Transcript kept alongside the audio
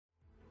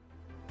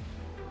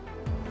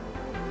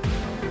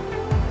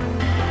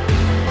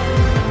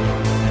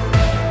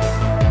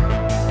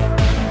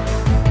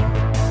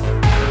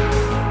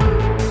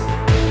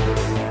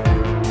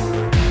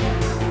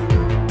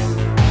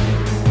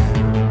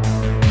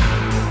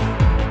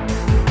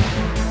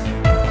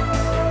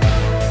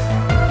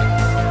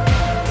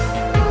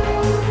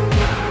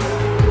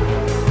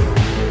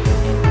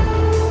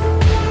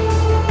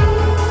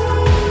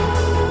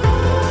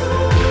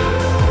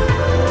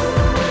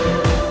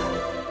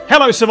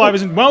Hello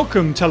survivors and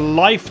welcome to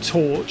Life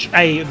Torch,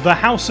 a The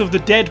House of the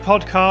Dead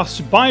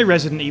podcast by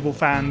Resident Evil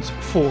fans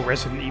for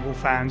Resident Evil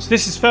fans.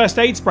 This is First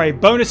Aid Spray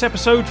bonus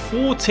episode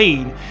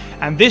 14,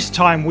 and this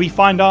time we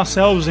find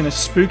ourselves in a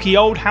spooky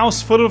old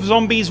house full of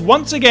zombies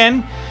once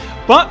again,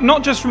 but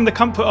not just from the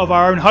comfort of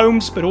our own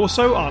homes, but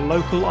also our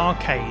local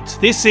arcades.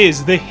 This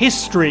is the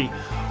history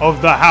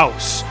of the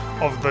House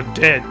of the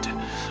Dead.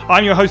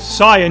 I'm your host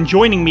Sai, and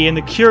joining me in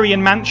the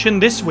Curian Mansion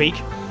this week,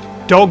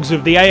 Dogs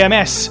of the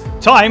AMS.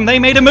 Time they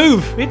made a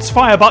move. It's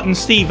Fire Button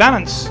Steve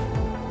Valance.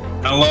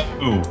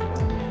 Hello.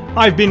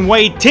 I've been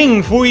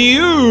waiting for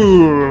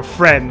you,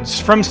 friends.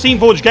 From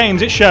Steamforge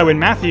Games, it's Sherwin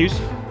Matthews.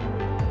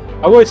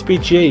 I won't be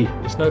G.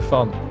 It's no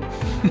fun.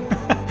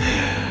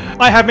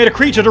 I have made a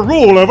creature to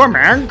rule over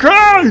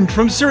mankind.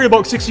 From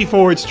Cerealbox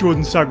 64, it's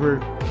Jordan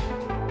Sugru.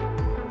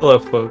 Hello,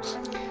 folks.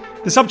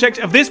 The subject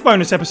of this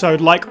bonus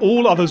episode, like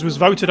all others, was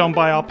voted on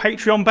by our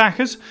Patreon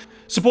backers.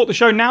 Support the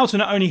show now to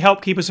not only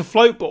help keep us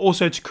afloat, but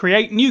also to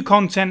create new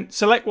content,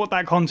 select what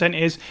that content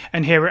is,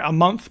 and hear it a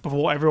month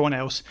before everyone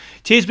else.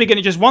 Tiers begin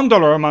at just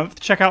 $1 a month.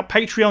 Check out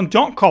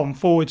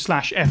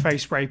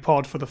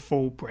patreon.com/FASprayPod for the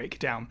full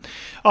breakdown.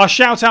 Our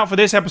shout out for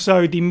this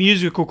episode, the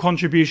musical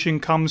contribution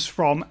comes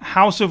from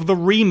House of the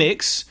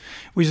Remix,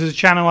 which is a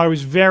channel I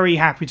was very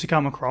happy to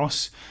come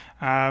across.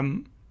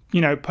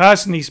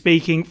 Personally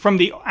speaking, from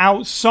the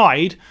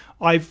outside,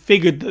 I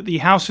figured that the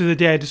House of the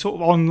Dead sort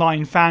of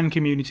online fan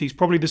community is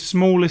probably the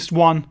smallest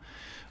one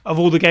of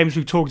all the games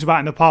we've talked about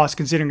in the past,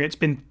 considering it's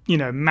been,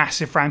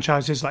 massive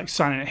franchises like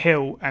Silent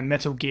Hill and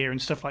Metal Gear and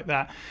stuff like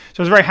that.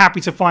 So I was very happy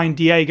to find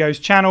Diego's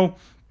channel.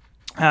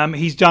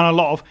 He's done a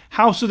lot of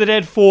House of the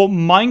Dead for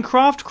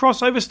Minecraft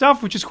crossover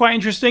stuff, which is quite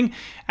interesting.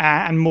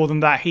 And more than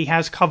that, he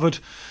has covered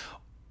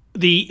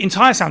the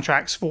entire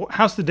soundtracks for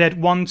House of the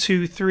Dead 1,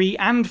 2, 3,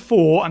 and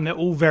 4, and they're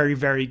all very,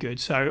 very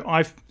good. So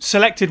I've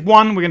selected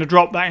one. We're going to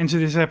drop that into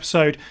this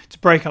episode to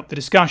break up the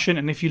discussion.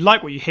 And if you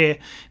like what you hear,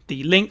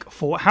 the link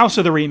for House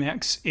of the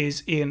Remix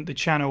is in the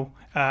channel,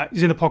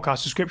 is in the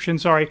podcast description,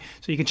 so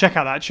you can check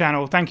out that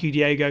channel. Thank you,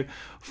 Diego,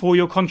 for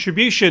your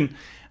contribution.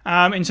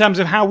 In terms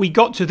of how we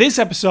got to this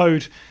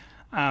episode,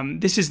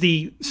 this is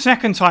the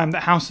second time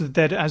that House of the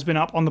Dead has been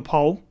up on the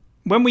poll.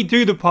 When we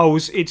do the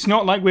polls, it's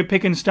not like we're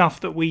picking stuff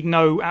that we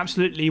know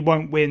absolutely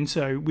won't win,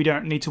 so we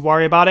don't need to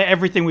worry about it.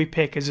 Everything we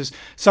pick is a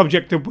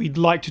subject that we'd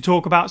like to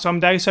talk about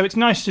someday, so it's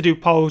nice to do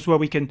polls where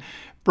we can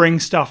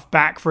bring stuff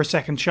back for a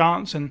second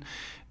chance. And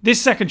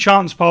this second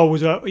chance poll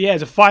was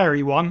a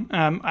fiery one.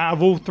 Out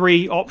of all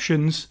three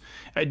options,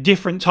 at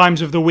different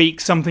times of the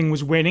week, something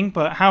was winning,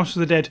 but House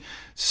of the Dead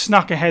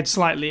snuck ahead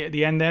slightly at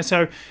the end there.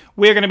 So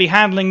we're going to be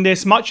handling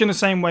this much in the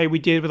same way we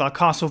did with our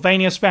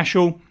Castlevania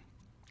special,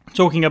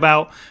 talking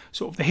about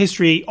sort of the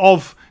history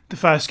of the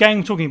first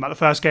game,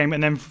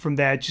 and then from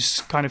there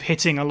just kind of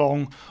hitting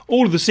along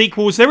all of the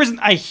sequels. There isn't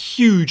a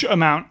huge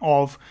amount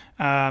of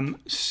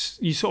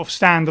you sort of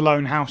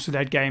standalone House of the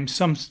Dead games,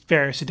 some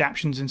various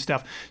adaptions and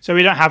stuff, so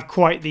we don't have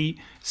quite the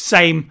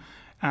same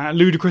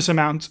ludicrous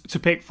amount to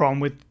pick from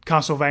with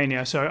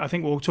Castlevania, so I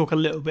think we'll talk a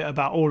little bit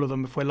about all of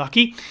them if we're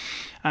lucky.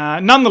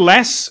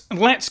 Nonetheless,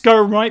 let's go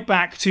right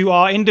back to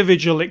our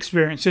individual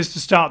experiences to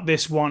start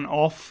this one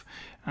off.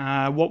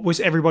 What was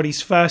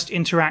everybody's first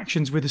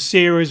interactions with the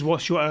series?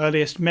 What's your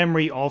earliest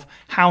memory of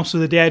House of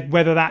the Dead,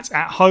 whether that's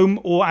at home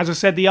or, as I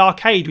said, the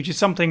arcade, which is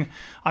something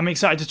I'm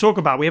excited to talk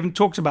about. We haven't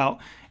talked about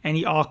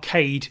any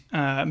arcade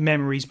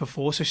memories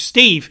before. So,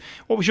 Steve,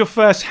 what was your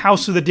first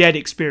House of the Dead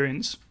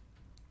experience?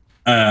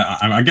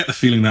 I get the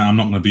feeling that I'm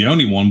not going to be the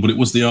only one, but it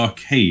was the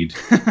arcade.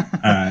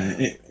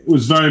 It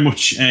was very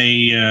much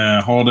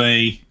a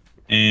holiday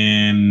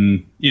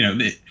in,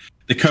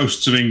 the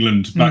coasts of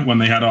England back when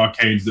they had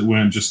arcades that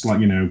weren't just like,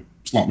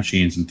 slot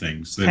machines and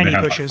things. They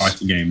had like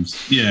fighting games.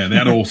 Yeah, they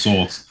had all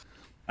sorts.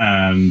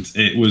 And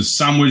it was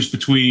sandwiched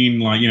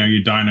between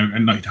your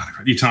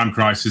Time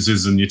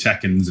Crises and your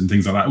Tekkens and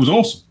things like that. It was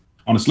awesome,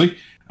 honestly.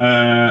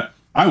 I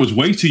was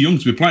way too young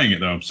to be playing it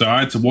though, so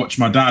I had to watch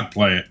my dad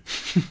play it.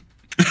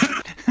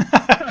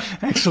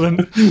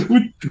 Excellent.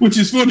 Which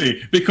is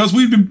funny because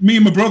me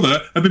and my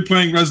brother have been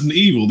playing Resident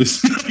Evil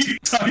this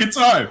entire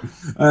time.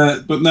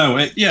 But no,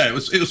 it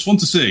was fun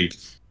to see.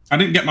 I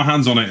didn't get my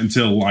hands on it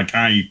until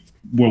I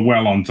were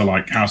well on to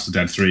House of the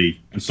Dead 3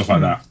 and stuff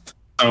like that.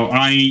 So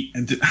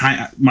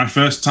my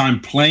first time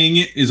playing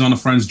it is on a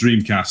friend's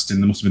Dreamcast there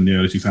must have been the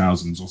early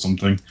 2000s or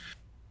something.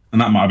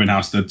 And that might have been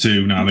House of the Dead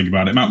 2 now I think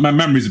about it. My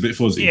memory's a bit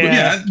fuzzy.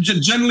 Yeah. But yeah,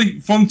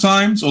 generally fun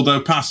times, although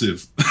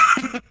passive.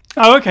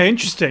 Oh, okay,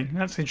 interesting.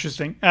 That's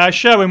interesting.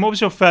 Sherwin, what was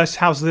your first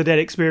House of the Dead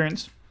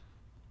experience?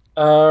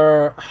 Do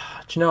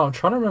you know, I'm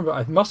trying to remember.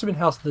 It must have been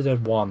House of the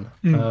Dead 1,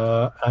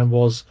 and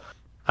was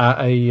at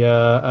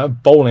a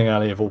bowling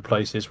alley of all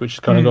places,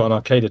 which kind of got an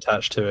arcade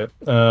attached to it,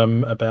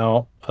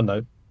 about,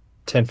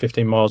 10,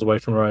 15 miles away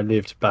from where I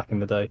lived back in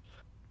the day.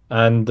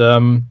 And,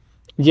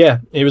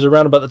 it was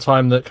around about the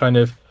time that kind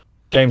of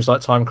games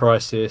like Time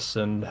Crisis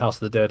and House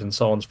of the Dead and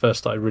so on first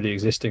started really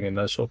existing in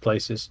those sort of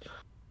places.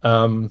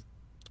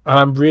 And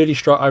I really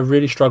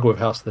struggle with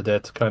House of the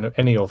Dead, kind of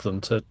any of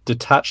them, to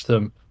detach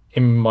them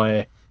in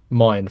my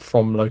mind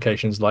from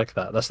locations like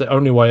that. That's the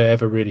only way I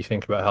ever really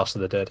think about House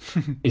of the Dead,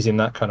 is in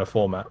that kind of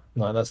format.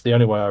 Like, that's the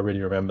only way I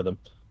really remember them.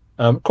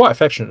 Quite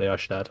affectionately, I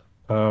should add.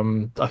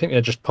 I think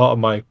they're just part of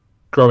my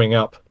growing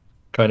up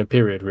kind of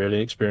period,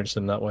 really, experienced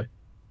them that way.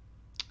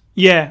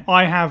 Yeah,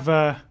 I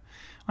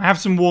have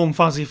some warm,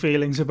 fuzzy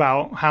feelings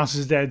about House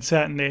of the Dead.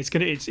 Certainly,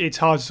 it's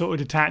hard to sort of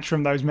detach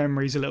from those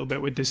memories a little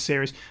bit with this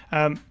series.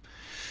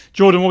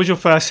 Jordan, what was your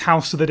first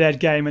House of the Dead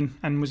game,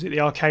 and was it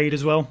the arcade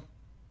as well?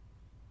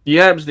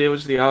 Yeah, it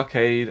was the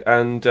arcade,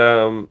 and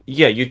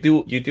yeah, you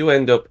do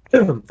end up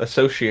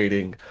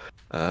associating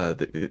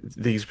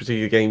these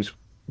particular games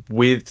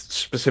with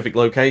specific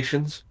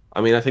locations.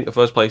 I mean, I think the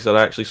first place that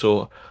I actually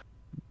saw,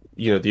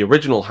 the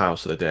original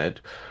House of the Dead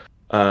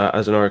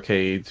as an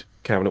arcade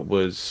cabinet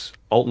was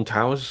Alton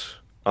Towers.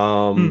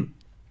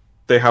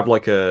 They have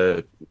like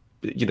a,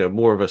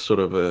 more of a sort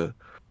of a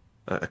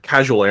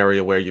casual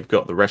area where you've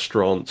got the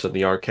restaurants and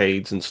the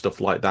arcades and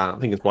stuff like that. I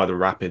think it's by the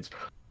Rapids.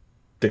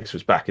 This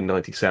was back in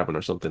 '97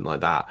 or something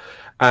like that.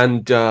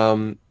 And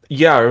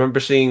yeah, I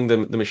remember seeing the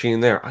machine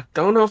there. I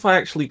don't know if I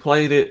actually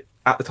played it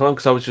at the time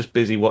because I was just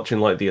busy watching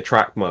like the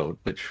attract mode,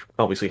 which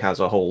obviously has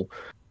a whole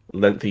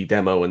lengthy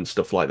demo and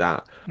stuff like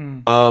that.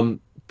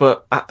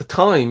 But at the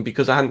time,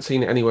 because I hadn't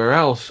seen it anywhere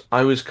else,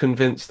 I was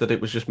convinced that it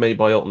was just made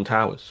by Alton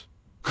Towers.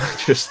 I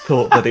just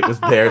thought that it was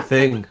their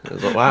thing. I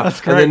was like, wow.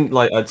 That's great. And then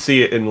like I'd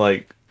see it in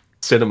like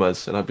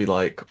cinemas, and I'd be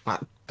like,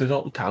 does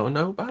Alton Tower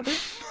know about it?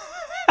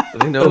 Do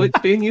they know it's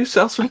being used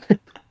elsewhere?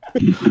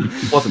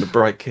 Wasn't a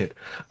bright kid,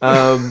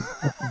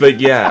 but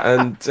yeah,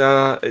 and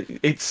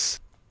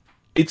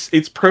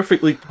it's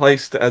perfectly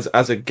placed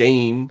as a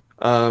game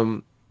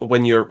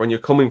when you're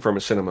coming from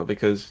a cinema,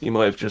 because you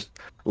might have just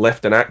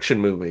left an action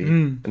movie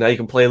and now you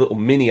can play a little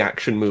mini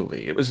action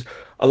movie. It was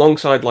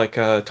alongside like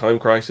Time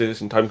Crisis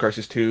and Time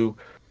Crisis 2.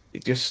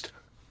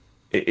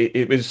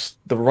 It was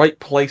the right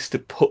place to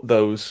put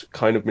those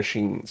kind of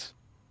machines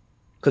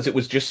because it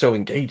was just so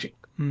engaging.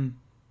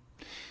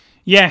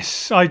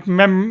 Yes, I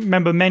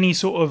remember many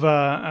sort of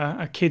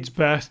a kid's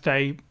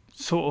birthday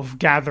sort of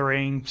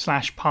gathering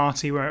 /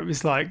 party where it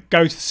was like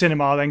go to the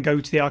cinema, then go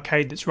to the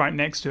arcade that's right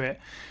next to it,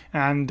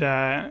 and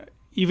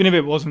even if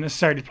it wasn't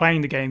necessarily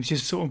playing the games,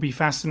 just sort of be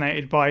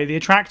fascinated by the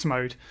attract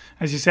mode.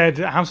 As you said,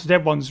 the House of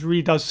Dead ones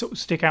really does sort of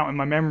stick out in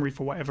my memory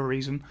for whatever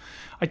reason.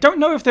 I don't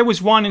know if there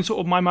was one in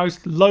sort of my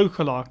most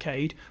local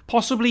arcade,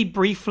 possibly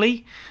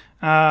briefly.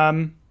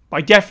 I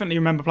definitely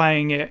remember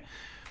playing it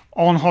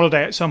on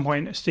holiday at some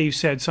point. As Steve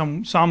said,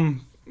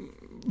 some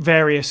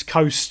various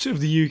coast of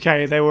the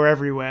UK, they were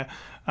everywhere.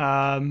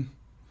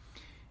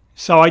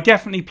 So I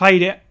definitely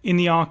played it in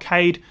the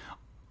arcade.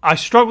 I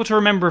struggle to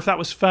remember if that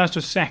was first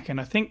or second.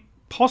 I think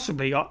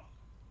possibly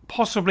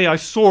I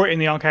saw it in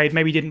the arcade,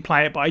 maybe didn't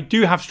play it, but I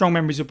do have strong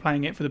memories of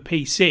playing it for the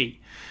PC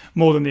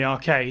more than the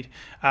arcade,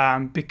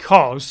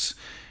 because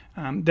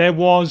there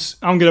was,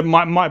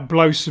 might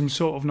blow some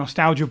sort of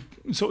nostalgia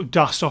sort of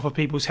dust off of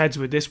people's heads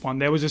with this one.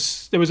 There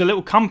was a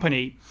little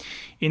company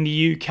in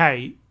the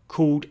UK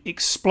called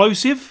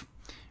Explosive,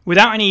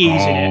 without any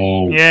E's in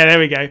it. Yeah, there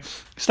we go.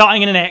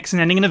 Starting in an X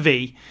and ending in a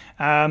V.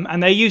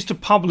 And they used to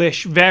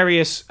publish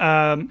various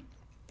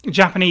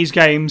Japanese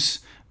games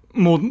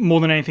more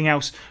than anything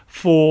else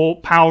for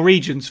PAL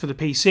regions for the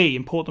PC,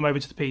 import them over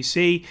to the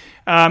PC.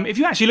 If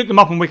you actually look them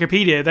up on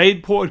Wikipedia, they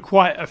ported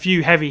quite a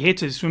few heavy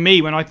hitters. For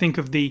me, when I think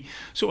of the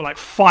sort of like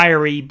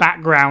fiery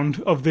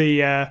background of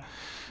the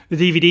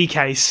DVD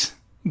case,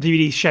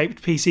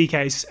 DVD-shaped PC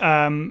case,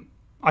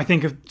 I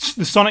think of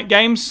the Sonic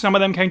games. Some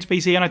of them came to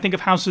PC, and I think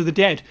of House of the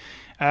Dead.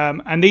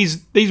 And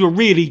these were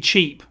really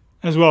cheap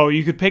as well.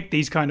 You could pick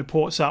these kind of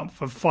ports up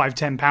for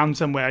 £5-10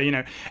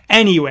 somewhere,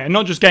 anywhere,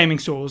 not just gaming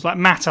stores like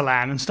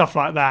Matalan and stuff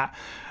like that.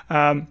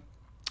 And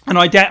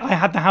I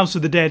had the House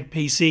of the Dead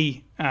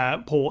PC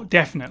port,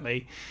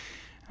 definitely.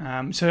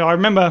 So I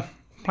remember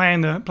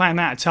playing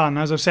that a ton.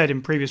 As I've said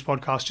in previous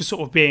podcasts, just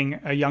sort of being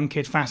a young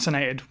kid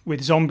fascinated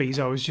with zombies.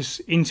 I was just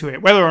into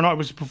it. Whether or not it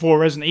was before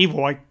Resident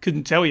Evil, I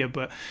couldn't tell you,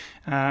 but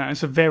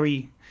it's a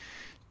very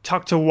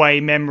tucked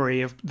away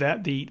memory of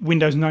the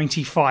Windows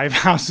 95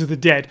 House of the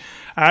Dead.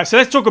 So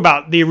let's talk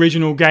about the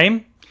original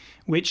game,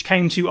 which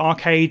came to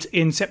arcades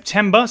in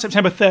September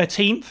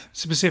 13th,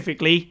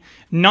 specifically,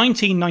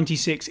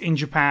 1996 in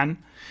Japan,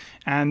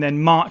 and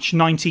then March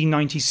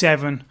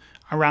 1997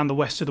 around the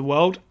west of the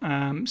world.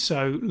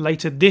 So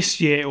later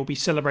this year, it will be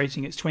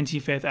celebrating its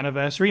 25th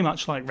anniversary,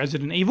 much like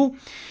Resident Evil.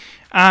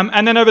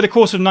 And then over the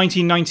course of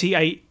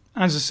 1998,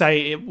 as I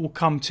say, it will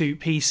come to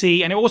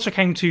PC, and it also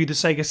came to the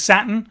Sega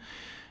Saturn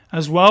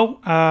as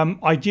well.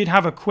 I did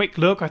have a quick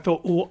look. I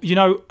thought,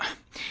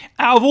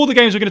 out of all the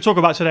games we're going to talk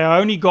about today, I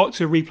only got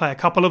to replay a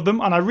couple of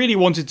them, and I really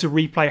wanted to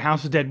replay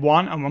House of Dead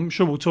 1, and I'm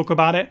sure we'll talk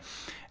about it.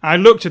 I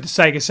looked at the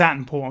Sega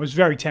Saturn port. I was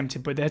very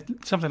tempted, but they're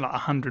something like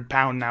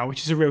 £100 now,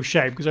 which is a real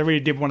shame, because I really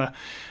did want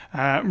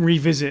to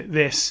revisit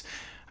this.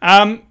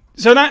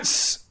 So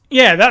that's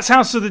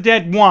House of the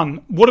Dead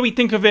 1. What do we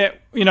think of it?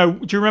 Do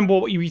you remember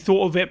what you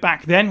thought of it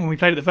back then when we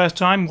played it the first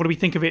time? What do we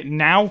think of it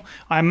now?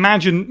 I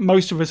imagine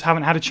most of us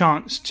haven't had a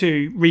chance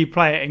to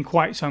replay it in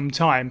quite some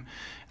time.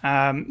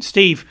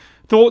 Steve,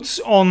 thoughts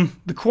on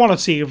the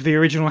quality of the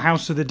original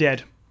House of the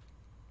Dead?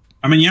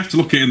 I mean, you have to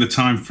look at it in the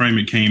time frame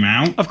it came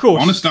out. Of course.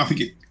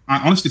 I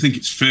honestly think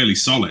it's fairly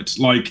solid.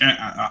 Like,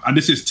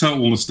 this is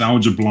total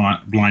nostalgia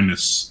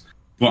blindness,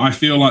 but I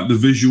feel like the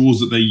visuals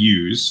that they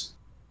use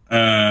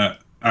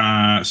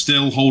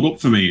still hold up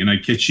for me in a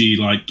kitschy,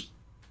 like,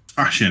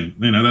 fashion.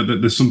 You know,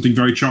 there's something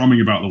very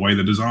charming about the way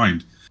they're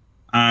designed.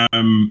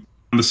 And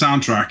the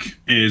soundtrack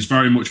is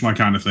very much my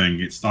kind of thing.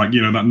 It's like,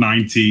 you know, that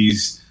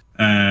 90s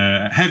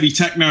heavy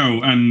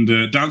techno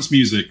and dance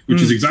music,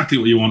 which is exactly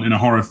what you want in a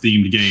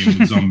horror-themed game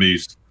with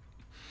zombies.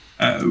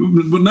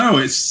 But no,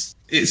 it's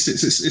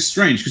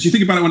strange because you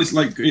think about it when it's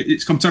like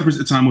its contemporaries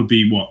at the time would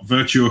be what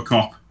Virtua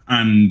Cop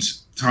and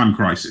Time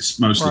Crisis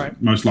most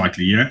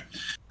likely, yeah.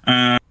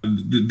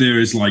 There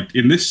is like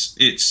in this,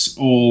 it's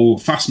all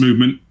fast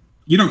movement.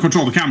 You don't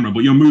control the camera,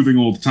 but you're moving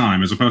all the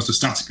time, as opposed to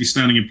statically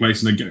standing in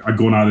place and a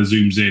gun either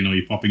zooms in or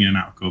you're popping in and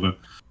out of cover.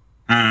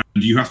 And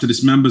you have to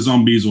dismember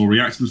zombies or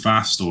react to them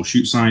fast or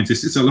shoot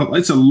scientists. It's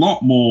a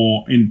lot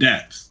more in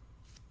depth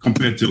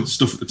compared to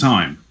stuff at the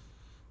time.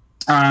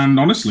 And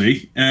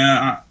honestly,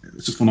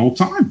 it's a fun old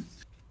time.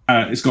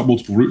 It's got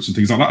multiple routes and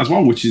things like that as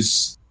well, which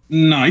is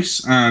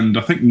nice and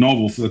I think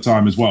novel for the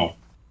time as well.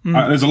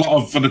 There's a lot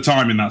of for the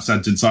time in that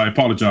sentence. I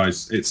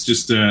apologise. It's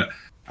just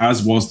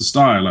as was the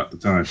style at the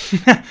time.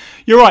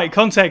 You're right.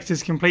 Context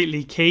is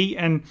completely key,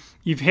 and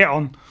you've hit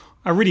on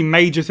a really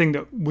major thing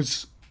that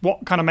was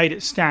what kind of made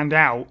it stand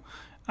out.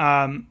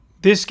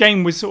 This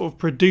game was sort of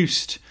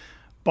produced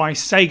by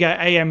Sega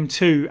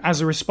AM2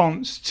 as a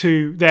response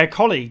to their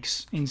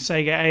colleagues in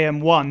Sega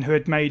AM1 who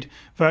had made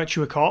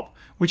Virtua Cop,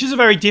 which is a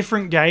very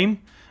different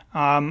game.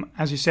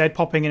 As you said,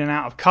 popping in and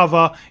out of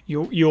cover.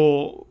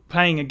 You're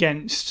playing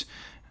against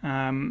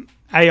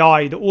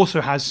AI that also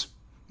has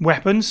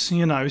weapons,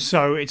 you know,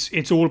 so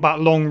it's all about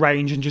long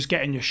range and just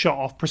getting your shot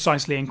off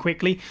precisely and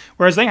quickly.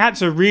 Whereas they had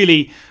to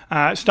really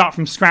start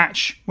from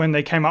scratch when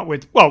they came up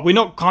with, well,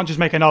 can't just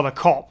make another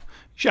Cop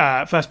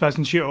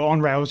first-person shooter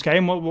on Rails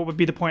game. What would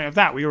be the point of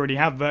that? We already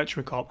have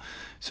Virtua Cop.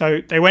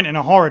 So they went in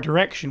a horror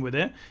direction with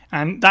it,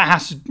 and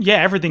that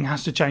everything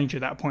has to change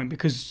at that point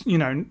because, you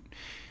know,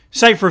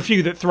 save for a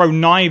few that throw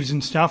knives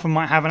and stuff and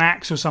might have an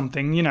axe or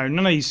something, you know,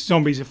 none of these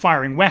zombies are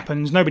firing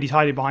weapons, nobody's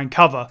hiding behind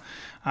cover.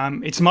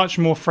 It's much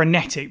more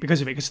frenetic because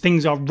of it, because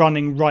things are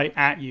running right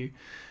at you.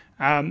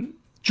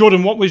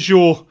 Jordan,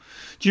 do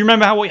you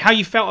remember how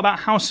you felt about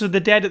House of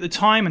the Dead at the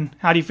time, and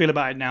how do you feel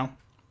about it now?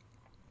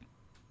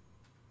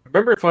 I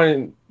remember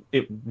finding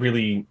it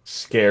really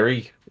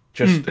scary,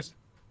 just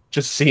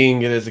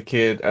seeing it as a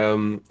kid,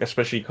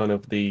 especially kind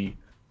of I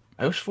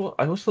always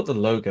thought the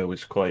logo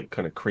was quite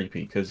kind of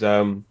creepy, because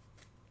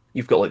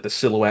you've got like the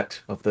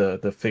silhouette of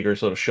the figure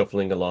sort of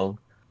shuffling along.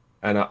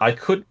 And I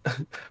could,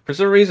 for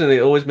some reason,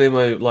 it always made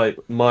my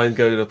mind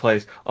go to the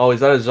place. Oh, is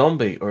that a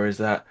zombie, or is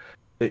that,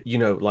 you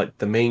know, like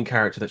the main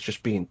character that's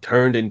just being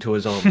turned into a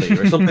zombie,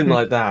 or something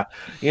like that?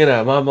 You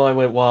know, my mind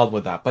went wild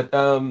with that.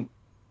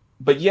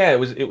 But yeah,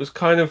 it was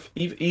kind of,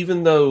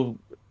 even though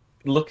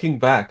looking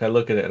back, I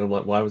look at it and I'm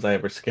like, why was I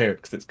ever scared?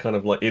 Because it's kind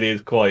of like, it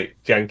is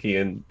quite janky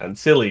and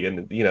silly,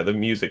 and you know, the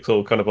music's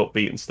all kind of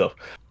upbeat and stuff.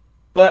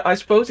 But I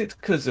suppose it's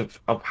because of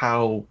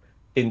how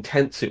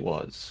intense it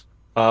was.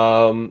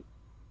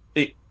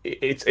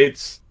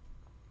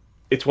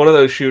 It's one of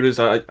those shooters.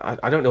 I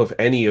don't know if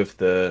any of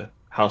the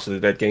House of the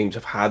Dead games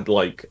have had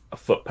like a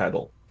foot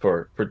pedal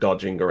for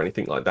dodging or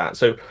anything like that.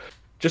 So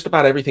just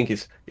about everything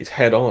is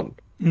head on.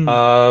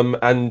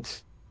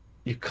 And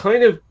you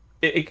kind of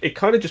it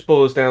kind of just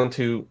boils down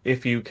to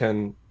if you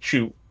can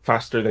shoot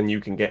faster than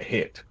you can get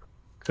hit.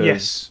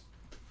 Yes.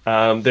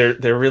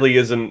 There really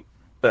isn't.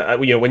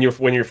 You know, when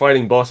you're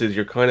fighting bosses,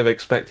 you're kind of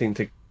expecting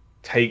to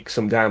take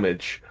some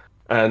damage.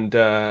 And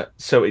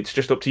so it's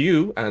just up to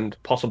you and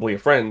possibly a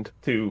friend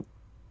to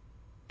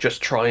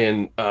just try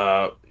and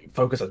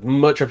focus as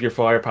much of your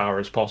firepower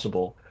as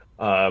possible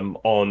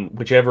on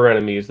whichever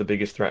enemy is the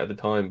biggest threat at the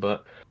time.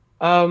 But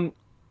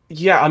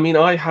yeah, I mean,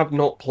 I have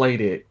not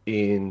played it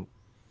in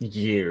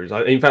years.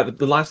 In fact,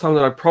 the last time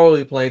that I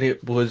probably played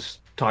it was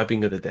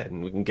Typing of the Dead,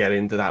 and we can get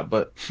into that.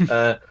 But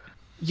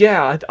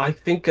yeah, I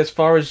think as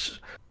far as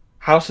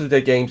House of the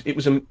Dead games, it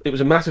was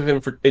a massive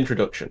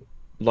introduction.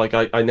 Like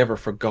I never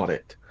forgot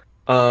it.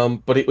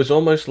 But it was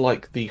almost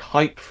like the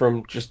hype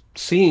from just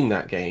seeing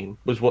that game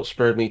was what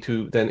spurred me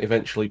to then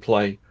eventually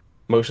play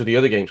most of the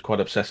other games quite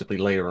obsessively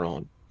later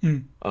on.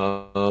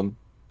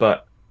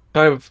 But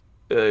kind of,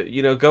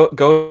 you know,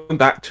 going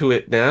back to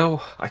it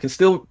now, I can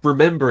still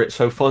remember it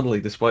so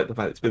fondly, despite the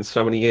fact it's been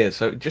so many years.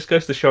 So it just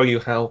goes to show you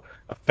how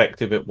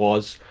effective it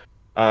was.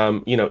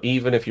 You know,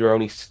 even if you're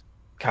only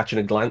catching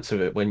a glance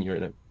of it when you're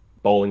in a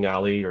bowling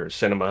alley or a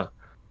cinema,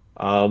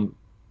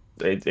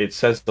 it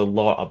says a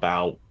lot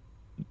about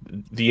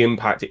the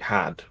impact it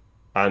had,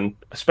 and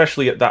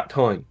especially at that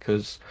time,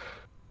 because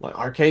like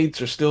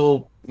arcades are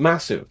still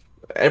massive.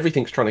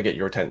 Everything's trying to get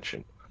your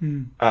attention,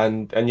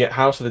 and yet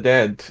House of the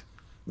Dead,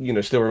 you know,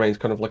 still remains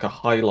kind of like a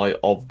highlight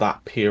of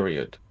that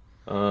period.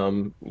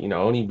 You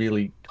know, only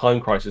really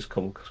Time Crisis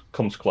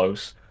comes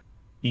close,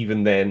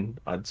 even then,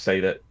 I'd say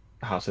that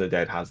House of the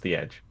Dead has the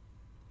edge.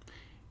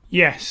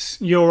 Yes,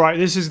 you're right.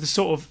 This is the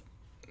sort of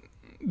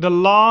the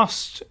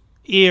last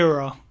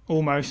era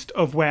almost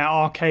of where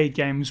arcade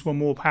games were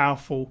more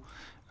powerful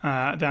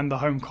than the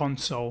home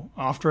console.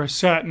 After a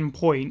certain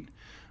point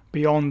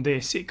beyond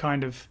this, it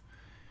kind of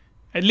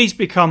at least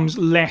becomes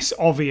less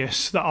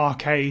obvious that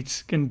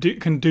arcades can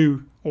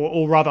do,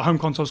 or rather home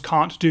consoles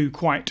can't do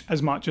quite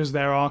as much as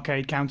their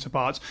arcade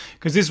counterparts.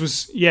 Because this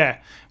was,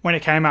 when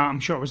it came out, I'm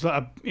sure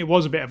it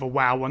was a bit of a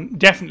wow one,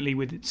 definitely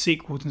with its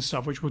sequels and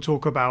stuff, which we'll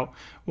talk about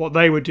what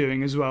they were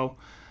doing as well.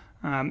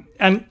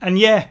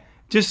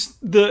 Just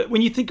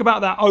when you think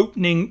about that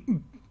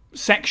opening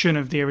section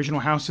of the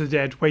original House of the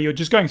Dead, where you're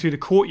just going through the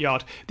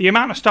courtyard, the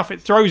amount of stuff it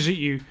throws at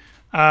you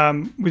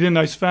within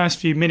those first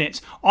few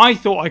minutes, I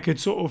thought I could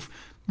sort of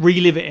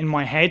relive it in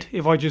my head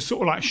if I just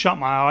sort of like shut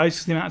my eyes,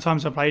 because the amount of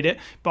times I played it.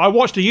 But I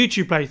watched a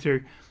YouTube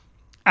playthrough,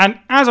 and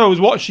as I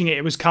was watching it,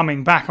 it was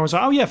coming back. I was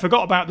like, oh yeah, I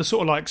forgot about the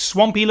sort of like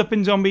swampy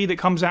looking zombie that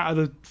comes out of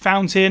the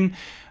fountain,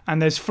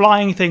 and there's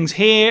flying things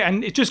here,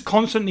 and it's just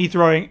constantly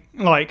throwing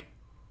like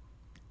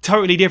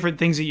totally different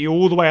things at you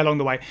all the way along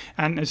the way.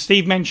 And as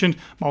Steve mentioned,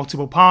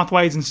 multiple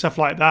pathways and stuff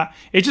like that.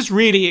 It's just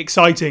really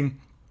exciting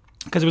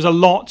because there was a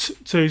lot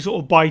to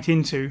sort of bite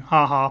into,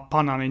 haha,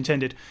 pun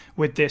unintended,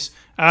 with this.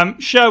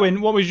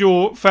 Sherwin, what was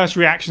your first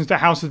reactions to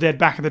House of the Dead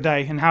back in the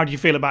day, and how do you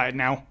feel about it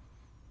now?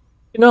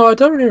 I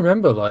don't really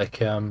remember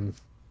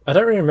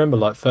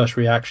first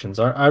reactions.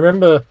 I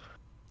remember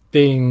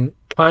being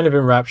kind of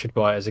enraptured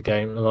by it as a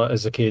game,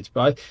 as a kid,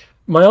 but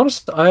I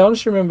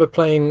honestly remember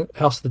playing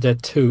House of the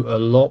Dead 2 a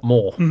lot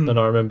more than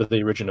I remember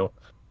the original,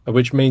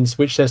 which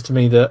says to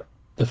me that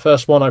the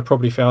first one I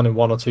probably found in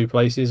one or two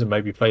places and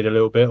maybe played a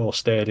little bit or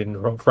stared in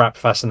rapt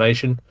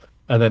fascination,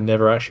 and then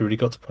never actually really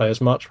got to play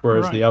as much,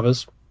 whereas the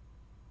others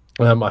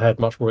I had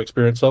much more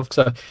experience of.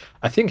 So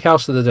I think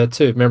House of the Dead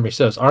 2, if memory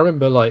serves, I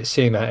remember like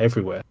seeing that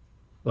everywhere.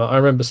 I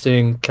remember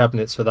seeing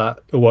cabinets for that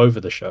all over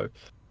the show,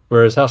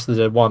 whereas House of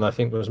the Dead 1 I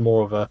think was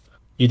more of a,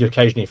 you'd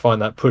occasionally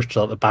find that pushed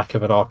at the back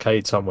of an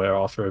arcade somewhere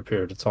after a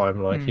period of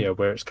time, like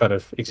where it's kind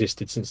of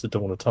existed since the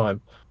dawn of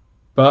time.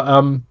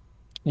 But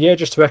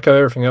just to echo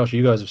everything else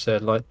you guys have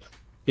said, like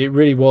it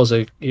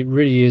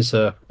really is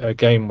a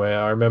game where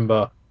I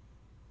remember,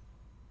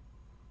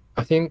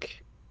 I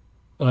think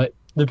like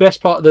the best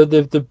part,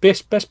 the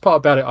best part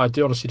about it, I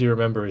honestly do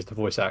remember, is the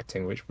voice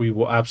acting, which we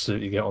will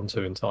absolutely get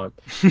onto in time.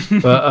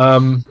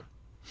 But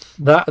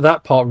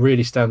that part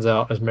really stands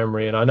out as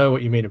memory, and I know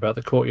what you mean about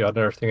the courtyard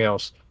and everything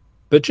else.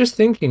 But just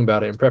thinking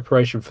about it in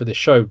preparation for this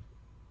show,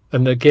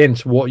 and again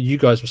to what you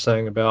guys were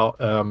saying about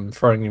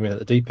throwing you in at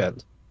the deep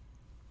end,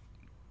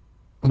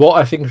 what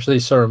I think is really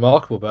so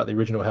remarkable about the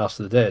original House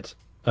of the Dead,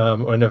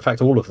 and in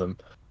fact all of them,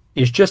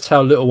 is just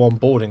how little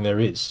onboarding there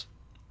is.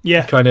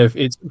 Yeah. Kind of,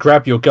 it's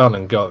grab your gun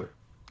and go.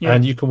 Yeah.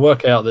 And you can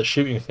work out that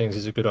shooting things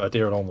is a good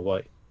idea along the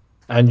way.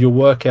 And you'll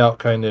work out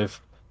kind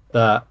of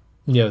that,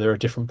 there are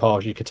different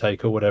paths you could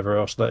take or whatever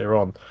else later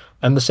on.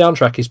 And the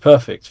soundtrack is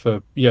perfect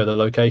for, the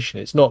location.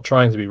 It's not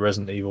trying to be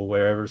Resident Evil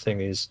where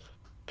everything is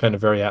kind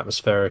of very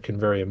atmospheric and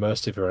very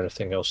immersive or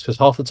anything else. Because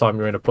half the time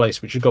you're in a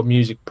place which you've got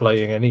music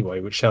playing anyway,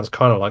 which sounds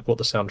kind of like what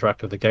the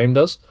soundtrack of the game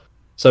does.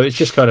 So it's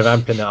just kind of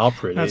amping that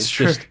up, really. That's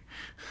true.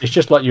 It's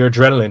just like your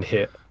adrenaline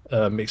hit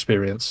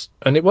experience.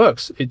 And it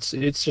works. It's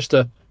just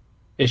a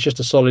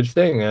solid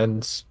thing.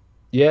 And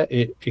yeah,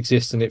 it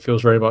exists and it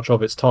feels very much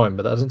of its time,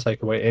 but that doesn't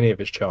take away any of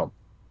its charm.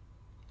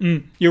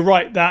 You're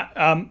right.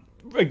 That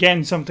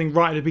again, something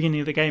right at the beginning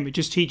of the game. It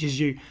just teaches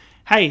you,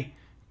 hey,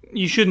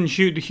 you shouldn't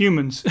shoot the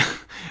humans.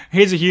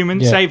 Here's a human,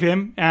 save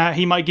him.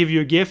 He might give you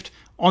a gift.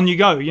 On you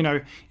go.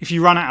 If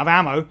you run out of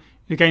ammo,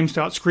 the game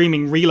starts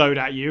screaming reload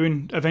at you,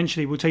 and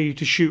eventually will tell you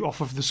to shoot off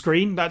of the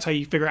screen. That's how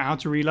you figure out how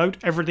to reload.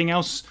 Everything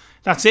else,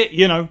 that's it.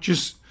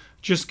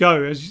 Just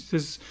go.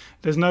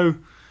 There's no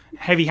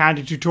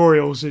heavy-handed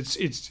tutorials.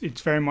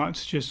 It's very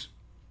much just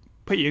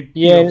put your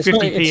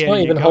 50p it's not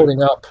even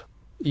holding up.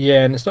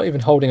 Yeah, and it's not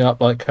even holding up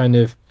like kind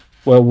of,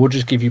 well, we'll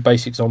just give you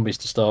basic zombies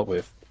to start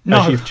with.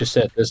 No. As you've just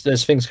said,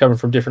 there's things coming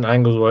from different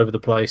angles all over the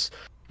place.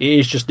 It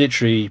is just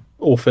literally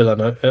all kill and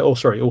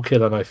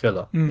no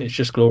filler. It's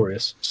just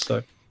glorious.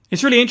 So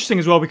it's really interesting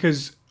as well,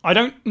 because I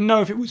don't know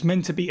if it was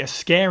meant to be a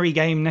scary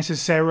game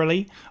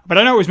necessarily, but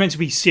I know it was meant to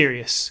be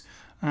serious.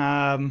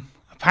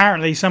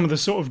 Apparently some of the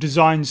sort of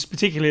designs,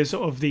 particularly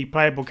sort of the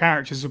playable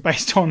characters, are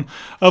based on,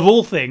 of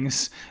all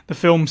things, the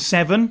film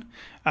Seven.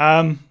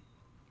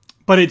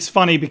 But it's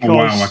funny because... Oh,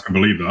 wow, I can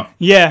believe that.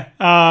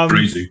 Yeah.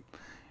 Crazy.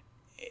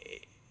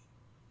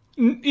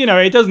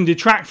 It doesn't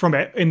detract from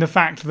it in the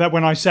fact that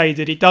when I say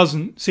that it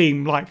doesn't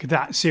seem like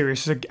that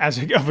serious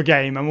of a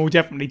game, and we'll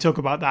definitely talk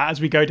about that as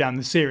we go down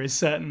the series,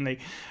 certainly.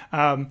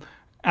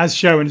 As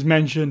Sherwin's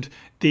mentioned,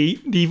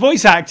 the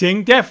voice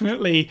acting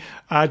definitely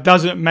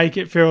doesn't make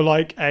it feel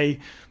like a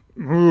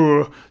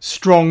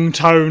strong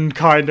tone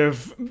kind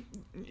of...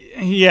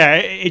 Yeah,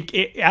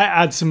 it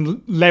adds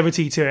some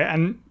levity to it,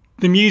 and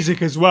the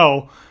music as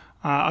well,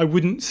 I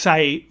wouldn't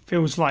say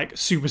feels like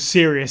super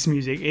serious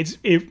music.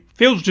 It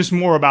feels just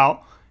more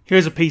about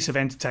here's a piece of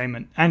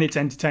entertainment, and it's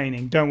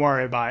entertaining. Don't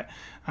worry about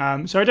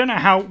it. So I don't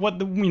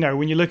know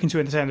when you're looking to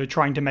Nintendo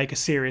trying to make a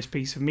serious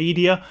piece of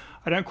media,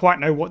 I don't quite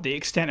know what the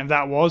extent of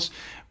that was.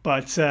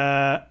 But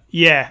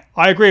yeah,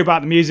 I agree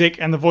about the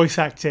music, and the voice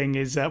acting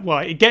is,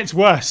 it gets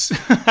worse.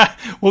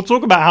 We'll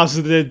talk about House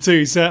of the Dead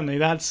 2, certainly.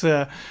 That's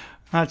a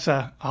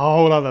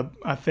whole other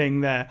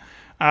thing there.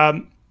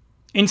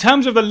 In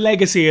terms of the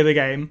legacy of the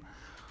game,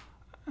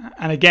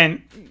 and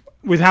again,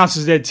 with House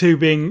of the Dead 2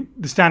 being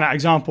the standout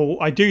example,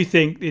 I do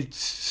think it's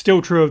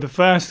still true of the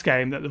first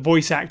game that the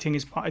voice acting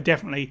is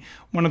definitely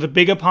one of the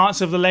bigger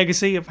parts of the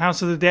legacy of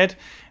House of the Dead.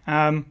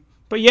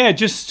 But yeah,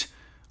 just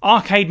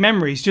arcade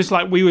memories, just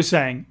like we were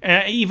saying.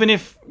 Even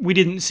if we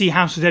didn't see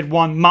House of the Dead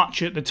 1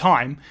 much at the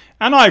time,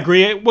 and I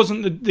agree, it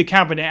wasn't the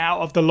cabinet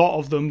out of the lot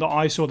of them that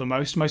I saw the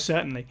most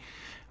certainly.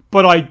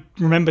 But I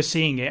remember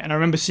seeing it, and I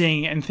remember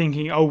seeing it and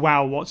thinking, oh,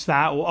 wow, what's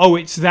that? Or, oh,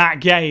 it's that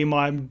game.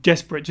 I'm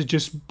desperate to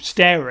just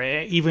stare at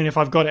it, even if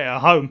I've got it at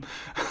home.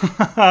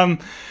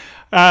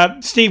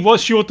 Steve,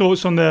 what's your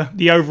thoughts on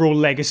the overall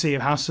legacy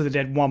of House of the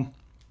Dead 1?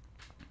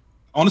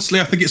 Honestly,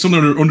 I think it's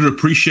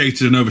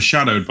underappreciated and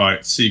overshadowed by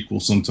its sequel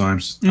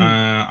sometimes.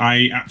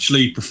 I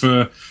actually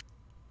prefer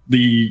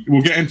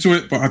we'll get into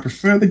it, but I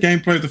prefer the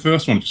gameplay of the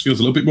first one. It just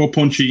feels a little bit more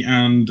punchy,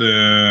 and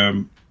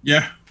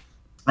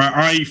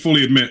I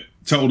fully admit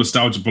total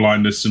nostalgia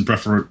blindness and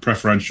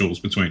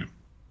preferentials between them.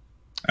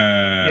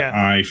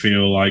 I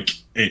feel like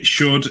it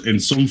should, in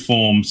some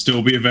form,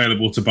 still be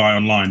available to buy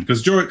online.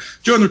 Because during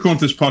the recording of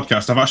this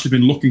podcast, I've actually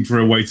been looking for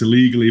a way to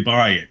legally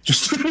buy it,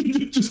 just so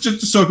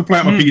I can play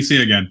it on my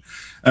PC again.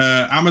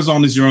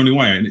 Amazon is your only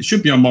way, and it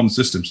should be on modern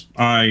systems.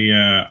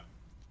 I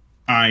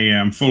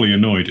am fully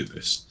annoyed at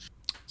this.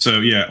 So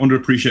yeah,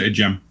 underappreciated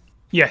gem.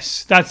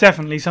 Yes, that's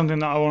definitely something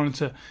that I wanted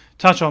to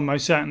touch on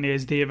most certainly,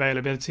 is the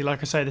availability. Like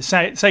I say, the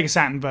Sega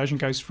Saturn version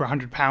goes for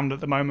 £100 at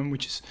the moment,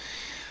 which is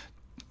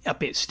a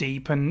bit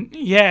steep. And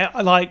yeah,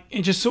 like,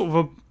 it just sort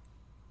of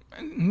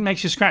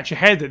makes you scratch your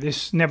head that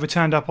this never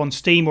turned up on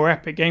Steam or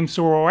Epic Game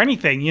Store or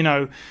anything. You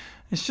know,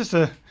 it's just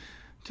a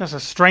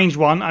strange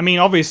one. I mean,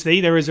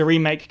 obviously there is a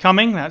remake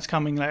coming. That's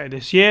coming later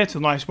this year. It's a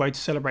nice way to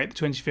celebrate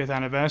the 25th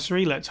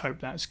anniversary. Let's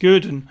hope that's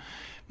good, and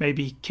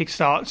maybe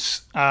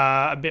kickstarts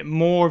a bit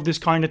more of this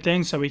kind of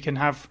thing, so we can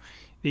have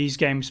these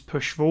games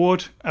push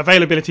forward.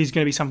 Availability is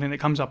going to be something that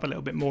comes up a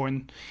little bit more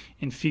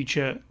in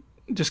future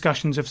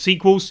discussions of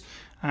sequels.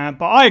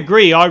 But I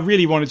agree, I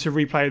really wanted to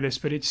replay this,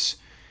 but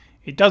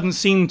it doesn't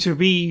seem to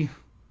be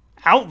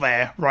out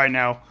there right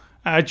now.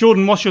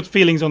 Jordan, what's your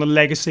feelings on the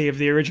legacy of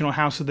the original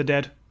House of the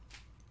Dead?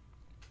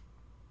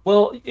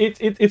 Well,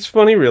 it's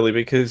funny, really,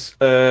 because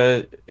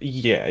I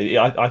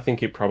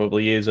think it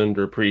probably is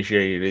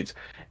underappreciated.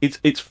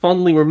 It's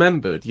fondly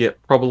remembered,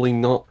 yet probably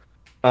not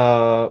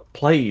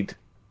played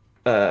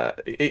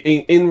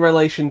in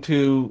relation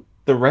to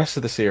the rest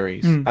of the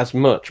series as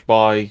much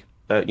by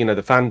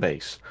the fan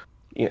base.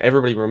 You know,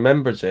 everybody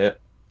remembers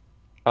it,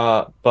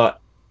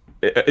 but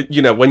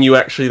when you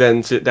actually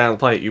then sit down and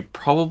play it, you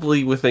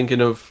probably were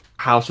thinking of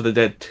House of the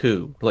Dead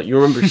 2. Like, you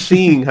remember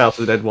seeing House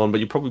of the Dead 1, but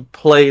you probably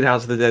played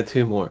House of the Dead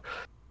 2 more.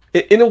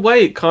 In a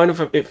way,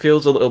 it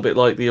feels a little bit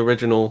like the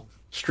original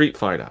Street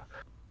Fighter,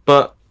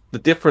 but the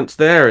difference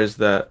there is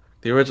that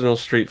the original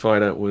Street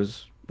Fighter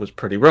was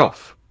pretty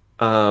rough.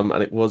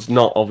 And it was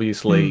not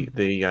obviously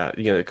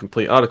the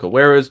complete article.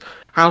 Whereas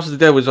House of the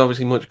Dead was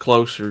obviously much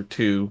closer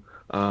to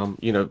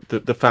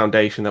the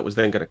foundation that was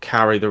then going to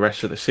carry the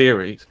rest of the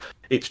series.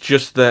 It's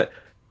just that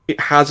it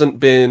hasn't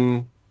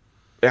been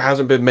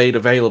made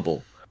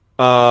available.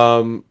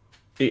 I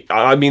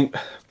mean,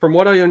 from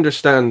what I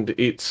understand,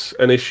 it's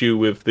an issue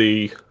with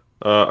the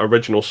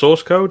original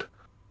source code.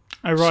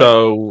 Oh, right.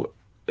 So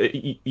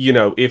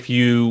if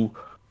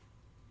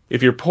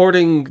you're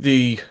porting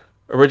the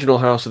original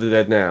House of the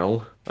Dead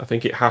now, I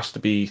think it has to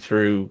be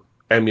through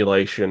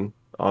emulation.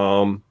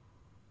 So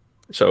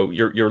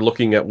you're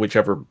looking at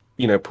whichever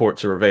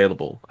ports are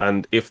available,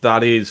 and if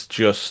that is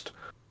just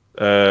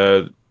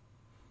either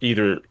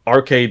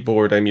arcade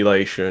board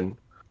emulation,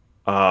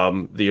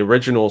 the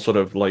original sort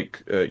of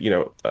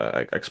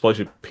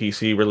explosive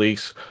PC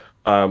release,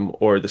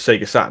 or the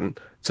Sega Saturn,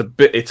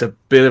 it's a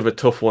bit of a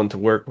tough one to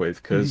work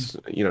with, because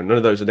none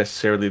of those are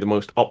necessarily the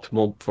most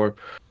optimal for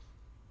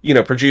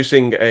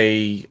producing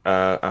a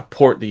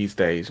port these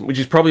days, which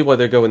is probably why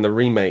they're going the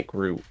remake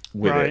route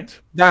with it.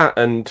 That,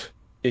 and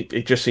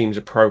it just seems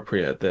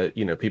appropriate that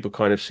people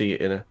kind of see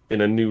it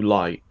in a new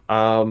light.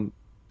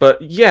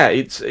 But yeah,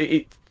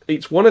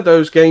 it's one of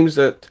those games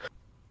that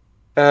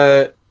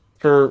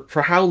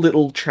for how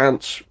little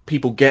chance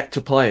people get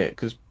to play it,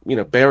 because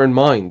bear in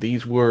mind,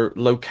 these were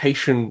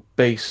location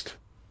based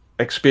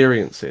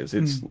experiences.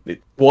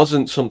 It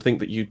wasn't something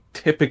that you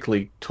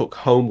typically took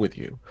home with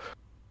you.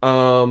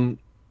 And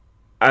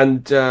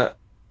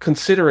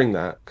considering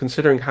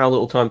how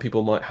little time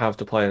people might have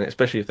to play on it,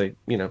 especially if they,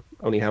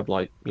 only have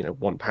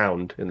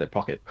 £1 in their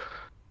pocket,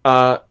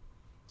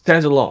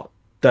 says a lot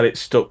that it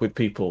stuck with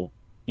people,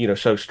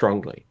 so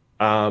strongly.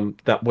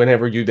 That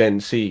whenever you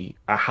then see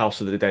a House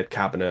of the Dead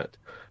cabinet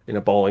in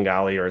a bowling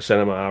alley or a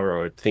cinema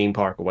or a theme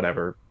park or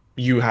whatever,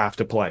 you have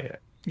to play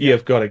it.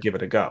 You've got to give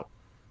it a go.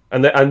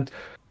 And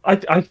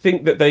I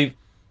think that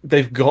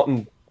they've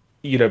gotten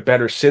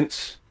better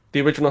since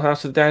the original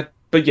House of the Dead.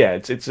 But yeah,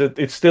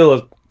 it's still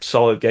a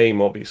solid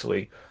game,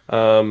 obviously.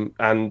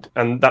 And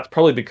that's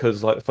probably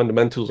because like the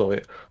fundamentals of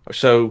it are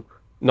so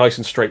nice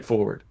and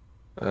straightforward.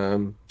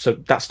 So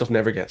that stuff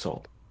never gets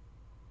old.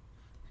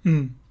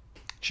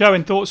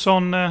 Sherwin, thoughts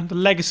on the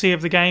legacy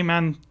of the game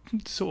and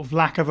sort of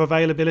lack of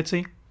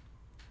availability?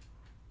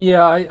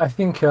 Yeah, I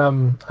think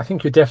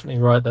you're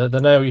definitely right. The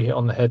nail you hit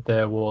on the head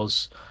there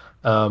was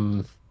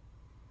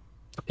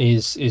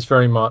is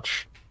very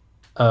much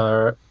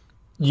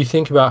you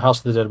think about House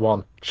of the Dead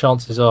 1,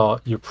 chances are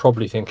you're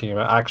probably thinking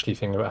about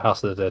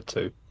House of the Dead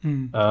 2.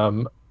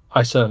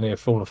 I certainly have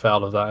fallen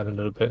foul of that in a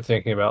little bit,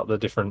 thinking about the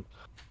different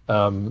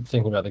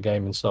thinking about the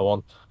game and so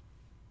on.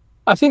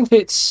 I think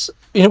it's,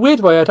 in a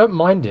weird way, I don't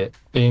mind it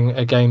being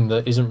a game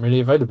that isn't really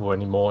available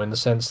anymore, in the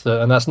sense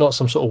that, and that's not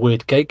some sort of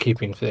weird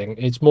gatekeeping thing,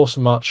 it's more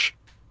so much,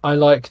 I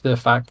like the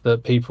fact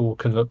that people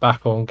can look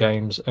back on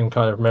games and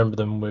kind of remember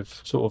them with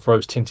sort of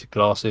rose-tinted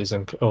glasses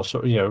and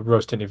also,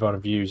 rose-tinted kind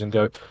of views and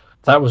go,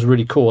 that was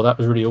really cool, that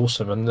was really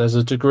awesome. And there's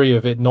a degree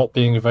of it not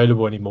being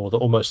available anymore that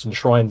almost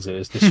enshrines it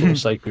as this sort of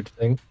sacred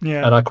thing.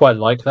 Yeah. And I quite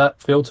like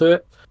that feel to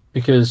it,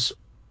 because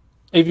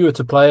if you were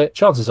to play it,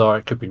 chances are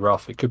it could be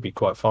rough, it could be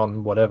quite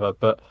fun, whatever,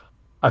 but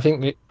I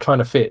think it kind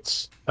of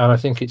fits. And I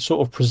think it's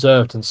sort of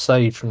preserved and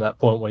saved from that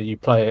point where you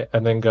play it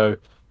and then go,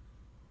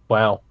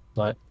 wow,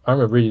 like, I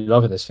remember really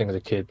loving this thing as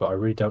a kid, but I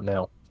really don't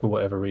now, for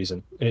whatever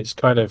reason. It's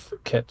kind of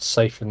kept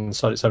safe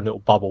inside its own little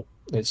bubble.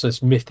 It's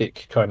this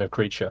mythic kind of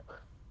creature.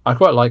 I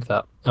quite like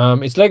that.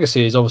 Its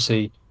legacy is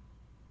obviously,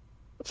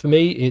 for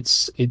me,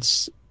 it's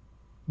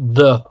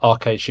the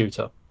arcade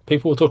shooter.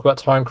 People will talk about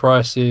Time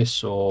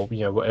Crisis or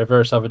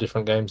various other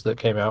different games that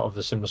came out of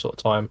the similar sort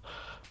of time,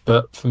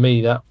 but for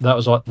me that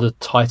was like the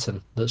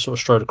titan that sort of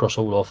strode across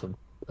all of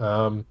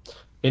them.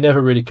 It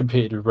never really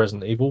competed with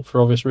Resident Evil for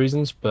obvious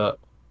reasons, but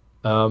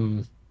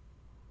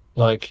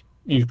like,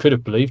 you could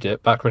have believed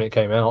it back when it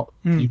came out.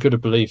 You could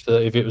have believed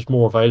that if it was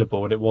more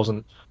available and it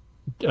wasn't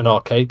an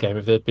arcade game,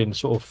 if there'd been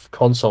sort of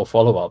console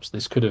follow-ups,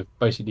 this could have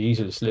basically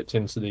easily slipped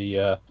into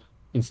the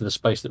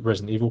space that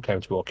Resident Evil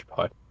came to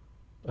occupy.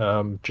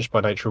 Just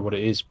by nature of what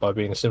it is, by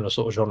being a similar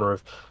sort of genre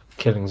of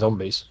killing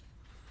zombies.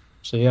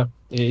 So yeah,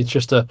 it's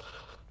just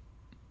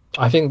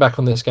I think back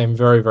on this game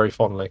very, very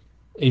fondly,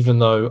 even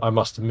though I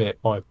must admit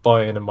my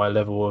buy-in and my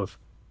level of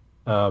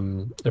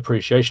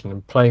appreciation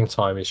and playing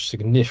time is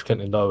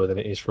significantly lower than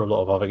it is for a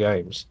lot of other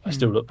games. I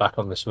still look back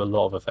on this with a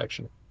lot of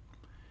affection.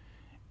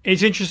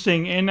 It's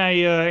interesting, in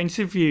a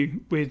interview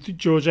with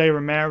George A.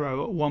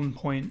 Romero at one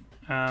point,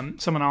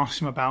 someone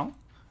asked him about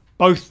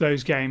both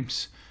those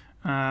games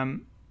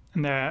and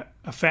their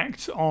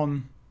effect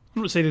on, I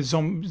don't want to say the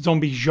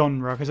zombie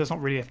genre, because that's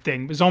not really a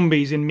thing, but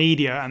zombies in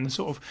media and the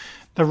sort of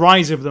the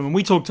rise of them. And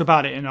we talked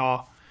about it in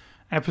our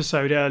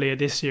episode earlier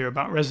this year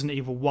about Resident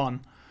Evil 1.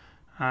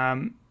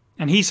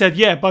 And he said,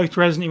 yeah, both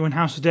Resident Evil and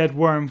House of the Dead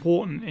were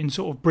important in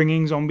sort of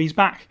bringing zombies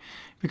back,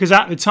 because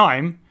at the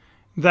time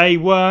they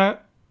were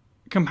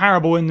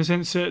comparable in the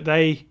sense that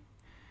they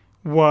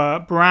were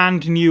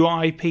brand new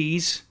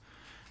IPs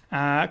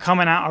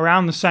coming out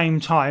around the same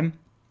time.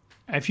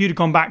 If you'd have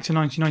gone back to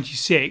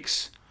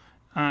 1996,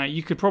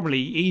 you could probably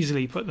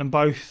easily put them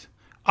both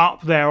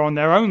up there on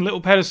their own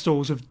little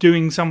pedestals of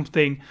doing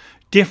something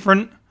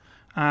different.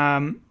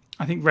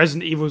 I think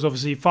Resident Evil is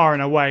obviously far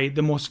and away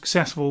the more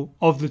successful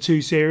of the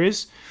two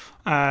series,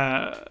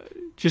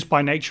 just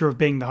by nature of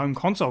being the home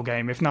console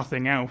game, if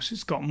nothing else.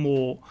 It's got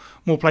more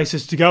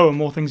places to go and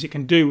more things it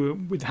can do.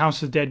 With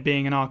House of the Dead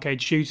being an arcade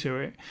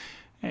shooter,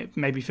 it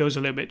maybe feels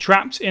a little bit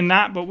trapped in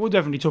that, but we'll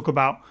definitely talk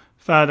about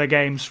further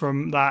games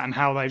from that and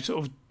how they've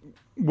sort of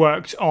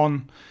worked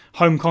on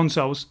home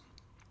consoles.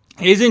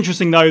 It is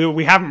interesting, though, that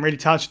we haven't really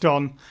touched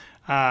on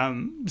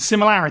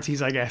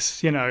similarities, I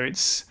guess.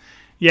 It's,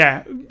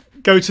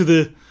 go to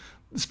the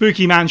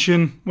spooky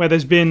mansion where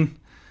there's been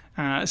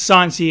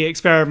sciencey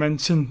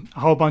experiments and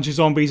a whole bunch of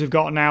zombies have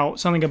gotten out,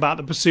 something about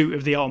the pursuit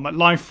of the ultimate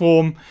life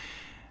form.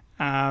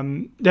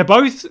 They're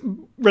both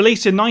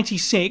released in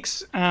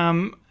 96,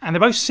 and they're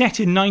both set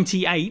in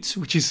 98,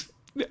 which is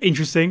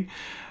interesting.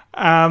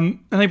 And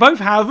they both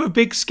have a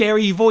big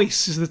scary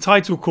voice as the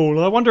title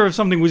call. I wonder if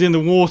something was in the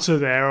water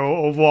there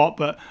or what,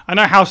 but I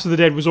know House of the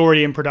Dead was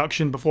already in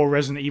production before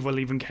Resident Evil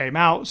even came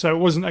out, so it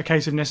wasn't a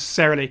case of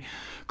necessarily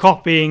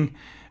copying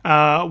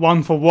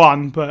one for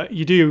one, but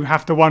you do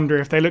have to wonder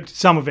if they looked at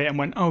some of it and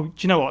went, oh, do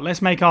you know what,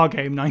 let's make our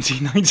game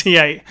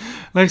 1998.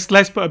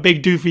 Let's put a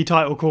big doofy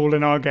title call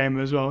in our game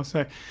as well.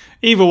 So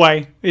either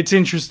way, it's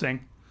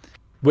interesting.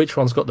 Which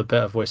one's got the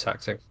better voice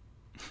acting?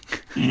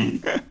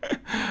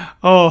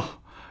 Oh,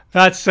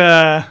 that's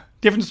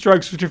different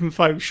strokes for different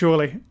folks,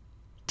 surely.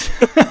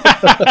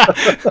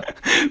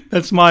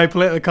 That's my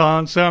political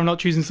answer. I'm not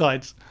choosing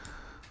sides.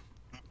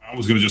 I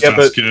was going to just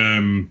ask,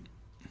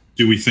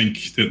 do we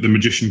think that the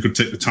magician could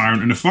take the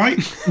tyrant in a fight?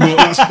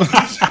 Well,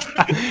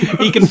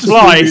 he can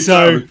fly,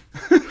 so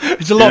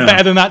it's a lot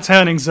better than that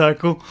turning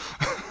circle.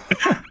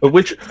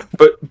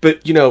 But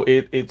but you know,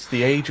 it's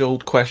the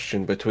age-old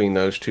question between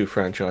those two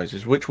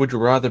franchises. Which would you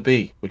rather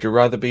be? Would you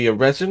rather be a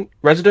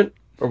resident,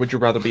 or would you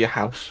rather be a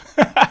house?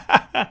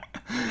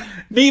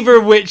 Neither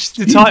of which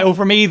the title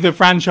from either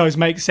franchise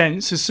makes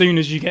sense as soon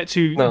as you get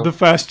to the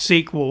first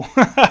sequel.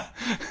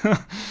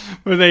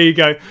 Well, there you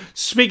go.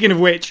 Speaking of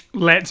which,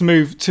 let's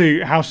move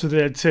to House of the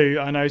Dead 2.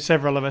 I know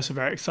several of us are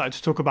very excited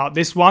to talk about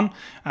this one.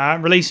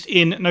 Released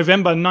in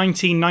November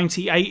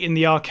 1998 in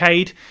the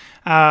arcade,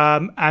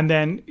 and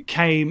then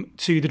came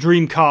to the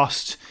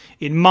Dreamcast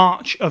in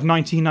March of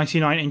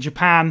 1999 in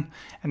Japan,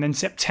 and then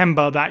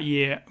September that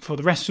year for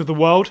the rest of the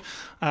world.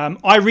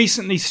 I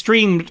recently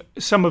streamed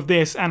some of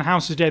this and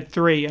House of Dead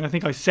 3, and I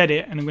think I said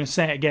it, and I'm going to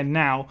say it again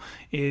now,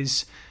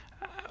 is,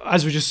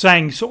 as we were just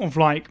saying, sort of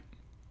like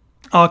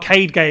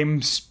arcade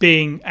games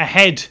being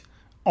ahead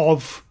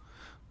of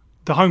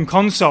the home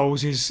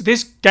consoles. Is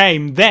this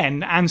game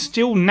then, and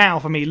still now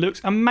for me,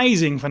 looks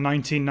amazing for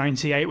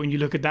 1998 when you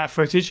look at that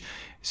footage.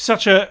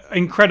 Such an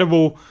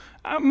incredible,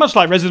 much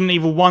like Resident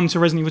Evil 1 to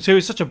Resident Evil 2,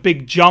 it's such a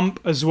big jump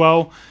as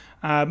well.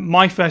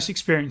 My first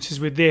experiences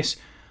with this,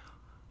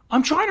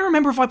 I'm trying to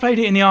remember if I played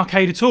it in the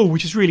arcade at all,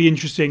 which is really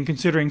interesting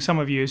considering some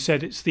of you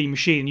said it's the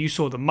machine you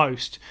saw the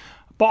most.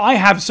 But I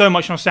have so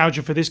much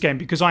nostalgia for this game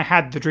because I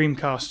had the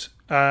Dreamcast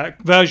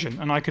version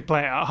and I could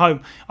play it at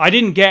home. I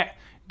didn't get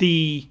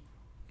the,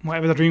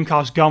 whatever the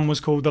Dreamcast gun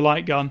was called, the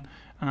light gun,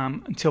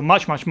 until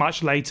much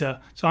later.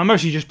 So I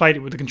mostly just played it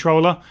with the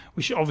controller,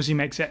 which obviously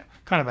makes it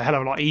kind of a hell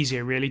of a lot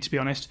easier, really, to be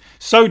honest.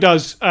 So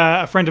does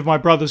a friend of my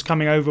brother's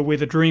coming over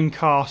with a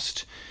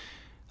Dreamcast,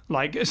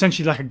 like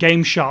essentially like a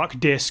Game Shark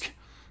disc,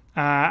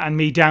 and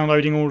me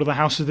downloading all of the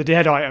House of the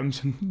Dead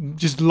items and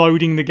just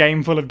loading the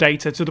game full of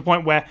data to the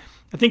point where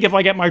I think if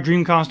I get my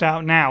Dreamcast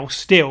out now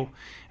still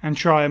and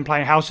try and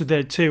play House of the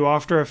Dead 2,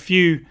 after a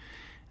few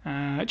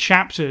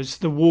chapters,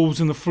 the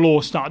walls and the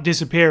floor start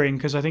disappearing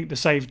because I think the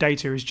saved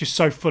data is just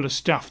so full of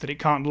stuff that it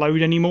can't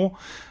load anymore.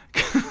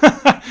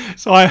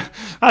 So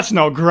that's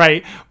not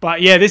great.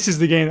 But yeah, this is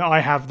the game that I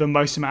have the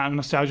most amount of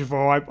nostalgia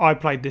for. I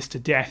played this to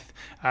death,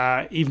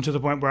 even to the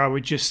point where I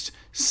would just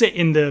sit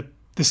in the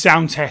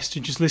sound test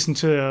and just listen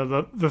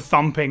to the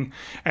thumping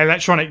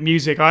electronic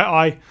music.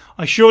 I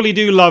surely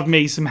do love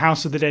me some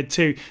House of the Dead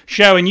 2.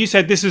 Sherwin, you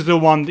said this is the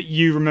one that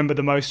you remember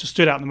the most or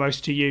stood out the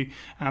most to you.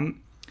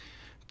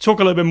 Talk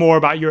a little bit more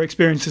about your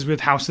experiences with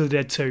House of the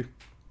Dead 2.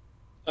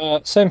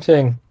 Same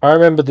thing. I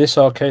remember this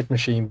arcade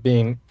machine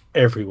being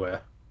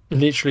everywhere,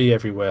 literally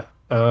everywhere.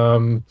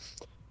 I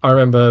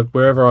remember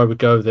wherever I would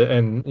go,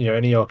 and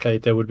any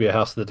arcade, there would be a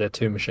House of the Dead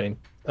 2 machine.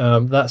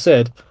 That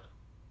said,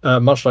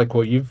 much like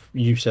what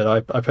you've said, I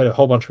played a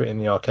whole bunch of it in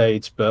the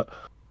arcades, but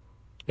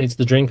it's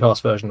the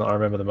Dreamcast version that I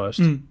remember the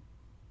most.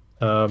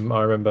 I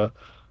remember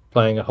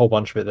playing a whole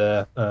bunch of it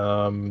there.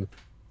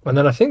 And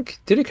then I think,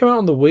 did it come out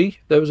on the Wii?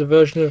 There was a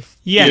version of...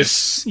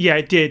 Yes. Yeah,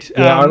 it did.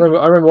 Yeah, I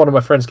remember one of my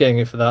friends getting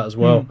it for that as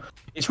well.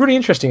 It's really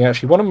interesting,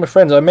 actually. One of my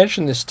friends, I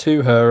mentioned this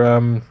to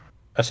her.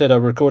 I said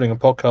I'm recording a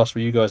podcast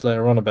with you guys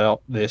later on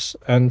about this,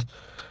 and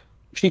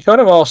she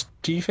kind of asked,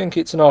 do you think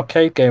it's an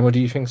arcade game or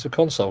do you think it's a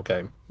console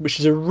game? Which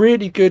is a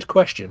really good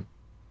question.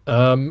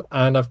 And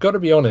I've got to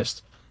be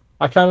honest,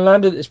 I kind of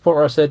landed at this point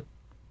where I said,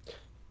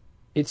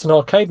 it's an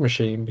arcade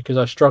machine because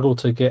I struggle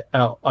to get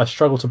out. I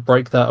struggle to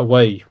break that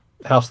away,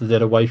 House of the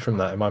Dead away from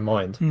that in my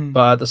mind.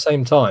 But at the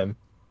same time,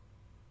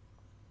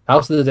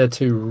 House of the Dead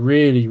 2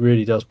 really,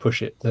 really does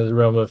push it to the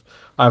realm of...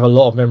 I have a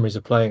lot of memories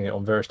of playing it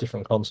on various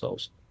different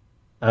consoles.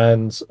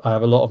 And I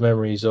have a lot of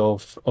memories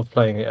of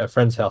playing it at a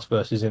friend's house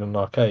versus in an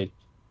arcade.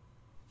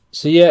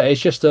 So yeah, it's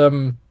just...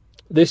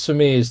 this for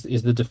me is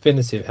the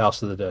definitive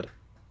House of the Dead.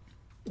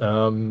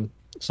 Something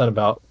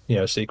about,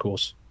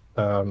 sequels.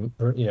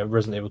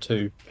 Resident Evil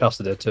 2, House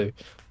of the Dead 2.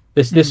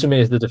 This for me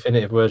is the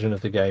definitive version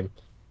of the game.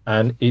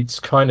 And it's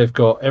kind of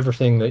got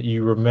everything that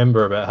you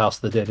remember about House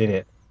of the Dead in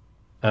it,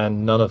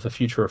 and none of the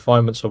future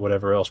refinements or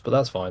whatever else, but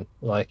that's fine.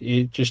 Like,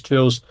 it just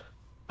feels...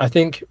 I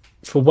think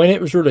for when it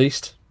was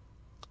released,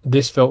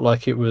 this felt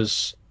like it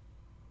was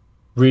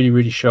really,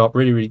 really sharp,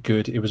 really, really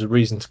good. It was a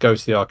reason to go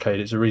to the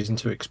arcade. It's a reason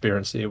to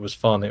experience it. It was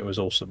fun. It was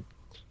awesome.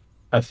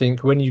 I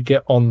think when you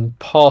get on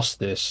past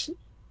this,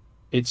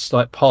 it's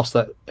like past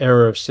that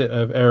era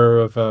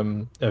of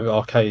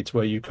arcades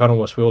where you kind of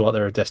almost feel like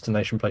they're a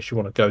destination place you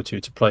want to go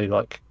to play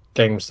like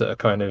games that are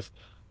kind of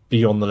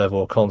beyond the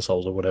level of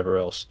consoles or whatever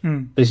else.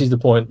 This is the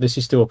point. This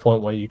is still a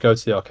point where you go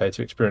to the arcade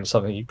to experience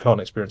something you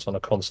can't experience on a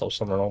console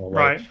somewhere along the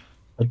way. Right.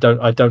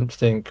 I don't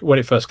think when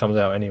it first comes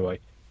out anyway.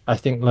 I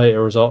think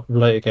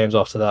later games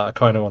after that are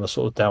kind of on a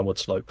sort of downward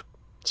slope.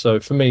 So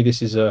for me,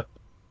 this is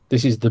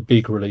the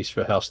big release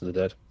for House of the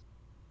Dead.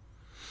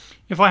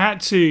 If I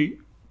had to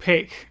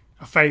pick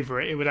a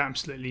favourite, it would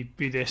absolutely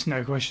be this,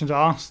 no questions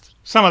asked.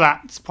 Some of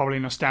that's probably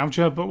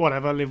nostalgia, but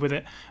whatever, live with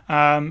it.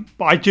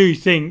 But I do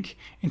think,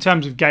 in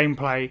terms of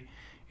gameplay,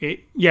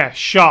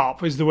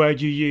 sharp is the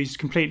word you used.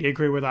 Completely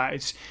agree with that.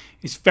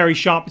 It's very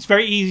sharp. It's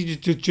very easy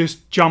to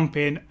just jump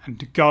in and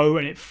to go,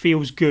 and it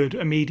feels good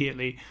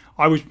immediately.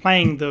 I was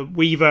playing the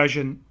Wii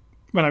version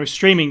when I was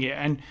streaming it,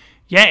 and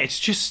yeah, it's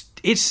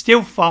it's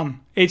still fun.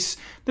 There's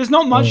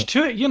not much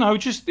to it,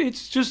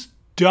 it's just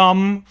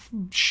dumb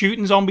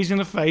shooting zombies in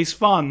the face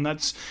fun.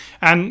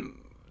 And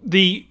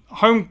the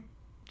home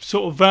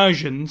sort of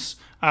versions.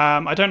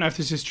 I don't know if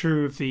this is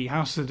true of the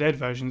House of the Dead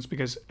versions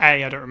because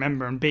A, I don't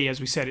remember, and B,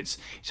 as we said, it's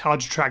hard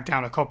to track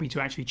down a copy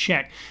to actually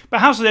check. But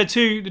House of the Dead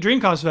 2, the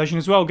Dreamcast version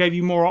as well, gave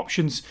you more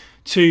options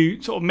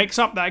to sort of mix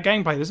up that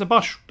gameplay. There's a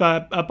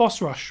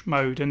boss rush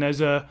mode, and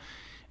there's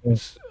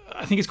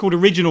I think it's called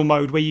original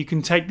mode, where you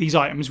can take these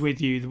items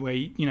with you,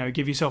 where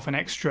give yourself an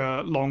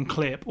extra long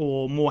clip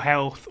or more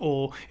health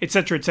or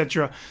etc.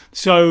 etc.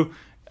 So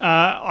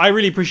I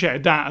really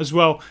appreciated that as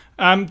well.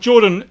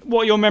 Jordan,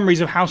 what are your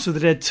memories of House of the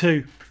Dead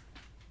 2?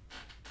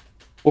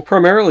 Well,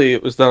 primarily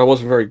it was that I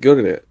wasn't very good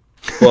at it,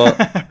 but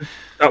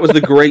that was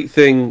the great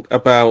thing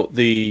about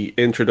the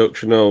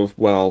introduction of,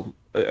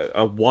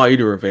 a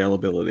wider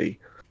availability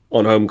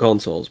on home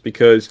consoles,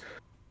 because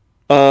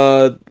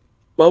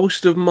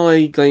most of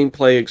my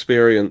gameplay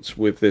experience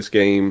with this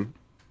game,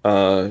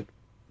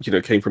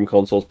 came from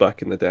consoles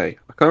back in the day.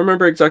 I can't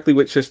remember exactly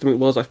which system it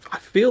was. I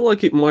feel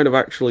like it might have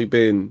actually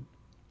been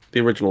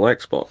the original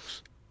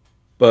Xbox,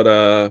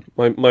 but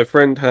my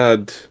friend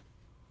had,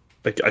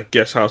 I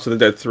guess, House of the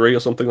Dead 3 or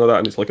something like that,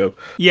 and it's like a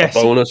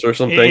bonus or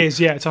something. It is,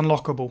 yeah, it's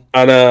unlockable.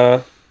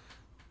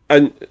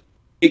 And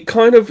it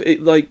kind of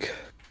it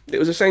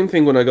was the same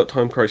thing when I got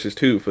Time Crisis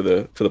 2 for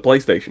the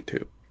PlayStation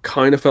 2.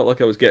 Kind of felt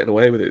like I was getting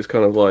away with it. It's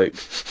kind of like,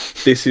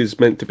 this is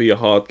meant to be a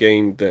hard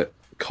game that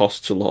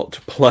costs a lot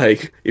to play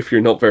if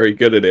you're not very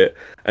good at it,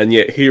 and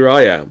yet here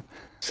I am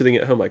sitting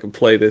at home. I can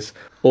play this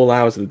all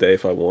hours of the day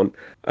if I want,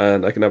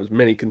 and I can have as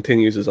many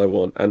continues as I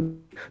want,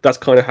 and that's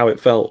kind of how it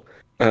felt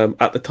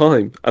at the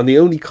time. And the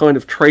only kind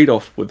of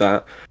trade-off with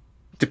that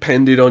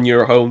depended on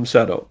your home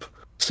setup.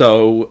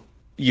 So,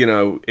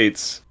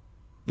 it's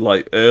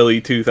like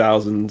early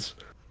 2000s,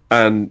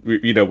 and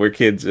we're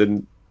kids,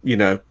 and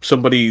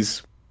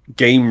somebody's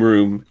game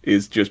room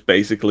is just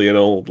basically an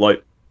old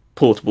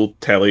portable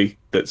telly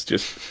that's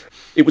just,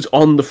 it was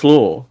on the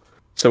floor.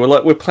 So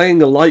we're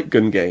playing a light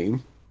gun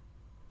game,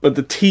 but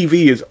the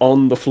TV is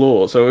on the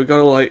floor. So we're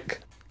kind of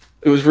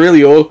it was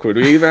really awkward.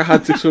 We either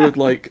had to sort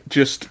of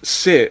just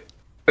sit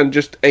and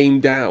just aim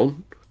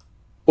down,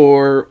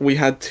 or we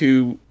had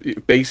to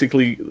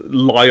basically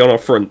lie on our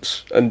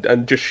fronts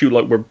and just shoot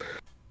like we're,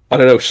 I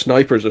don't know,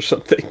 snipers or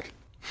something.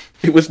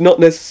 It was not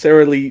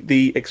necessarily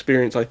the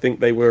experience I think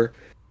they were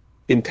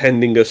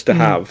intending us to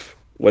have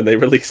when they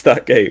released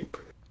that game.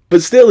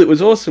 But still, it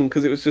was awesome,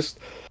 because it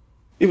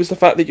was the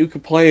fact that you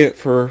could play it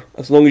for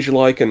as long as you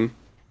like, and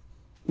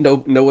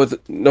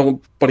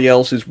nobody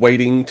else is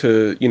waiting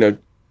to,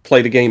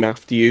 play the game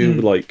after you,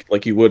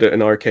 like you would at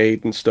an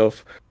arcade and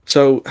stuff.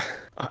 So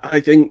I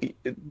think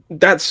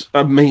that's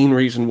a main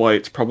reason why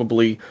it's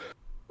probably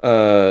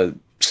so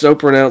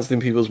pronounced in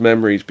people's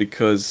memories,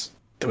 because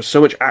there was so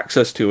much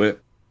access to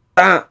it.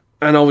 That,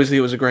 and obviously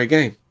it was a great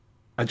game.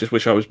 I just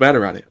wish I was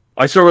better at it.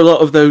 I saw a lot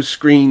of those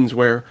screens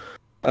where,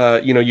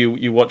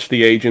 you watch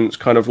the agents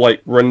kind of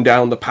run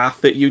down the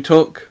path that you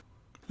took,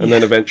 and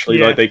then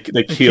eventually they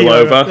keel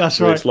over. That's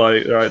right. It's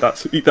all right,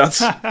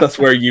 that's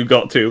where you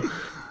got to.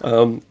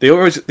 They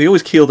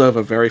always keeled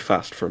over very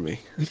fast for me.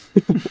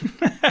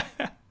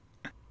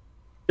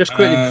 Just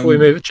quickly before we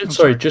move.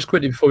 Just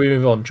quickly before we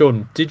move on,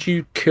 Jordan, did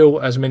you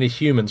kill as many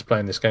humans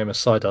playing this game as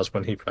Sai does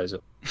when he plays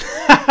it?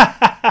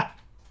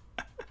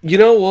 You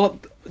know what?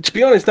 To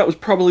be honest, that was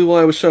probably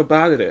why I was so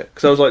bad at it,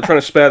 because I was trying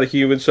to spare the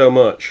humans so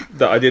much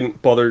that I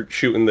didn't bother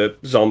shooting the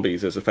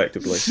zombies as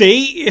effectively.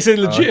 See, it's a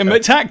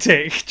legitimate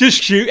tactic.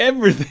 Just shoot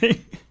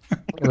everything.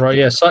 Right?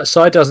 Yeah.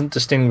 Sai doesn't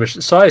distinguish.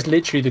 Sai is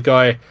literally the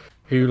guy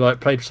who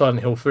played Silent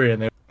Hill 3,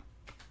 and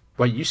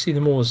wait, you see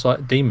them all as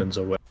demons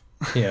or what?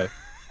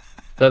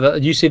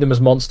 You see them as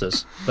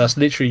monsters. That's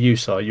literally you,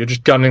 Sai. You're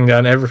just gunning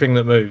down everything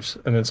that moves,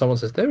 and then someone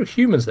says, "There are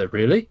humans there,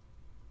 really?"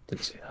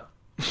 Didn't see that.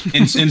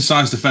 In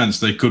Sai's defense,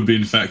 they could be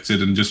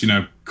infected, and just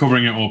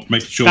covering it up,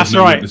 making sure That's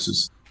there's no right.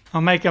 witnesses.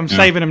 I'm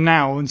saving them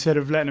now instead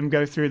of letting them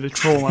go through the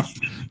trauma.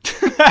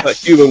 That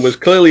human was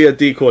clearly a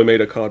decoy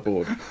made of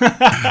cardboard.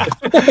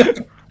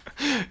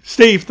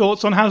 Steve,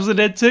 thoughts on House of the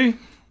Dead 2?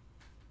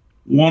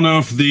 One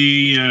of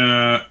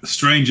the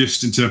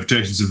strangest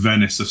interpretations of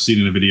Venice I've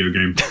seen in a video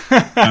game.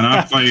 And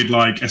I've played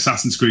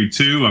Assassin's Creed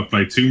 2, I've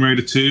played Tomb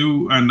Raider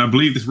 2, and I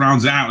believe this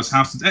rounds it out as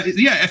House of the Dead.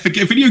 Yeah, if a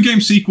video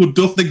game sequel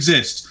doth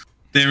exist,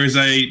 there is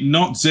a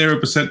not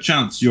 0%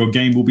 chance your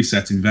game will be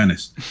set in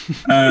Venice.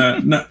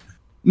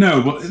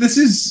 No, but this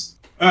is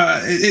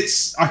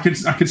it's I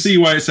can see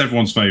why it's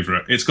everyone's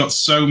favorite. It's got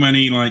so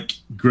many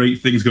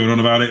great things going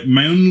on about it.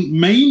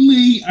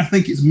 Mainly, I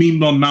think it's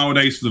memed on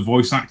nowadays for the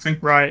voice acting.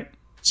 Right.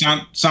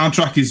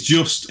 Soundtrack is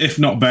just, if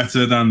not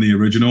better than the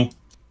original.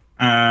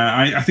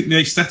 I think the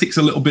aesthetic's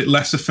a little bit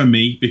lesser for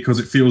me, because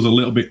it feels a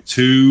little bit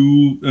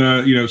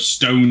too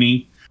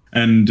stony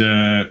and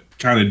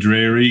kind of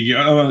dreary.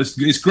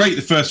 It's great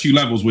the first few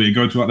levels where you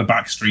go to the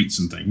back streets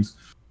and things.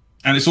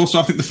 And it's also,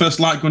 I think, the first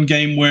light gun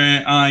game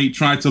where I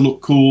tried to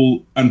look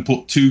cool and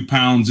put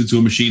 £2 into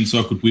a machine so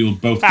I could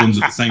wield both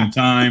guns at the same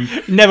time.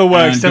 Never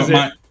works, does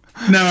it?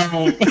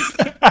 No.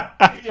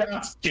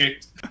 that's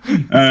kicked.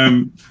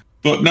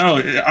 But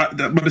no,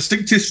 my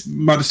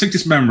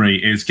distinctest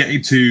memory is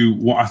getting to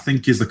what I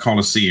think is the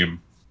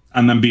Colosseum,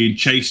 and then being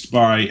chased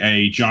by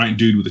a giant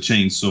dude with a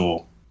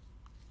chainsaw,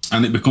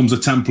 and it becomes a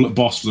template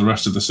boss for the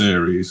rest of the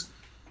series.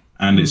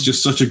 And it's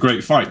just such a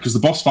great fight, because the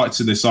boss fights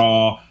in this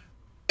are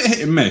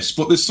hit and miss,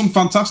 but there's some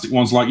fantastic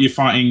ones, like you're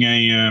fighting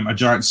a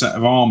giant set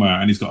of armor,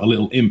 and he's got a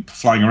little imp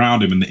flying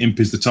around him, and the imp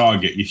is the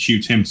target. You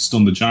shoot him to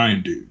stun the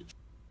giant dude.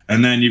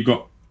 And then you've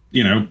got,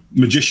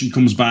 Magician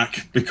comes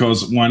back,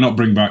 because why not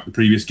bring back the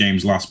previous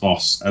game's last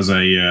boss as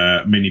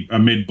a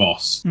mid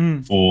boss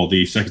for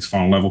the second to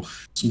final level?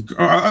 So,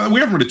 we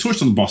haven't really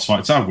touched on the boss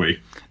fights, have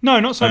we? No,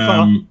 not so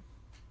far.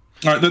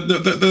 Right,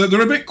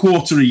 they're a bit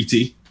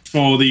quarter-eaty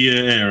for the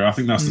era. I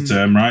think that's the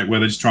term, right? Where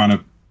they're just trying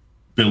to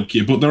bilk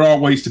you, but there are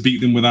ways to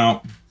beat them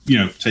without,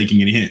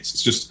 taking any hits.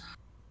 It's just,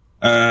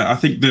 I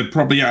think they're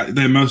probably at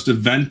their most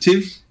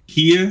inventive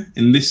here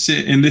in this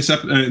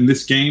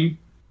game,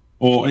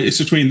 or it's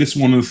between this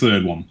one and the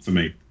third one for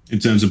me in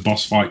terms of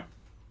boss fight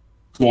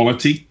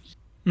quality.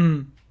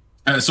 So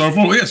I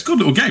thought, it's a good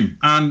little game,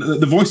 and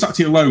the voice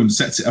acting alone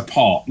sets it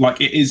apart.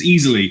 Like, it is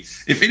easily,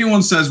 if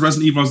anyone says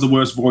Resident Evil has the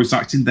worst voice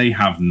acting, they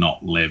have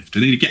not lived. They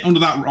need to get under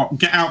that rock,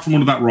 get out from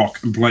under that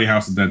rock, and play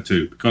House of the Dead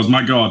 2, because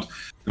my God,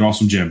 there are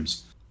some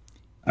gems.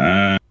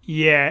 I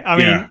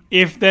mean,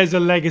 if there's a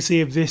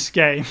legacy of this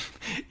game,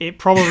 it's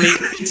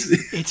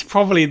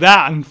probably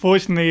that.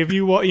 Unfortunately,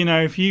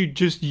 if you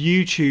just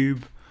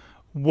YouTube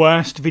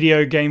worst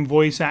video game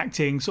voice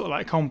acting sort of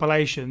like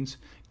compilations,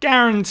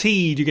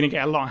 guaranteed you're going to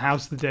get a lot of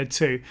House of the Dead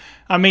 2.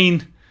 I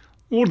mean,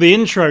 all the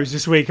intros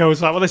this week, I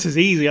was like, well, this is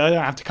easy. I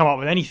don't have to come up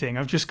with anything.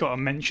 I've just got to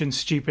mention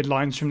stupid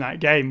lines from that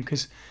game,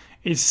 because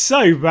it's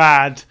so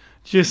bad.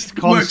 Just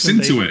constantly. It works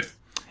into it.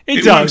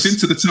 It works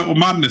into the total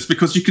madness,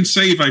 because you can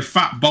save a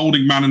fat,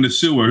 balding man in the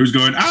sewer who's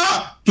going,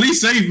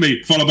 please save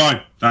me, followed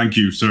by, thank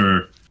you,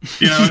 sir.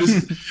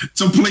 It's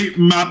complete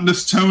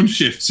madness tone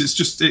shifts. It's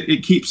just,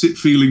 it keeps it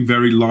feeling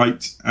very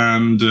light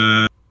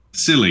and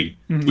silly,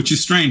 which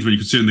is strange when you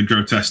consider the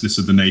grotesqueness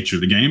of the nature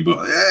of the game,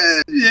 but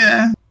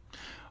yeah.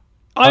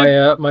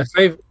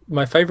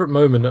 My favorite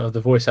moment of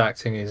the voice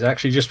acting is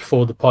actually just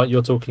before the part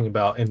you're talking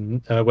about,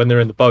 in when they're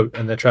in the boat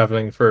and they're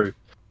traveling through.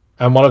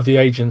 And one of the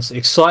agents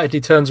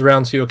excitedly turns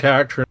around to your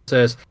character and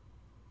says,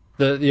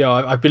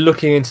 I've been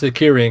looking into the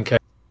Kyrian case.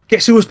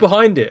 Guess who was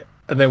behind it?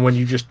 And then when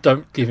you just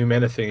don't give him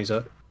anything, he's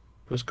like, it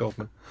was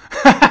Goldman.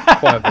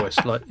 Quiet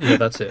voice. Like,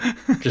 that's it.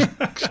 Just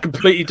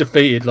completely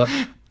defeated. Like,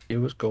 it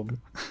was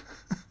Goldman.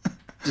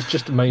 It's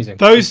just amazing.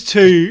 Those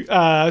two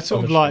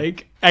sort of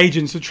like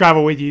agents who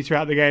travel with you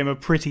throughout the game are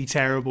pretty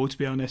terrible, to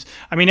be honest.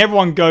 I mean,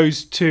 everyone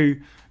goes to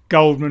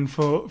Goldman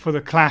for the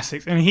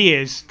classics, and he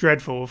is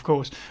dreadful, of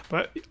course.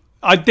 But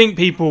I think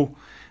people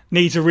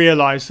need to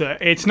realise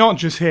that it's not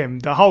just him.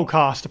 The whole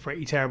cast are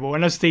pretty terrible.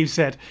 And as Steve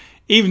said,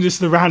 even just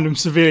the random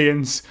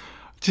civilians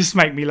just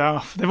make me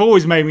laugh. They've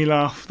always made me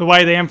laugh. The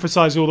way they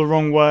emphasise all the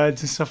wrong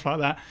words and stuff like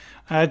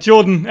that.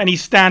 Jordan, any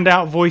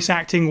standout voice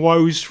acting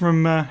woes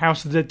from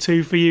House of the Dead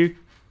 2 for you?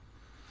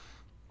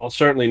 Well,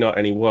 certainly not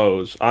any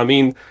woes. I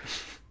mean,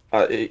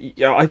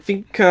 I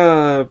think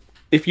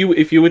if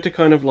you were to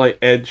kind of like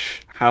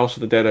edge House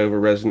of the Dead over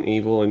Resident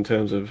Evil in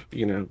terms of,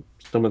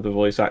 some of the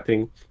voice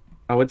acting,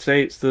 I would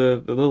say it's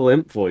the little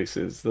imp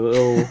voices, the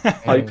little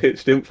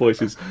high-pitched imp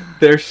voices.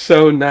 They're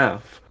so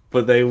naff,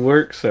 but they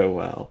work so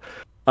well.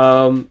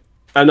 And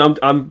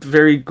I'm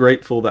very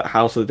grateful that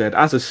House of the Dead,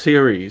 as a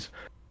series,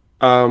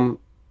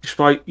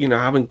 despite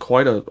having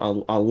quite a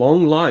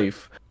long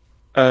life,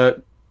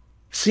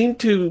 seemed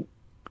to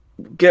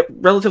get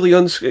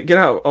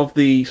out of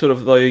the sort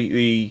of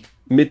the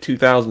mid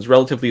 2000s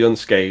relatively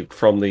unscathed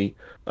from the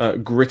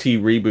gritty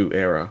reboot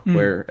era,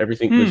 where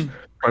everything was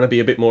trying to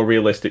be a bit more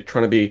realistic,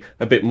 trying to be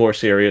a bit more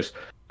serious,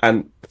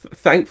 and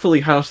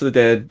thankfully House of the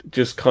Dead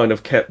just kind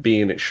of kept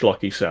being its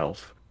schlocky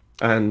self.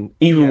 And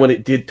even when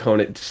it did tone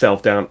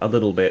itself down a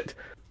little bit,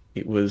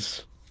 it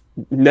was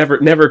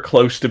never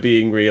close to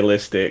being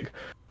realistic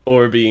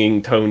or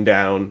being toned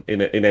down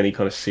in any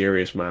kind of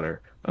serious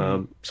manner.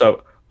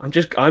 So I'm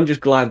just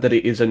glad that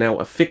it is now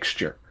a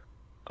fixture.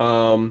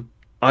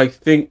 I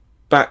think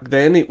back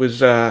then it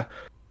was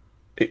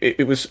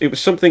it was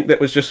something that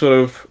was just sort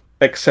of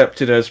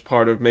accepted as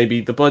part of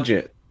maybe the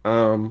budget,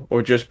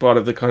 or just part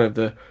of the kind of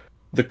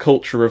the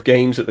culture of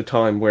games at the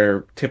time,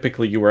 where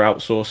typically you were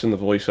outsourcing the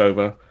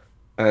voiceover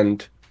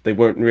and they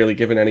weren't really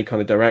given any kind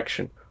of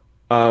direction.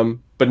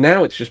 But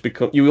now it's just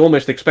become, you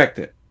almost expect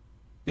it.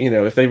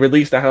 If they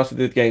released a House of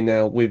the Dead game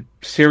now with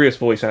serious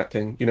voice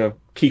acting,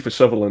 Kiefer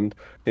Sutherland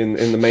in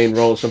the main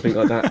role or something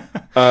like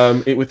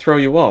that, it would throw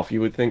you off.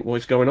 You would think,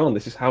 what's going on?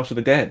 This is House of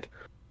the Dead.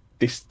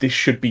 This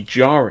should be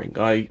jarring.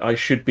 I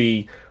should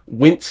be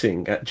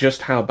wincing at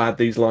just how bad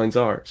these lines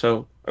are.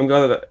 So I'm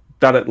glad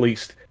that at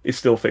least is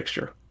still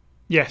fixture.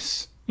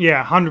 Yes.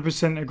 Yeah,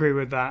 100% agree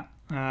with that.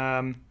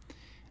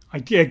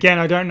 Again,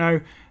 I don't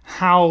know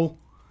how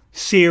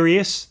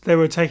serious they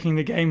were taking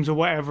the games or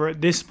whatever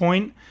at this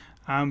point,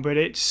 but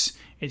it's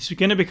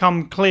going to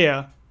become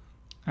clear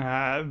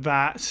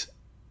that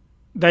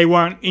they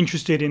weren't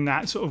interested in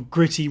that sort of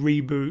gritty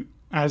reboot,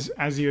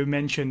 as you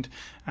mentioned.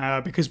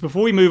 Because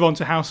before we move on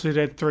to House of the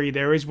Dead 3,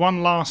 there is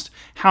one last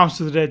House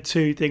of the Dead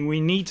 2 thing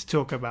we need to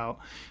talk about,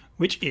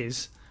 which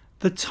is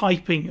the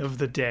typing of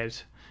the dead.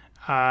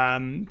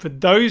 For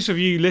those of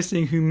you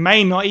listening who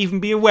may not even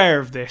be aware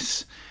of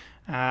this,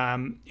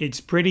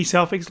 it's pretty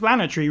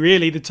self-explanatory,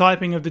 really. The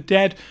typing of the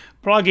dead.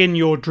 Plug in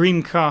your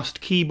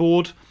Dreamcast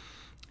keyboard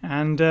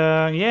and,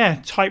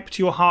 type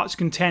to your heart's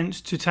content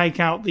to take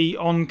out the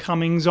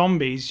oncoming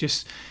zombies.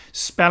 Just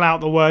spell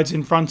out the words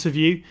in front of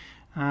you.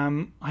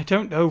 I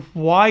don't know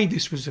why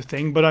this was a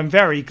thing, but I'm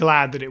very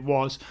glad that it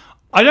was.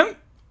 I don't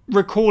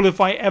recall if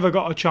I ever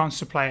got a chance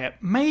to play it.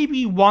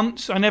 Maybe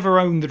once. I never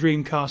owned the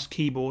Dreamcast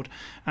keyboard.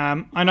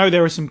 I know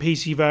there are some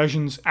PC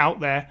versions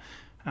out there.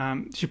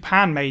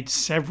 Japan made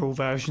several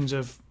versions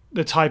of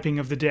the typing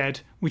of the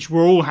dead, which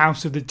were all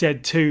House of the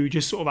Dead 2,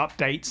 just sort of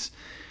updates.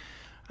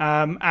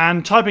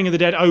 And Typing of the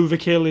Dead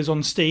Overkill is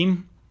on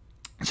Steam,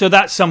 so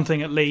that's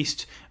something at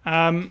least.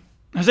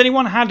 Has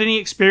anyone had any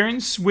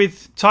experience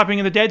with Typing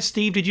of the Dead?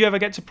 Steve, did you ever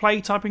get to play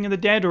Typing of the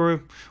Dead,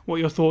 or what are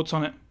your thoughts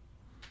on it?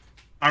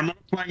 I remember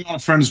playing on a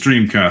friend's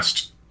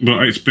Dreamcast,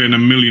 but it's been a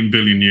million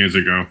billion years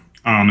ago,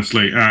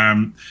 honestly.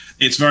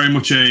 It's very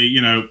much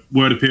a,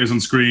 word appears on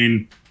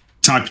screen,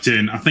 type it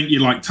in. I think you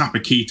tap a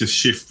key to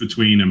shift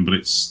between them, but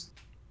it's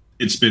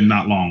been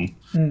that long.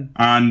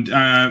 And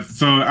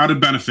for added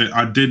benefit,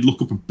 I did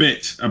look up a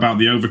bit about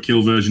the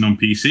Overkill version on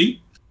PC.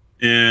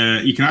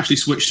 You can actually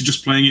switch to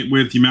just playing it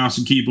with your mouse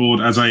and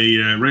keyboard as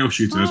a rail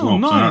shooter as well.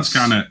 Nice. So that's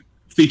kind of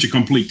feature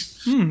complete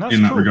in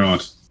that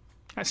regard.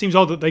 It seems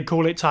odd that they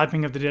call it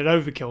Typing of the Dead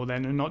Overkill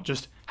then, and not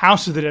just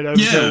House of the Dead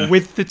Overkill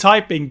with the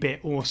typing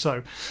bit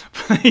also.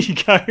 There you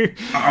go.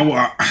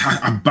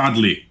 I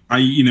badly. I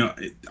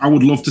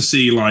would love to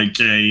see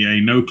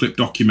a no-clip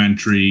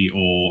documentary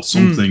or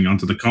something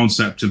onto the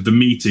concept of the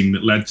meeting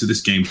that led to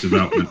this game's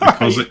development.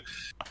 Because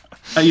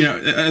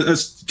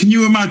can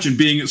you imagine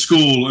being at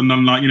school and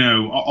then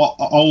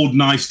old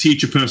nice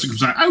teacher person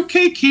comes out,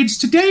 okay kids,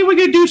 today we're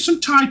going to do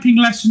some typing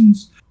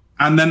lessons.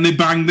 And then they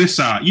bang this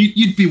out.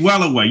 You'd be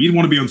well away. You'd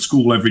want to be on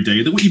school every day.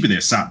 You'd be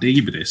there Saturday.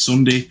 You'd be there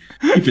Sunday.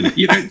 You'd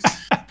be there,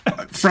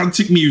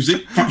 frantic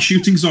music,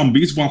 shooting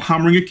zombies while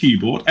hammering a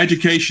keyboard.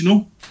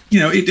 Educational.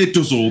 It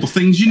does all the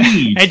things you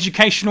need.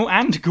 Educational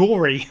and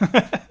gory.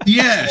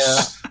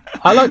 Yes. Yeah.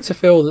 I like to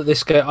feel that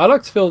this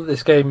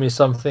game is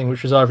something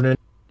which was either in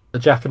the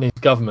Japanese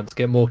government to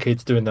get more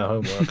kids doing their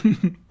homework,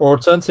 or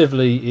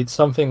alternatively, it's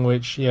something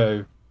which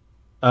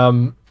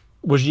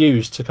was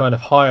used to kind of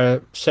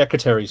hire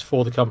secretaries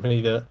for the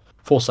company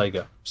for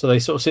Sega. So they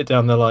sort of sit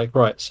down, they're like,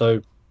 right,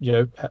 so,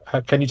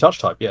 can you touch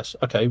type? Yes.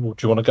 Okay, well,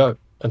 do you want to go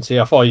and see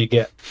how far you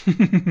get?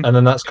 And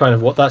then that's kind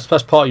of that's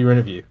part of your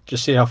interview.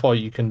 Just see how far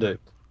you can do.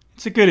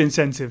 It's a good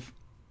incentive.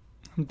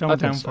 I'm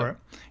down for it.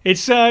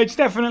 It's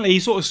definitely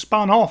sort of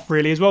spun off,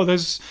 really, as well.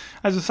 There's,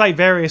 as I say,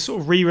 various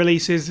sort of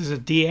re-releases. There's a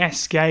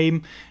DS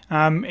game.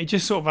 It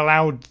just sort of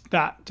allowed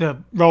that to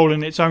roll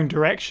in its own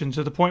direction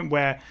to the point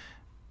where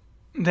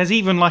there's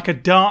even a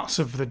Darts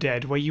of the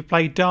Dead where you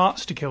play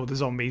darts to kill the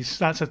zombies.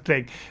 That's a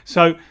thing.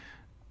 So,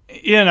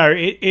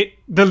 the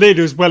lid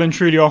is well and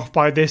truly off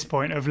by this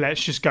point of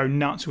let's just go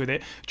nuts with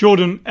it.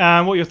 Jordan, what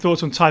are your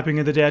thoughts on Typing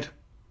of the Dead?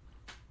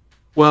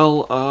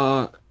 Well,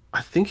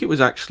 I think it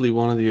was actually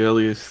one of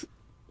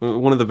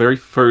the very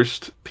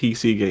first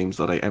PC games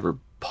that I ever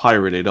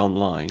pirated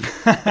online.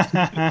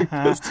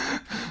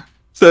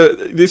 So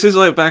this is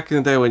back in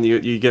the day when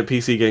you get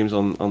PC games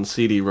on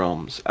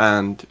CD-ROMs,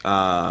 and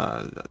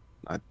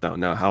I don't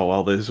know how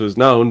well this was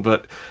known,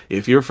 but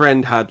if your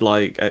friend had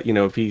a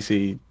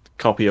PC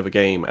copy of a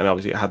game and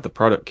obviously it had the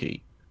product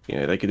key,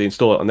 they could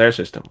install it on their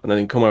system and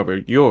then come over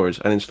yours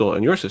and install it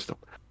on your system.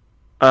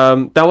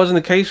 That wasn't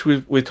the case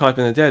with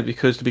Typing the Dead,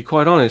 because to be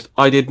quite honest,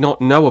 I did not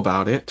know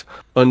about it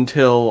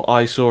until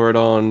I saw it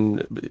on.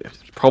 It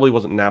probably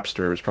wasn't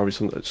Napster; it was probably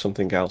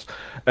something else.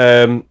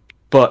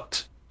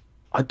 But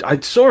I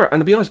saw it,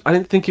 and to be honest, I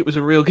didn't think it was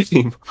a real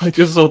game. I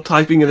just saw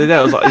Typing of the Dead.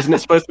 I was like, "Isn't it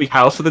supposed to be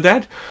House of the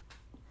Dead?"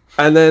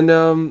 And then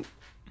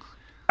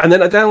I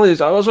downloaded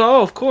it. I was like,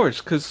 "Oh, of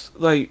course," because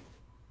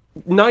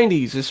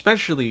 90s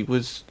especially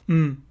was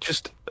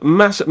just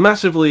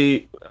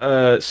massively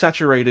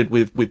saturated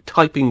with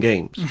typing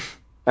games.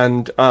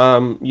 And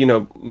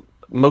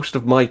most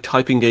of my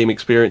typing game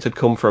experience had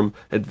come from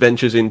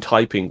Adventures in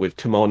Typing with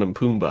Timon and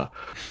Pumbaa,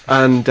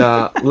 and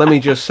let me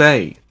just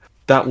say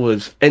that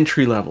was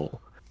entry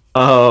level,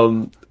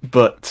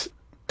 but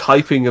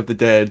Typing of the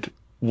Dead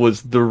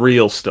was the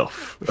real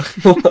stuff.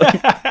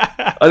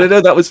 I don't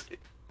know,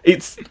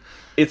 it's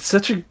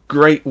such a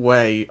great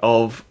way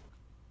of,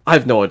 I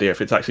have no idea if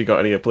it's actually got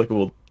any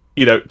applicable,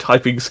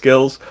 typing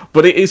skills,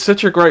 but it is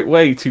such a great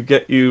way to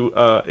get you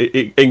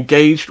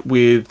engaged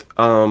with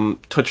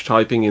touch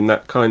typing in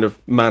that kind of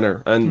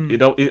manner, and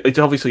it's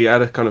obviously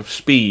at a kind of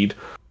speed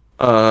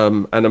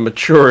and a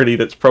maturity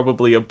that's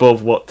probably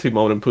above what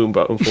Timon and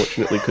Pumbaa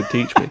unfortunately could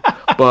teach me.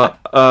 But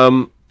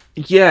I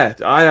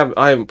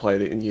haven't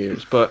played it in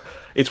years, but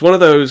it's one of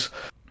those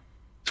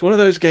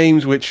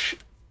games which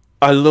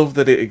I love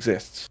that it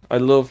exists. I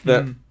love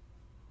that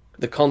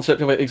the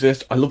concept of it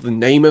exists. I love the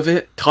name of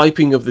it.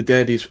 Typing of the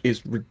Dead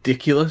is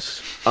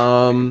ridiculous.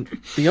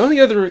 The only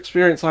other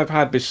experience I've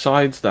had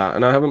besides that,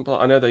 and I haven't.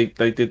 I know they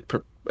did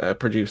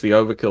produce the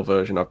Overkill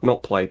version. I've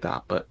not played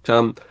that, but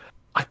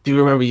I do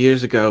remember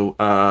years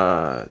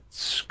ago,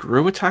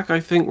 Screw Attack,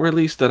 I think,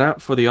 released an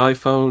app for the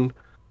iPhone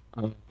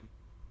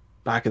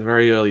back in the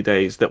very early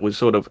days that was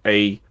sort of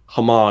a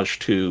homage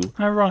to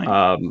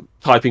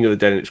Typing of the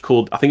Dead.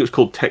 And I think it was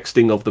called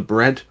Texting of the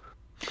Bread,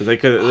 because they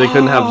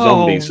couldn't have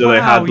zombies, so they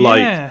had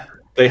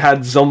they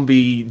had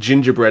zombie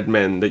gingerbread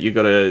men that you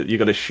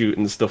gotta shoot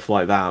and stuff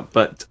like that.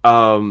 But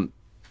and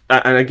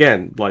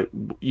again, like,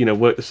 you know,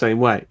 work the same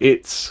way.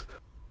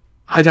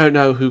 I don't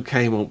know who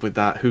came up with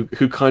that, who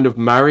kind of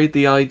married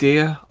the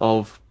idea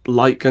of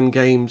light gun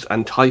games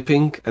and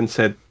typing and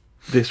said,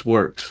 this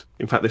works.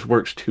 In fact, this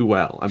works too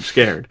well. I'm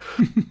scared.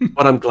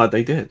 But I'm glad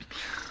they did.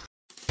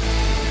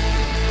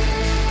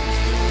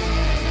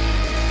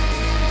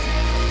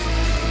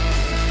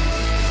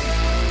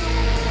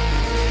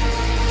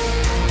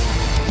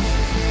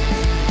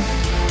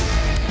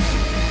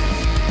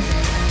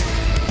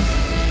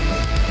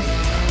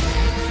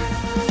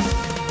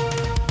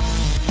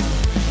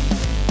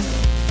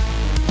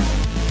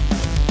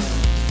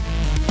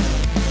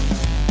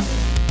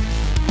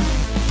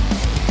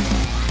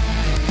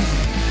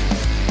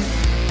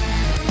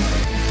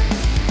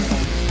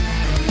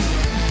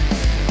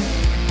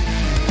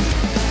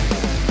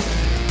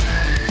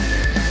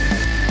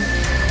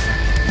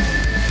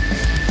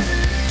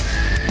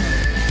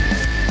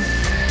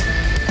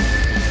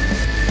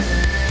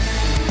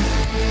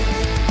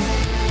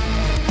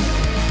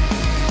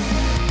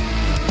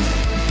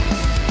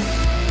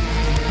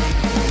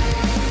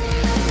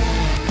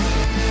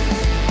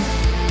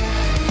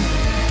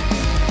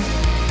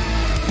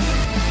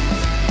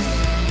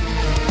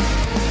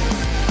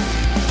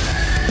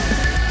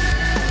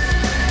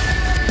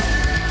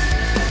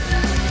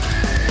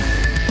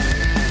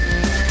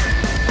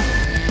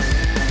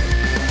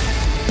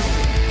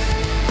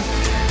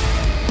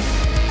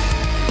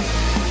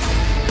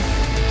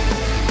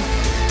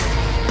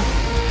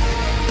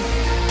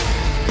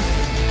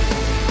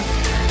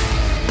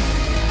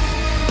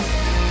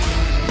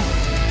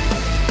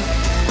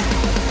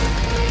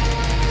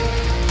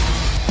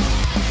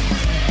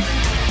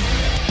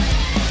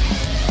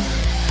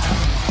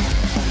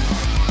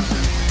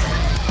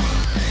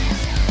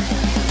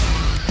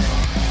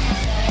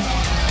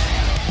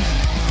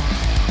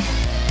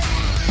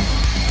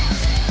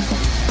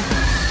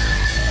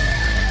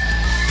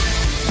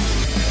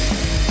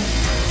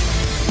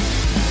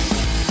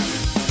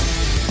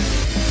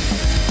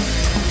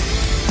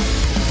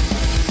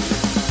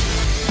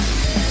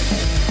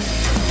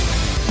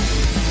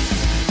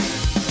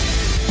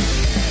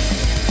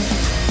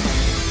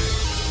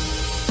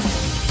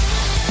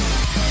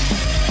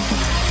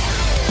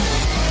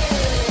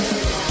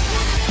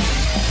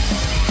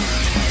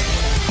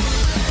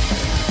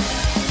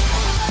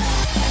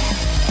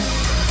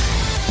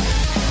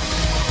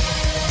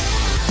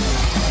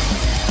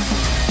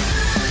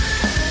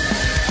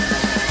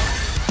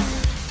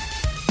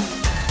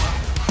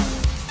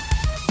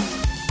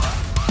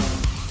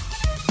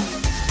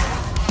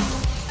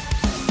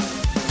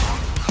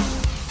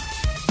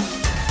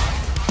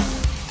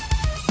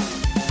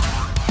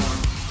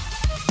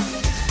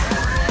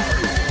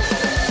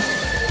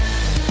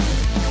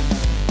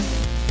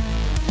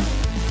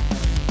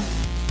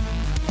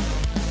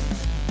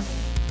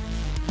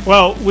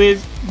 Well,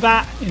 with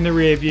that in the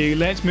rear view,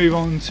 let's move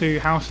on to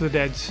House of the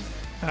Dead's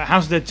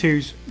House of the Dead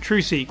 2's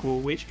true sequel,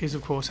 which is,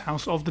 of course,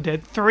 House of the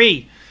Dead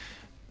 3.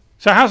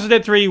 So House of the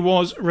Dead 3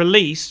 was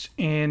released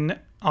in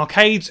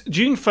arcades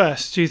June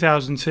 1st,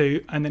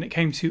 2002, and then it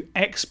came to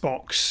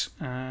Xbox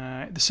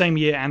the same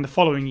year and the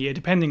following year,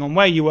 depending on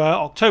where you were,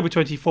 October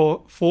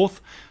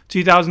 24th,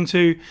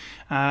 2002,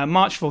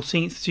 March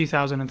 14th,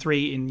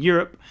 2003 in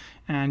Europe,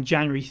 and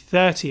January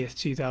 30th,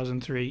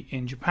 2003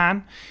 in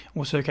Japan.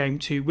 Also came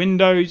to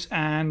Windows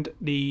and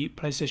the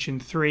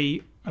PlayStation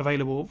 3,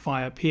 available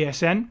via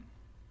PSN.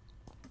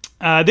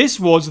 This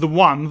was the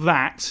one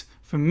that,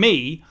 for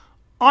me,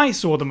 I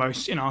saw the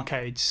most in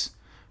arcades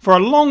for a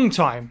long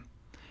time.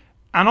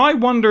 And I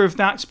wonder if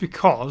that's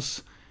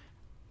because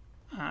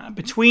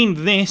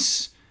between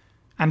this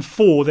and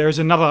 4, there is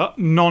another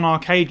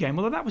non-arcade game.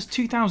 Although that was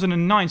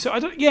 2009. So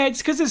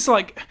it's because it's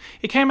like,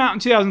 it came out in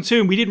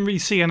 2002 and we didn't really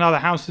see another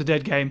House of the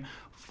Dead game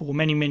for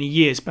many, many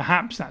years.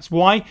 Perhaps that's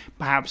why.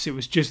 Perhaps it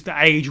was just the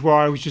age where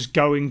I was just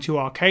going to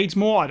arcades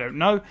more. I don't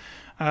know.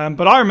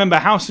 But I remember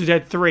House of the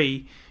Dead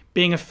 3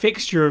 being a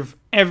fixture of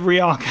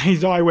every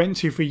arcade I went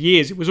to for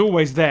years. It was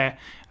always there.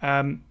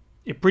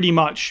 It pretty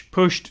much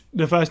pushed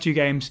the first 2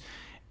 games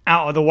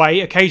out of the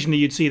way. Occasionally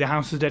you'd see the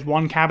House of the Dead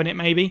 1 cabinet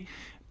maybe.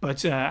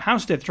 But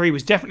House of the Dead 3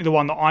 was definitely the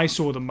one that I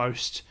saw the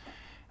most.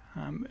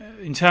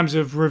 In terms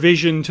of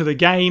revision to the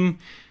game,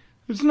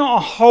 there's not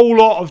a whole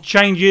lot of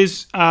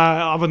changes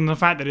other than the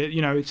fact that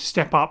it's a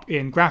step up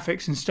in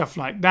graphics and stuff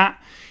like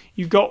that.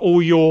 You've got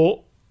all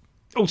your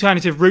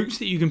alternative routes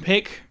that you can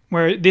pick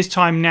where this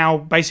time now,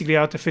 basically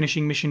after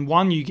finishing mission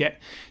 1, you get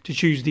to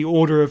choose the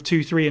order of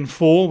 2, 3, and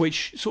 4,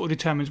 which sort of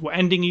determines what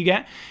ending you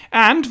get.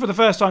 And for the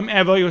first time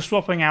ever, you're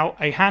swapping out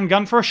a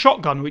handgun for a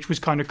shotgun, which was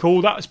kind of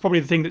cool. That was probably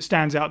the thing that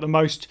stands out the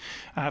most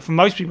for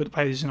most people that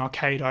play this in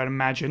arcade, I'd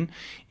imagine,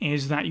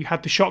 is that you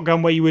had the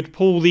shotgun where you would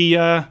pull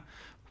the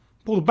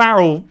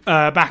barrel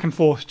back and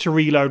forth to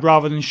reload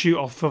rather than shoot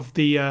off of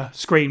the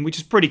screen, which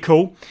is pretty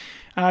cool.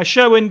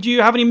 Sherwin, do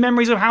you have any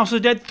memories of House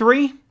of the Dead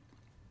 3?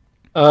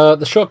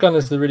 The shotgun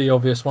is the really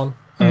obvious one,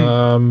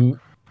 and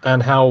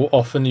how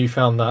often you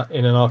found that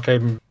in an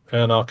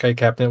arcade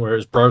cabinet where it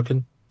was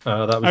broken.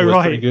 That was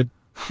always pretty good.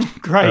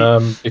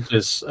 Great.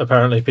 Because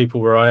apparently people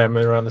where I am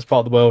around this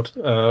part of the world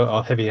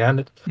are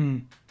heavy-handed.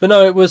 But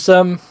no, it was.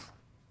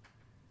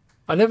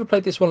 I never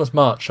played this one as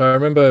much. I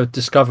remember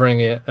discovering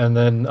it and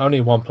then only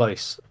in one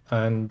place,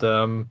 and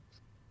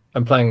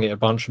playing it a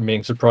bunch and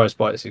being surprised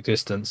by its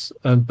existence.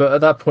 But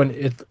at that point,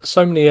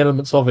 so many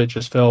elements of it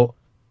just felt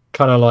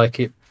kind of like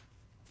it.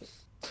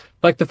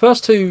 Like the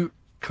first two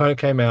kind of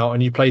came out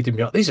and you played them,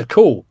 you're like, these are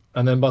cool.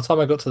 And then by the time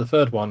I got to the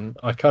third one,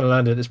 I kind of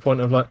landed at this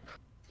point of like,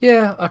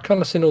 yeah, I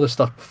kind of seen all this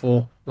stuff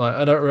before. Like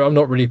I'm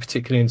not really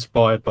particularly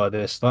inspired by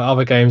this. Like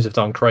other games have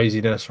done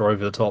craziness or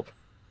over the top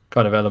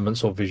kind of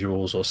elements or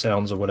visuals or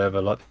sounds or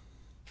whatever. Like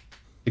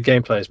the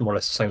gameplay is more or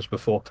less the same as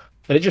before,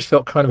 and it just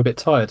felt kind of a bit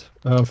tired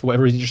for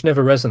whatever reason. It just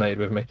never resonated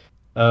with me.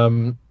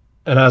 And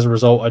as a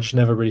result, I just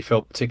never really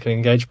felt particularly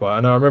engaged by it.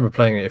 And I remember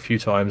playing it a few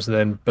times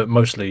then, but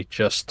mostly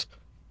just.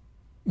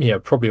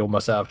 Probably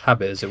almost out of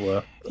habit, as it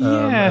were.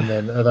 And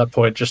then at that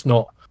point, just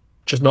not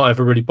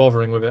ever really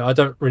bothering with it. I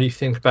don't really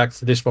think back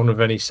to this one with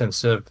any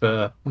sense of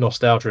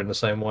nostalgia in the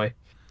same way,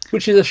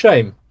 which is a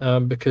shame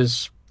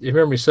because if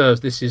memory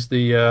serves, this is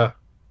the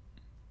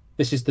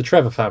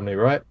Trevor family,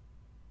 right?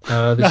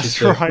 This is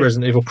the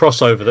Resident Evil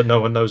crossover that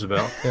no one knows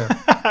about. Yeah,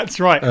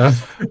 that's right.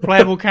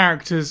 Playable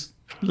characters: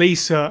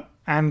 Lisa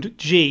and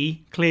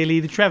G. Clearly,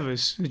 the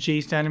Trevors. The G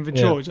standing for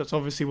George. That's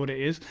obviously what it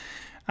is.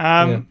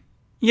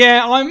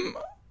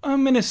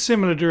 I'm in a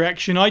similar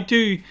direction.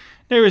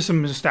 There is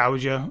some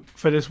nostalgia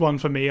for this one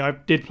for me. I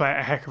did play it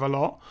a heck of a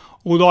lot.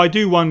 Although I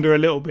do wonder a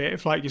little bit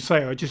if, like you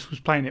say, I just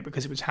was playing it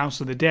because it was House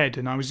of the Dead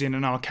and I was in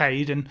an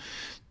arcade and,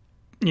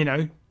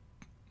 1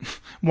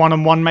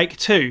 and 1 make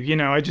 2.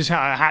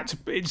 I had to,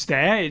 it's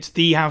there. It's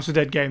the House of the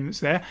Dead game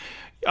that's there.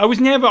 I was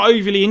never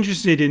overly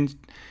interested in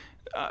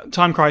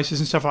Time Crisis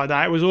and stuff like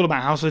that. It was all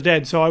about House of the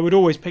Dead. So I would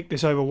always pick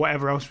this over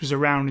whatever else was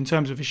around in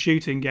terms of a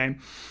shooting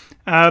game.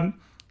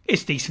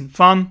 It's decent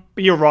fun,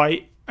 but you're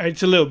right.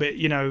 It's a little bit,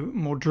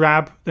 more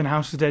drab than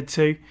House of the Dead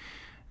 2.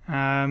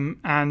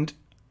 And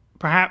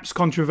perhaps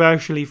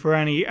controversially for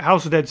any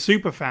House of the Dead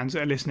super fans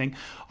that are listening,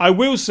 I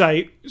will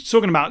say,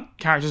 talking about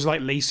characters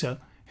like Lisa,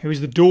 who is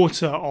the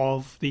daughter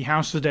of the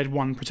House of the Dead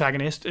 1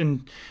 protagonist,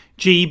 and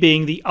G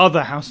being the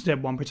other House of the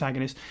Dead 1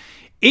 protagonist,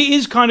 it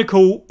is kind of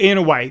cool in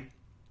a way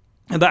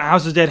that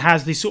House of the Dead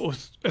has these sort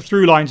of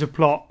through lines of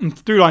plot and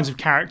through lines of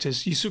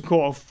characters. You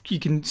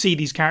can see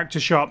these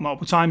characters show up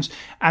multiple times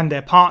and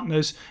their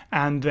partners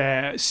and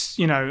their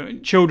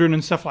children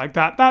and stuff like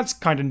that. That's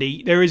kind of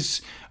neat. There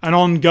is an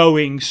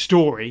ongoing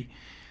story.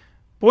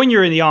 But when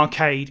you're in the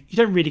arcade, you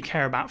don't really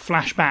care about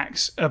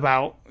flashbacks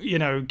about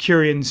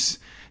Curion's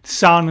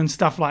son and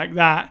stuff like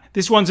that.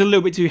 This one's a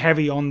little bit too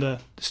heavy on the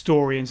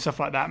story and stuff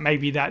like that.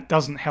 Maybe that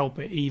doesn't help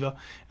it either.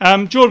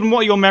 Jordan,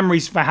 what are your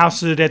memories for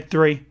House of the Dead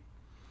 3?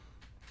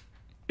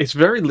 It's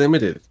very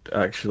limited,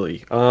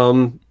 actually.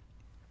 The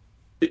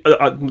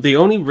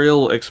only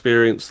real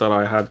experience that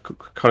I had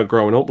kind of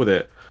growing up with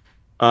it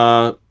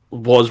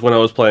was when I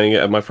was playing it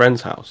at my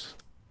friend's house.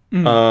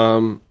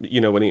 When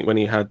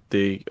he had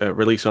the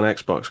release on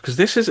Xbox. Because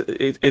this is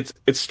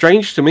it's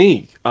strange to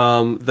me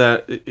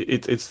that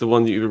it's the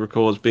one that you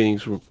recall as being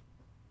sort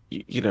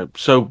of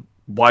so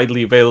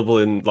widely available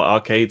in like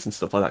arcades and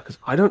stuff like that. Because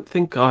I don't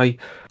think I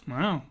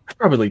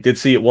probably did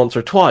see it once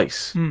or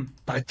twice,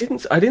 but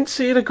I didn't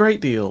see it a great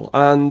deal,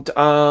 and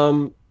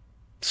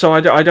so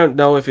I don't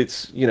know if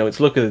it's it's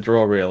luck of the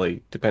draw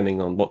really,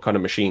 depending on what kind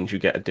of machines you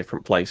get at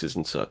different places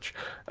and such.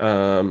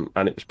 And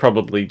it was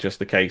probably just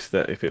the case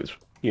that if it was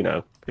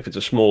if it's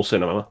a small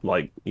cinema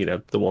like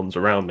the ones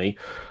around me,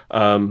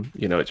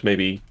 it's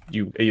maybe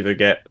you either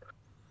get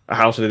a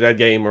House of the Dead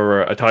game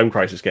or a Time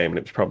Crisis game, and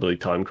it was probably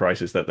Time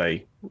Crisis that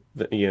they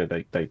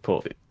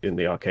put in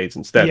the arcades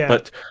instead. Yeah.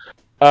 But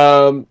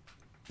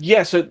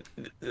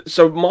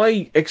so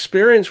my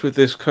experience with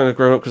this kind of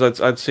growing up,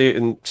 because I'd see it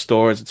in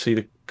stores, I'd see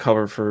the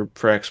cover for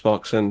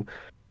Xbox, and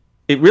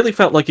it really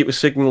felt like it was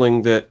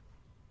signaling that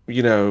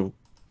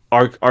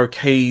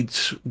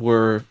arcades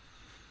were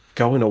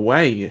going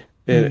away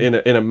in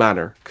a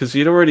manner, because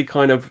you'd already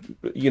kind of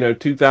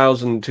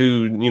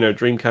 2002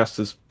 Dreamcast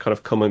has kind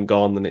of come and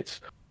gone, and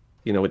it's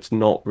it's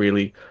not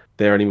really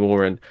there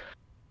anymore, and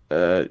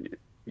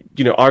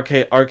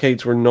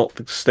arcades were not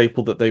the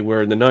staple that they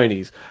were in the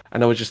 90s.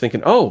 And I was just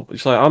thinking, oh,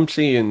 it's like I'm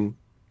seeing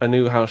a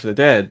new House of the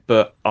Dead,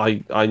 but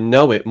I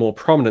know it more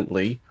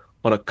prominently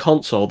on a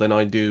console than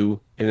I do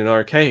in an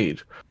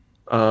arcade.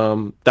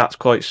 That's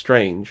quite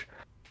strange.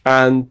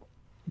 And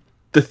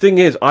the thing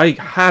is, I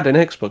had an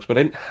Xbox, but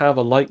I didn't have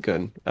a light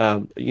gun,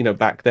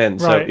 back then.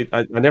 So Right.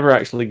 I never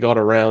actually got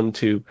around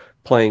to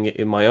playing it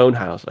in my own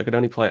house. I could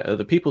only play it at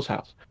other people's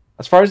house.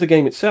 As far as the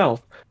game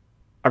itself,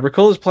 I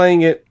recall us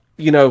playing it,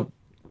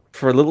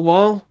 for a little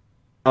while.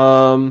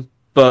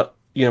 But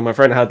my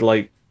friend had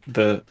like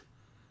the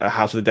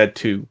House of the Dead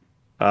 2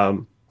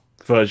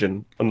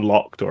 version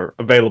unlocked or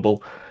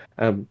available.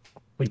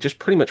 We just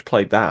pretty much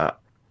played that.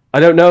 I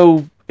don't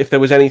know if there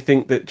was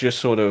anything that just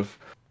sort of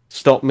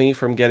stopped me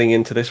from getting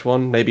into this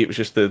one. Maybe it was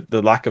just the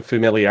lack of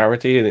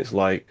familiarity, and it's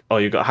like, oh,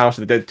 you got House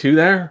of the Dead 2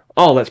 there?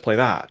 Oh, let's play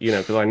that,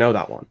 because I know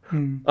that one.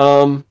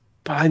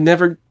 But I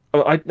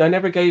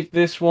never gave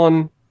this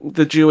one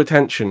the due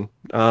attention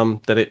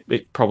that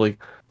it probably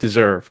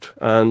deserved.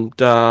 And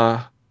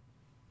I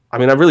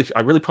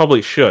really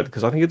probably should,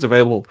 because I think it's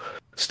available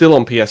still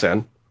on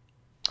PSN.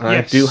 And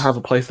Yes. I do have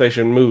a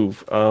PlayStation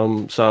Move,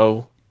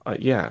 so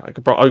yeah, I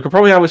could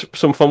probably have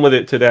some fun with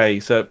it today.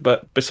 So,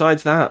 but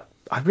besides that,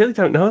 I really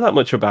don't know that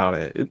much about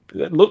it.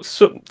 It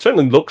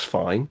certainly looks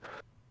fine.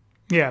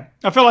 Yeah,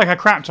 I feel like I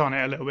crapped on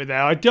it a little bit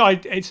there.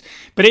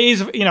 But it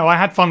is, I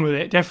had fun with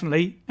it,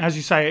 definitely. As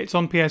you say, it's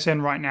on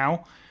PSN right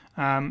now.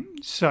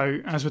 So,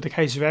 as with the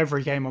case of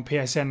every game on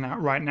PSN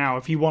right now,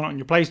 if you want it on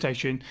your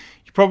PlayStation,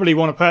 you probably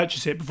want to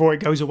purchase it before it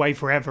goes away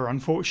forever,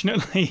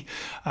 unfortunately,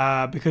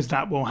 because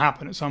that will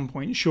happen at some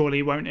point,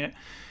 surely, won't it?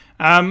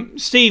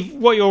 Steve,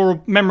 what are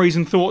your memories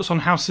and thoughts on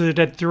House of the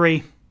Dead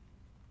 3?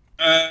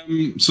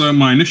 So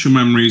my initial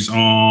memories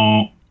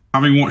are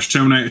having watched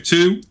Terminator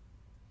 2,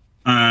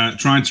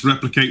 trying to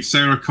replicate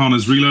Sarah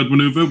Connor's reload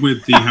maneuver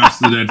with the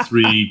House of the Dead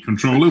 3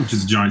 controller, which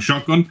is a giant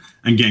shotgun,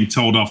 and getting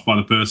told off by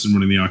the person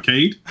running the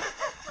arcade.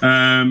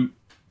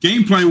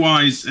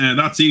 Gameplay-wise,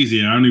 that's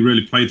easy. I only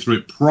really played through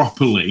it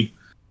properly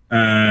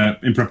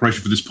in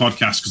preparation for this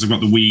podcast because I've got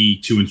the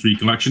Wii 2 and 3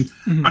 collection.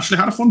 Actually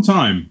had a fun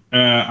time,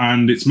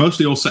 and it's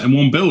mostly all set in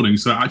one building,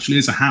 so it actually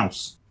is a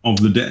house of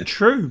the dead.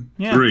 True,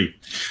 yeah. 3.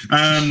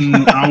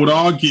 I would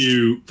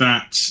argue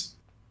that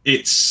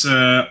it's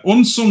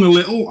unsung a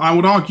little. I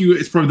would argue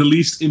it's probably the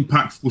least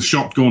impactful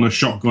shotgun a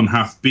shotgun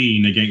hath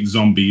been against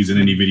zombies in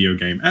any video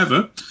game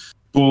ever.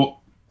 But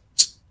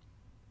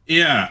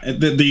yeah,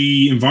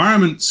 the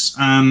environments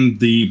and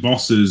the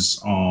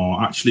bosses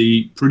are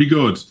actually pretty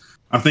good.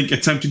 I think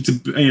attempting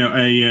to,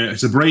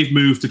 it's a brave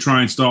move to try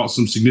and start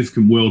some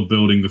significant world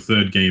building the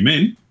third game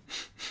in.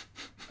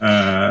 But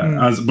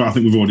I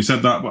think we've already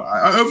said that. But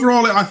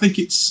overall, I think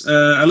it's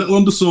a little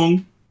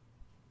undersung.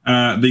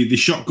 The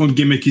shotgun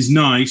gimmick is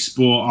nice,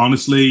 but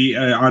honestly,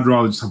 I'd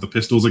rather just have the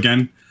pistols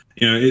again.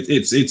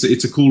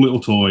 It's a cool little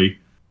toy,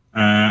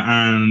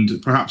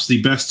 and perhaps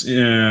the best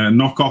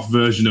knockoff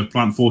version of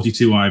Plant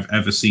 42 I've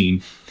ever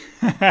seen.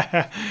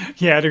 Yeah,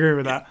 I'd agree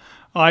with that.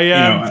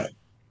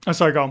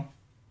 Sorry, go on.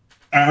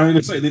 I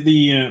would say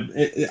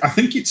I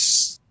think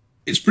it's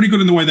pretty good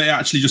in the way they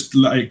actually just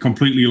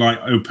completely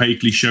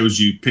opaquely shows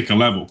you pick a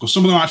level, because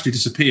some of them actually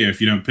disappear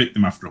if you don't pick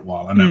them after a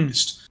while. I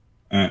noticed.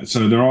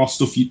 So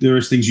there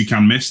is things you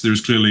can miss. There is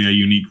clearly a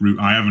unique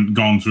route. I haven't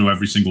gone through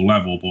every single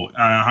level, but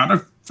I had a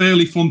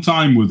fairly fun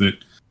time with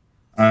it.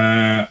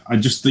 I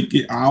just think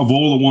out of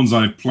all the ones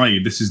I've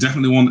played, this is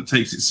definitely one that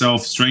takes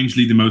itself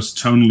strangely the most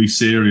tonally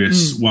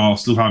serious while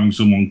still having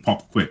someone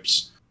pop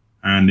quips.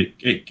 And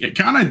it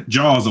kind of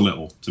jars a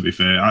little, to be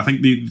fair. I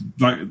think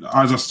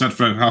as I said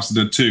for House of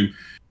the Dead 2,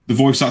 the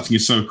voice acting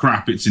is so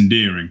crap it's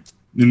endearing.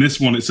 In this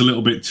one, it's a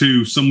little bit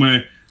too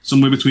somewhere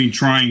between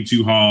trying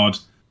too hard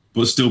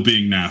but still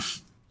being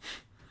naff.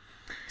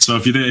 So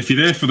if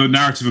you're there for the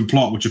narrative and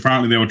plot, which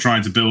apparently they were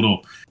trying to build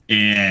up,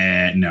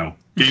 no.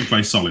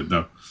 Gameplay's solid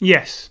though.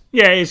 Yes,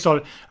 yeah, it is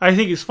solid. I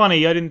think it's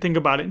funny. I didn't think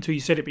about it until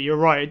you said it, but you're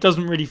right. It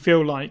doesn't really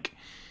feel like.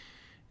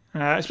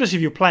 Especially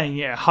if you're playing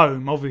it at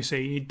home,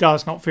 obviously, it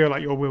does not feel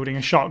like you're wielding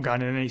a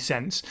shotgun in any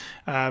sense.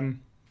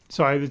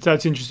 So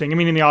that's interesting. I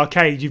mean, in the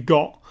arcade, you've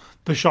got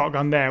the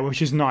shotgun there,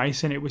 which is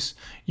nice, and it was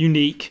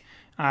unique.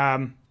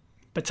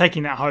 But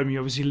taking that home, you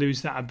obviously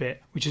lose that a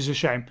bit, which is a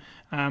shame.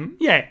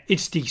 Yeah,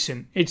 it's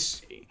decent.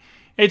 It's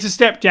a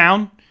step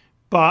down,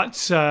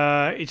 but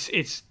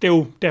it's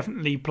still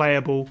definitely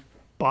playable,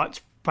 but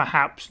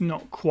perhaps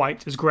not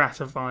quite as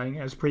gratifying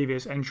as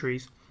previous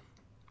entries.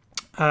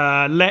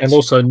 And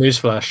also,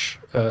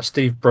 newsflash: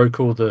 Steve broke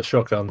all the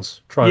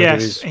shotguns trying to do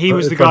his. He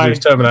was the guy. His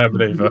Terminator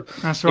maneuver.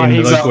 That's right.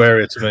 In the local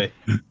area to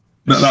me.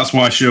 That's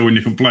why I show when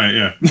you can play it.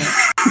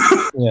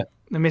 Yeah. Yeah.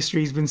 The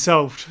mystery's been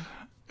solved.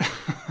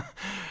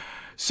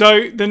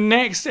 So the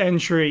next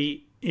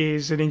entry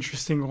is an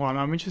interesting one.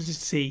 I'm interested to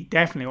see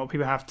definitely what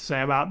people have to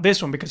say about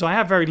this one, because I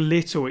have very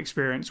little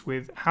experience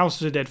with House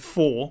of the Dead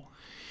 4,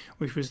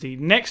 which was the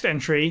next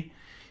entry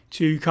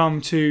to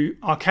come to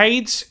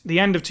arcades the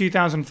end of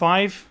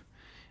 2005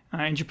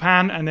 in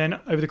Japan, and then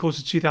over the course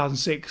of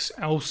 2006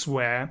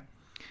 elsewhere.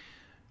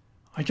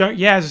 As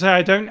I say,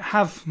 I don't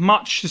have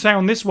much to say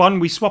on this one.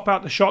 We swap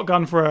out the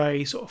shotgun for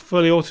a sort of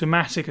fully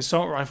automatic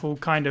assault rifle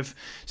kind of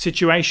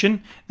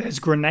situation. There's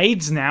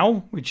grenades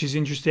now, which is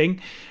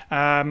interesting.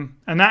 And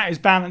that is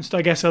balanced,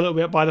 I guess, a little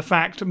bit by the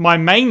fact my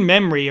main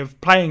memory of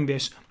playing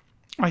this,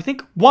 I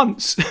think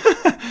once,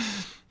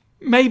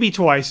 maybe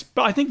twice,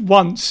 but I think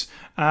once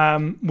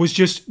was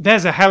just,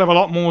 there's a hell of a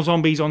lot more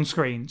zombies on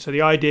screen. So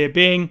the idea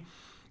being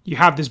you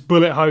have this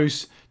bullet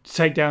hose to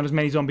take down as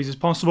many zombies as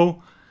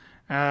possible.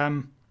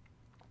 But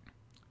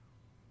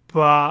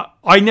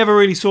I never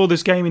really saw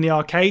this game in the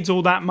arcades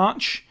all that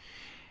much.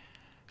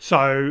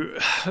 So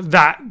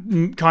that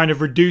kind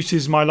of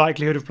reduces my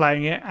likelihood of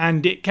playing it.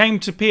 And it came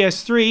to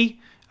PS3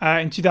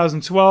 in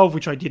 2012,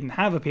 which I didn't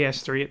have a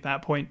PS3 at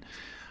that point.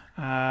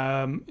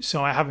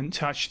 So I haven't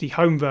touched the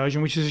home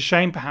version, which is a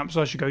shame. Perhaps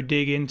I should go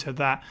dig into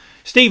that.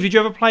 Steve, did you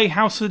ever play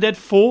House of the Dead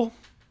 4?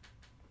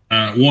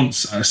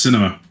 Once at a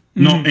cinema.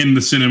 Not in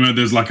the cinema.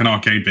 There's like an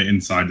arcade bit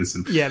inside the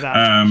cinema. Yeah,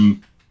 that.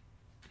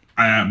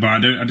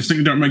 But I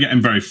distinctly don't remember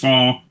getting very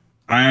far.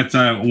 I had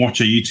to watch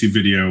a YouTube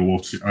video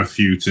or a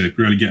few to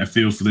really get a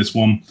feel for this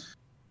one.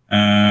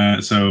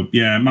 So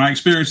yeah, my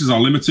experiences are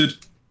limited.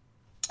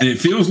 And it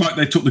feels like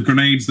they took the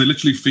grenades. They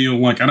literally feel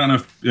like, I don't know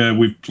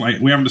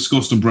if we haven't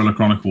discussed Umbrella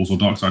Chronicles or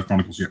Dark Side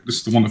Chronicles yet. This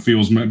is the one that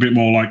feels a bit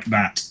more like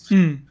that.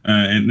 In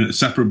a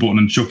separate button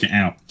and chuck it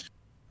out.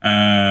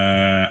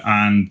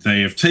 And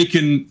they have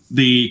taken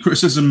the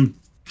criticism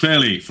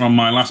clearly from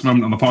my last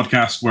moment on the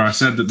podcast where I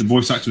said that the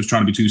voice actor was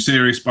trying to be too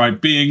serious by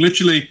being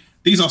literally,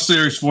 these are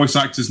serious voice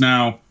actors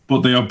now,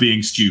 but they are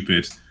being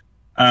stupid.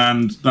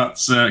 And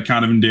that's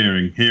kind of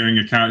endearing, hearing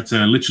a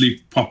character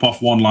literally pop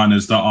off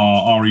one-liners that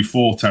are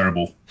RE4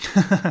 terrible.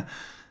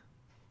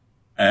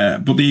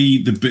 But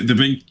the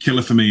big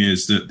killer for me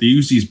is that the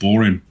Uzi is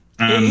boring.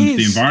 And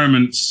the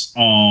environments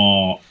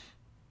are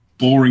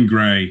boring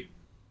grey,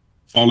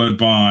 followed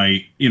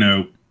by, I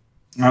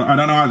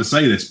don't know how to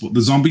say this, but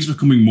the zombies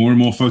becoming more and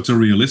more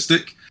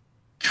photorealistic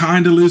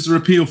kind of lose their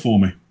appeal for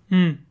me.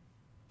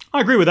 I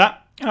agree with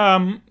that.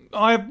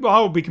 I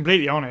will be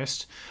completely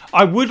honest.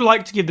 I would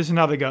like to give this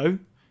another go.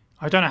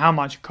 I don't know how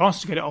much it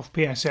costs to get it off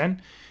PSN.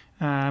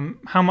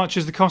 How much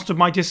is the cost of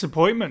my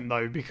disappointment,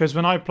 though? Because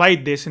when I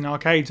played this in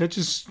arcades, I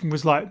just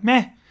was like,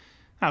 meh,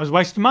 that was a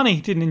waste of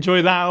money. Didn't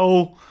enjoy that at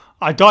all.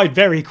 I died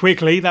very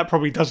quickly. That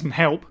probably doesn't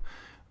help.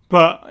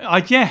 But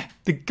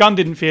the gun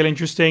didn't feel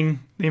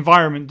interesting. The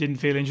environment didn't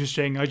feel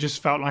interesting. I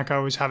just felt like I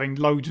was having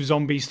loads of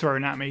zombies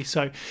thrown at me.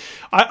 So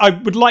I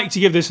would like to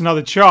give this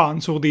another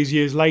chance all these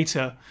years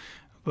later.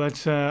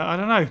 But I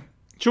don't know.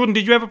 Jordan,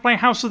 did you ever play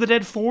House of the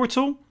Dead 4 at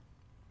all?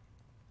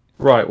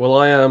 Right. Well,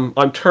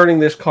 I'm turning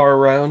this car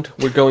around.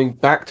 We're going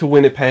back to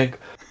Winnipeg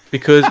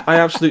because I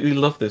absolutely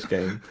love this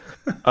game.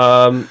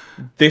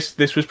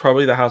 This was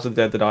probably the House of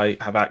the Dead that I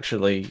have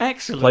actually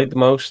played the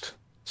most,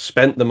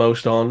 spent the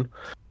most on.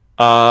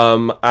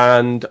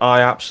 And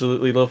I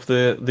absolutely love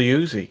the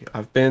Uzi.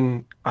 I've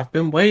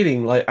been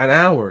waiting like an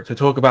hour to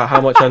talk about how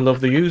much I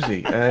love the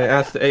Uzi.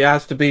 It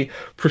has to be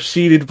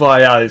preceded by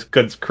this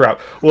good crap.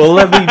 Well,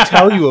 let me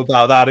tell you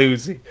about that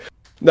Uzi.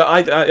 No,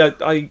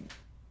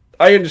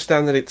 I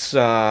understand that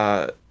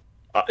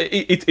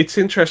it's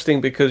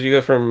interesting because you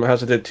go from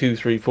House of the Dead 2,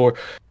 3, 4.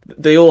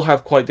 They all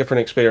have quite different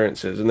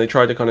experiences, and they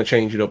try to kind of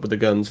change it up with the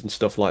guns and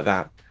stuff like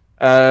that.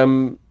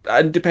 And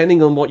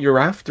depending on what you're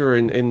after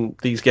in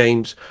these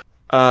games,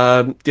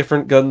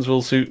 different guns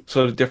will suit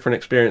sort of different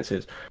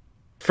experiences.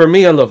 For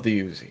me, I love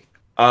the Uzi.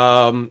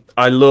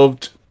 I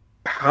loved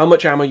how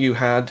much ammo you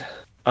had,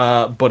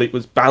 but it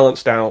was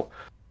balanced out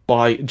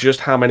by just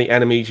how many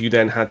enemies you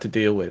then had to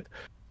deal with.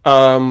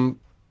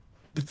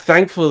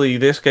 Thankfully,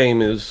 this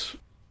game is,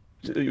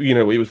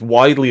 it was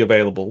widely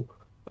available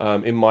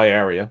in my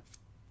area,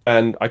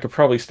 and I could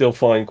probably still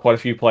find quite a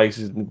few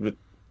places with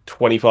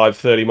 25,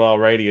 30 mile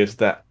radius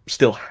that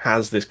still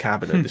has this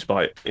cabinet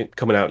despite it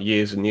coming out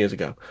years and years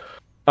ago.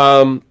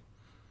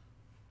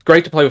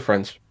 Great to play with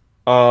friends.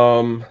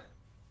 I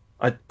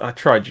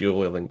tried dual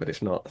wielding, but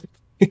it's not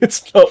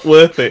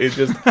worth it. It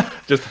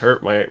just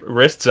hurt my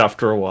wrists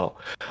after a while.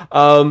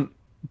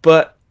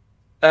 But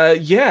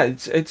it's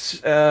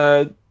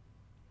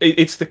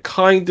the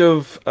kind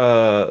of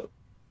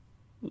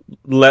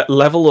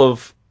level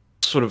of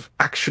sort of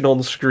action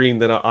on screen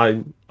that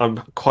I'm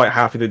quite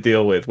happy to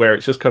deal with, where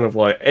it's just kind of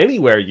like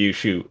anywhere you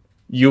shoot,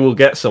 you will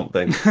get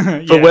something.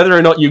 Yeah. But whether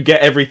or not you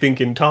get everything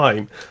in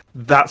time,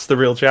 that's the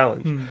real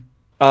challenge.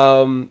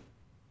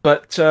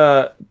 But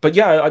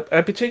yeah,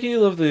 I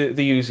particularly love the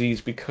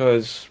Uzis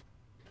because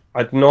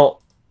I'd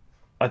not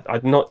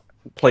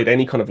played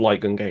any kind of light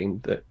gun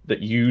game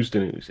that used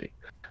an Uzi,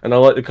 and I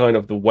like the kind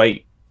of the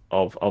weight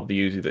of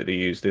the Uzi that they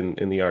used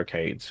in the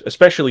arcades,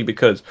 especially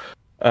because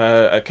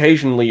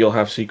occasionally you'll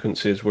have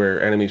sequences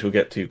where enemies will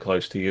get too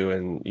close to you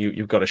and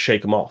you've got to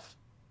shake them off.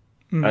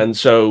 And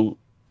so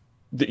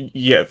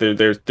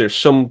there's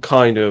some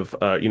kind of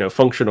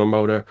functional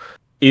motor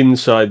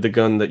inside the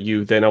gun that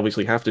you then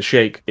obviously have to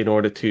shake in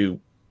order to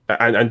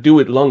and do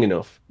it long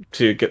enough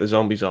to get the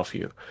zombies off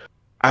you.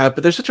 But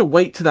there's such a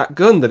weight to that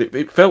gun that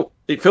it felt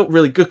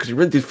really good because it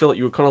really did feel like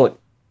you were kind of like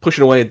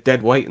pushing away a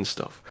dead weight and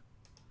stuff.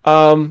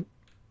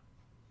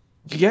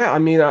 Yeah, I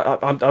mean,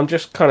 I'm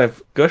just kind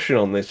of gushing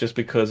on this just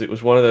because it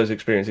was one of those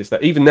experiences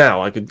that even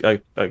now I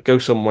go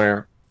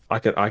somewhere, I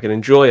can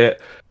enjoy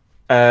it,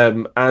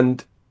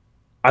 and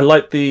I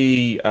like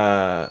the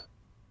I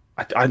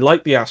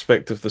like the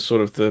aspect of the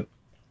sort of the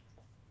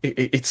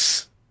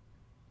it's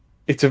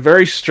a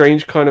very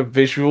strange kind of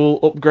visual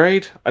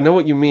upgrade. I know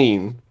what you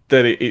mean.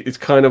 That it's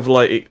kind of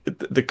like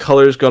the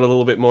colors got a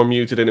little bit more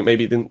muted and it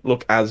maybe didn't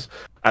look as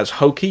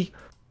hokey.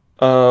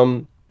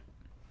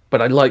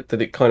 But I liked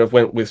that it kind of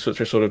went with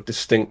such a sort of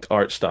distinct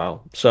art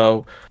style.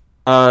 So,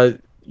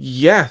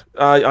 yeah,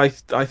 I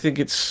think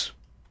it's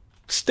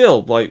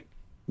still like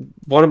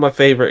one of my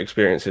favorite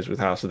experiences with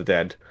House of the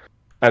Dead,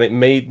 and it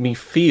made me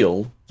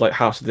feel like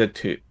House of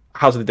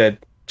the Dead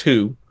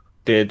 2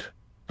 did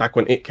back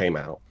when it came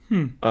out.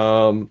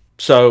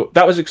 So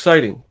that was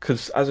exciting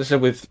because, as I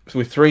said, with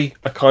 3,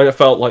 I kind of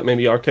felt like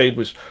maybe arcade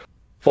was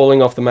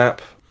falling off the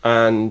map,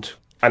 and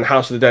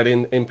House of the Dead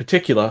in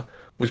particular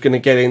was going to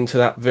get into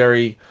that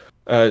very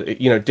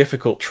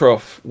difficult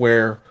trough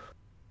where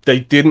they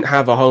didn't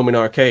have a home in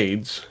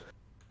arcades,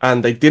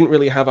 and they didn't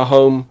really have a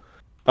home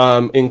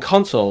in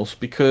consoles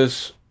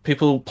because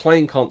people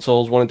playing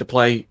consoles wanted to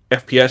play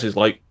FPSs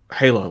like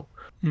Halo.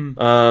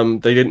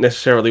 They didn't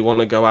necessarily want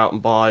to go out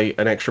and buy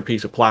an extra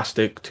piece of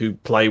plastic to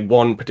play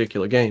one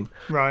particular game.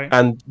 Right.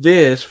 And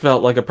this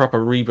felt like a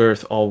proper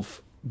rebirth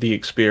of the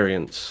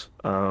experience.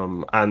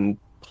 And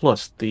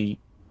plus, the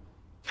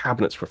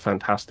cabinets were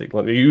fantastic.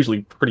 Like, they're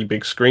usually pretty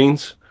big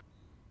screens.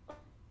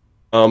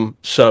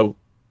 So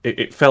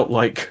it felt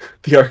like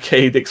the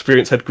arcade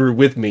experience had grew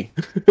with me.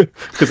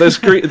 Because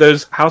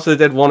those House of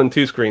the Dead 1 and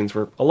 2 screens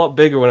were a lot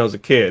bigger when I was a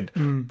kid.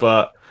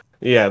 But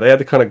yeah, they had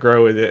to kind of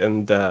grow with it,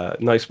 and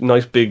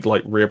nice big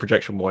like rear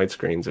projection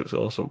widescreens. It was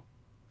awesome.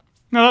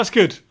 No, that's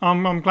good.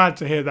 I'm glad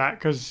to hear that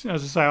because,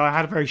 as I say, I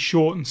had a very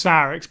short and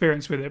sour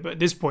experience with it. But at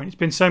this point, it's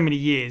been so many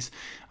years.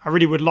 I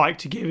really would like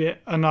to give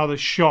it another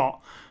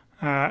shot.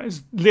 It's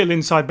a little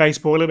inside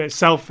baseball, a little bit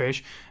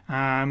selfish.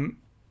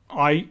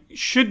 I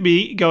should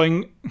be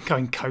going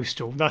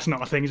coastal. That's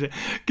not a thing, is it?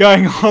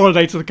 Going on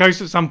holiday to the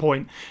coast at some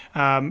point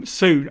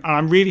soon. And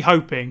I'm really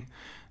hoping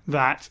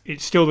that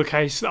it's still the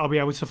case that I'll be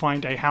able to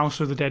find a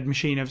House of the Dead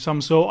machine of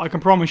some sort. I can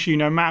promise you,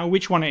 no matter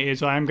which one it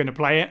is, I am going to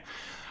play it.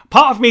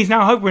 Part of me is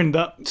now hoping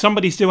that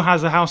somebody still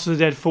has a House of the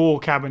Dead 4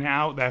 cabinet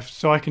out there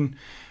so I can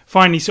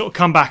finally sort of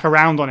come back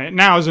around on it.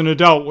 Now as an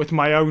adult with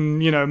my own,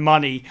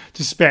 money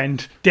to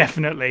spend,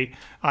 definitely,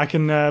 I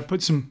can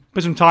put some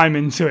time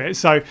into it.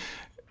 So,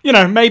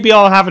 maybe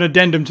I'll have an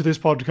addendum to this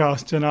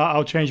podcast and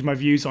I'll change my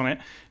views on it.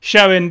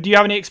 Sherwin, do you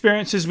have any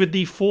experiences with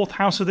the 4th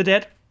House of the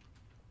Dead?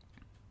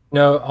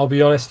 No, I'll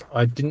be honest,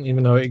 I didn't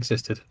even know it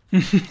existed.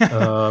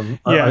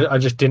 I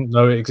just didn't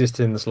know it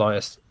existed in the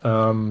slightest.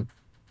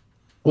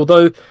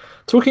 Although,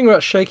 talking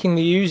about shaking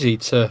the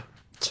Uzi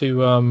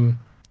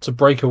to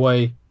break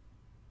away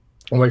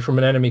from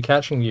an enemy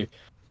catching you,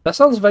 that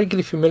sounds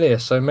vaguely familiar.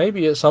 So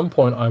maybe at some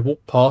point I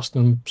walked past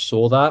and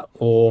saw that,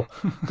 or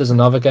there's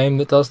another game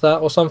that does that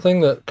or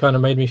something that kind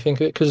of made me think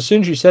of it. Because as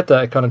soon as you said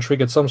that, it kind of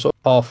triggered some sort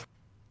of half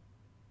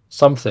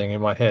something in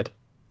my head.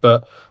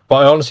 But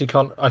I honestly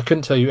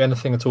couldn't tell you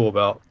anything at all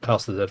about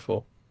House of the Dead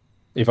 4.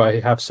 If I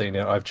have seen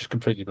it, I've just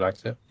completely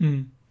blanked it.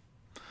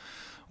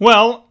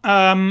 Well,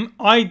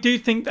 I do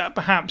think that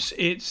perhaps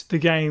it's the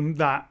game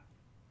that,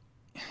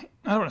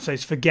 I don't want to say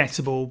it's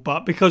forgettable,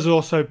 but because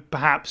also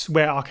perhaps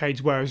where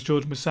arcades were, as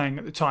Jordan was saying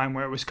at the time,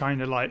 where it was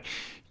kind of like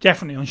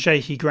definitely on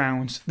shaky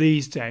grounds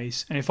these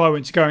days. And if I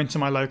were to go into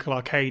my local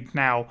arcade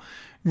now,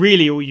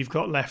 really all you've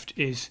got left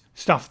is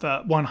stuff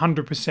that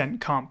 100%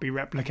 can't be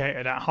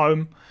replicated at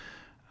home.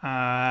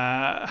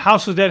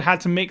 House of the Dead had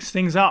to mix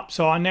things up,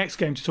 so our next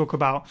game to talk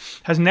about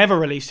has never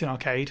released in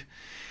arcade.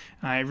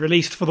 It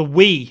released for the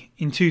Wii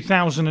in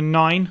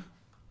 2009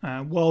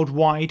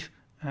 worldwide.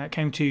 It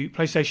came to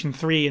PlayStation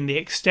 3 in the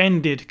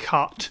extended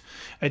cut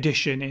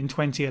edition in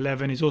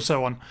 2011. Is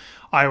also on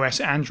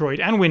iOS, Android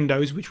and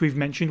Windows, which we've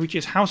mentioned, which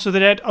is House of the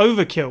Dead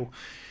Overkill,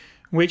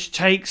 which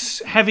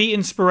takes heavy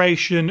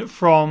inspiration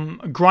from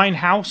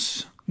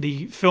Grindhouse,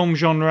 the film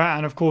genre,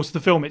 and of course the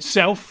film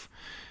itself.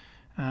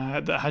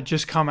 That had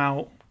just come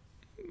out.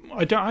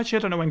 I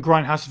don't know when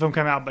Grindhouse the film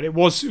came out, but it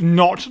was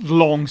not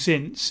long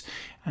since.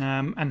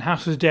 And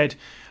House of the Dead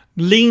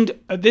leaned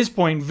at this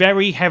point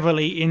very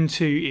heavily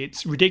into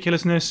its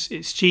ridiculousness,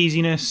 its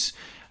cheesiness.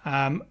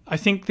 I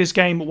think this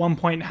game at one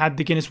point had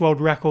the Guinness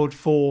World Record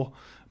for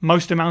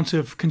most amount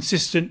of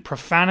consistent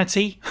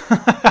profanity.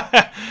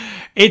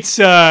 It's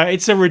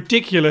a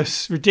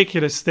ridiculous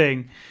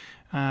thing,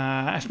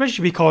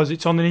 especially because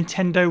it's on the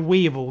Nintendo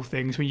Wii of all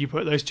things. When you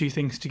put those two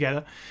things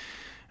together.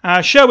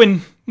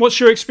 Sherwin, what's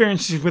your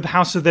experiences with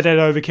House of the Dead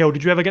Overkill?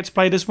 Did you ever get to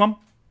play this one?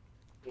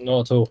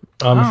 Not at all.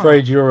 I'm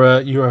afraid you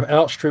have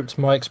outstripped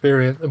my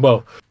experience.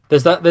 Well,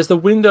 there's the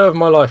window of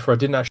my life where I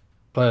didn't actually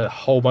play a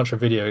whole bunch of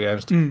video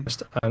games,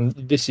 and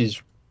this is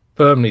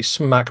firmly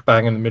smack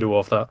bang in the middle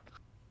of that.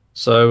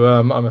 So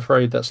I'm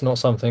afraid that's not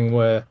something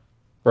where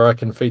I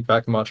can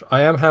feedback much.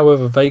 I am,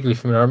 however, vaguely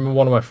familiar. I remember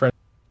one of my friends.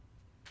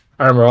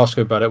 I remember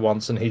asking about it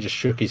once, and he just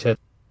shook his head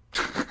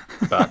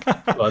back,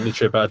 like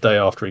literally about a day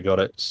after he got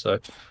it. So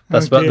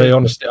that's about the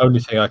only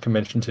thing I can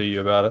mention to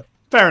you about it.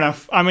 Fair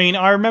enough. I mean,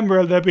 I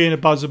remember there being a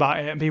buzz about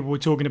it and people were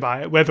talking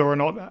about it. Whether or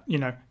not,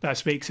 that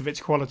speaks of its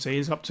quality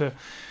is up to,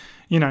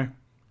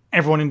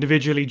 everyone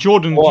individually.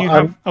 Jordan, do you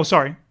have... Oh,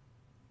 sorry.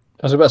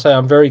 I was about to say,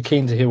 I'm very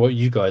keen to hear what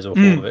you guys all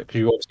thought of it, because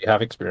you obviously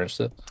have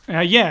experienced it.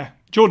 Yeah.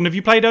 Jordan, have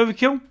you played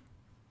Overkill?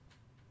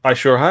 I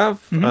sure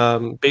have.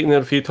 Beaten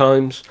it a few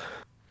times.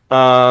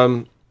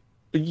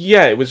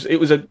 Yeah, it was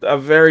a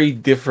very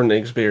different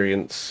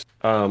experience.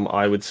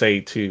 I would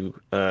say to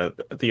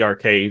the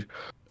arcade.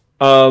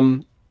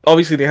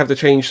 Obviously, they have to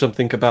change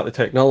something about the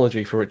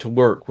technology for it to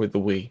work with the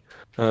Wii.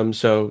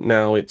 So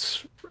now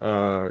it's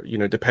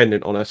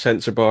dependent on a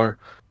sensor bar,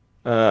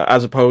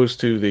 as opposed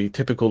to the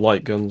typical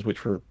light guns,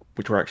 which were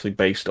actually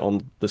based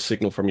on the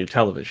signal from your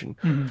television.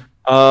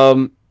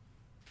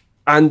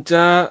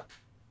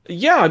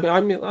 Yeah,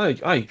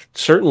 I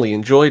certainly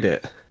enjoyed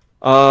it.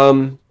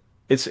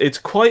 It's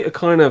quite a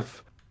kind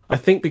of, I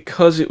think,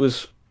 because it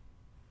was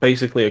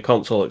basically a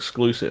console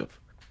exclusive.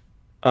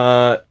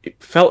 It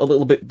felt a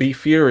little bit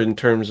beefier in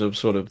terms of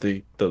sort of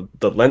the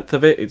length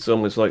of it. It's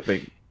almost like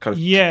they kind of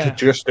to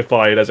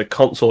justify it as a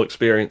console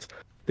experience,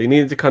 they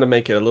needed to kind of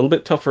make it a little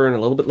bit tougher and a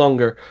little bit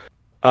longer,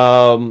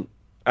 and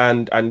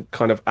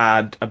kind of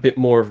add a bit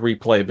more of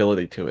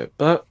replayability to it.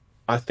 But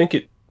I think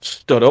it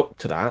stood up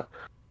to that.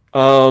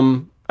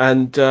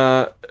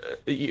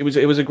 It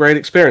was a great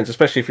experience,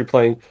 especially if you're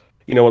playing,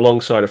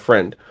 alongside a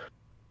friend.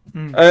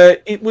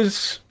 It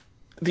was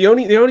the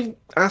only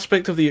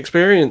aspect of the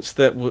experience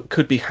that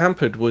could be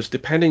hampered was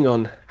depending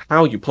on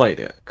how you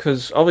played it,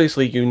 because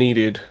obviously you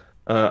needed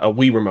a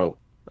Wii remote.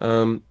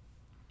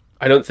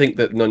 I don't think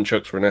that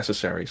nunchucks were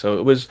necessary, so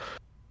it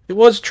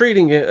was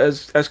treating it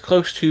as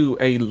close to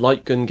a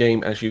light gun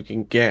game as you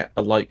can get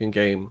a light gun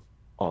game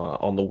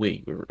on the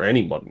Wii or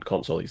any modern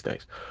console these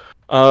days.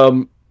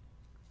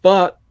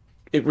 But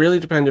it really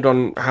depended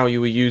on how you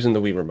were using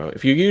the Wii remote.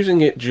 If you're using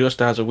it just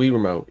as a Wii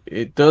remote,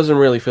 it doesn't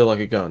really feel like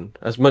a gun.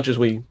 As much as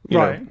we,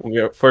 when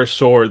we first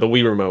saw the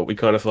Wii remote, we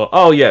kind of thought,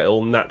 oh yeah,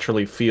 it'll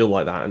naturally feel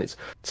like that, and it's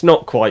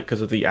not quite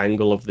because of the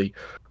angle of the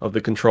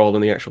control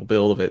and the actual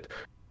build of it.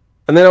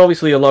 And then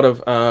obviously a lot of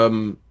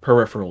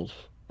peripherals.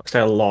 I say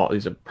a lot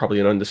is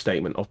probably an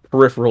understatement, of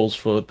peripherals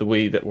for the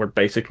Wii that were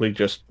basically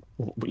just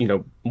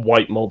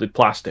white molded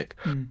plastic.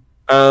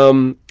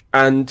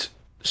 And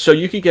so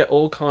you could get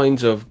all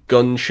kinds of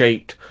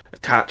gun-shaped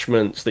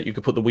attachments that you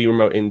could put the Wii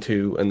remote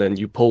into, and then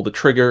you pull the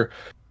trigger,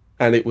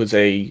 and it was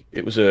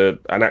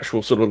an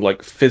actual sort of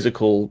like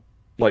physical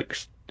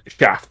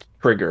shaft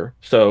trigger.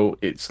 So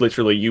it's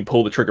literally you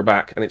pull the trigger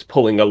back, and it's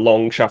pulling a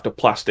long shaft of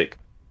plastic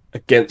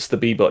against the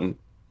B button.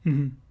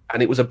 And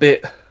it was a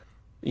bit,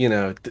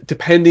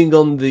 depending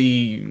on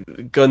the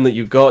gun that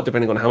you got,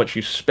 depending on how much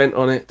you spent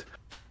on it,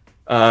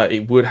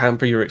 it would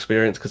hamper your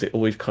experience because it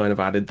always kind of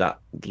added that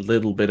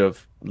little bit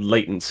of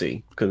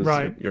latency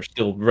because you're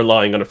still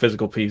relying on a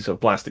physical piece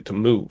of plastic to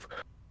move.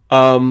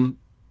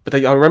 But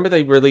I remember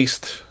they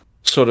released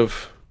sort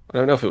of, I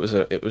don't know if it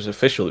was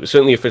official. It was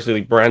certainly officially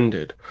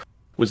branded.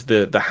 Was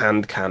the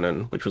hand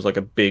cannon, which was like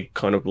a big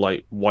kind of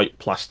like white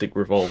plastic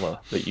revolver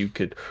that you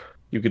could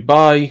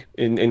buy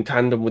in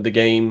tandem with the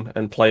game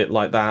and play it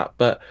like that.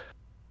 But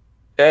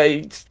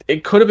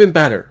it could have been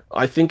better.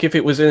 I think if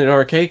it was in an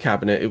arcade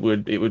cabinet, it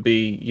would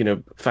be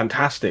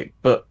fantastic.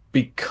 But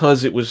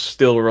because it was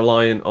still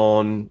reliant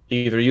on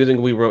either using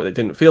a Wii remote that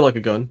didn't feel like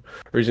a gun,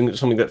 or using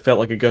something that felt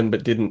like a gun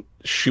but didn't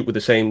shoot with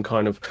the same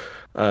kind of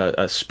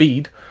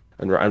speed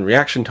and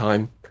reaction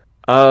time,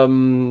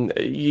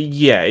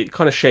 it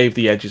kind of shaved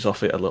the edges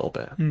off it a little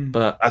bit.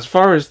 But as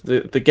far as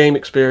the game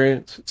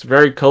experience, it's a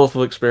very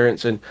colourful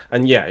experience, and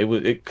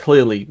it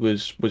clearly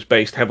was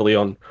based heavily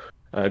on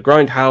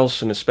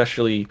Grindhouse, and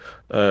especially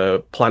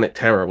Planet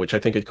Terror, which I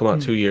think had come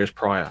out 2 years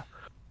prior.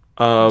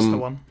 That's the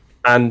one.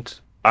 And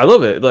I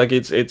love it. Like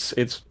it's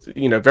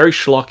very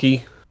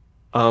schlocky.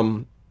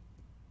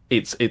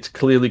 It's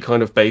clearly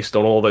kind of based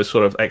on all those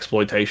sort of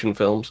exploitation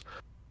films.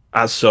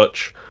 As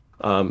such,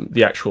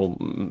 the actual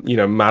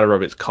matter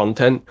of its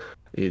content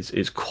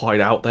is quite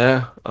out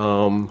there.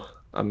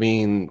 I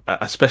mean,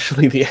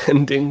 especially the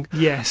ending.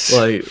 Yes.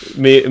 Like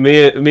me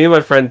and my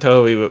friend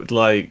Toby would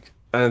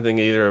I don't think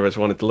either of us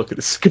wanted to look at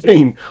the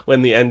screen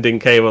when the ending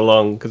came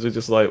along because we're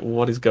just like,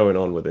 what is going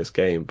on with this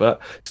game?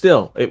 But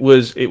still, it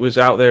was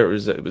out there.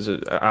 It was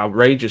an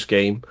outrageous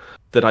game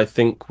that I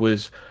think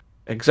was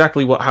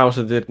exactly what House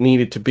of the Dead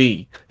needed to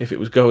be if it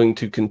was going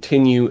to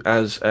continue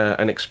as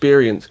an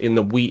experience in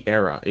the Wii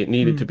era. It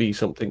needed to be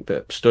something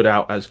that stood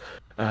out as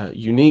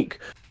unique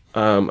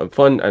and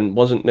fun, and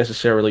wasn't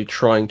necessarily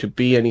trying to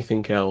be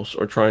anything else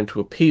or trying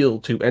to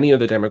appeal to any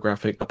other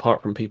demographic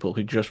apart from people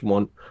who just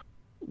want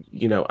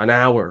an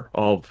hour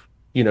of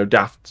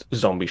daft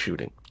zombie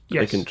shooting.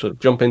 Yes. They can sort of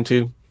jump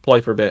into, play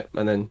for a bit,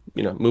 and then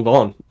move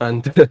on,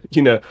 and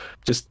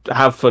just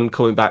have fun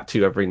coming back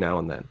to every now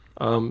and then.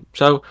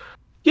 So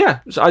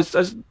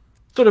as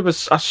sort of a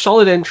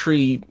solid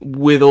entry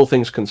with all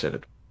things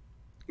considered.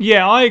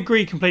 Yeah, I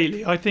agree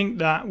completely. I think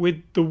that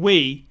with the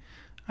Wii,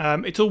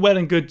 it's all well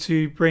and good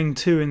to bring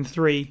 2 and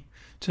 3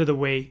 to the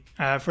Wii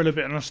for a little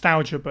bit of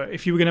nostalgia, but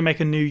if you were going to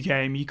make a new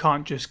game, you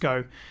can't just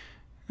go,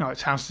 no,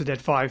 it's House of the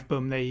Dead 5,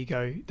 boom, there you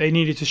go. They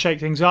needed to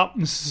shake things up,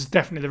 and this is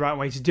definitely the right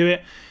way to do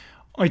it.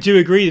 I do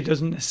agree it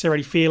doesn't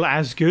necessarily feel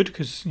as good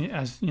because,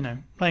 as you know,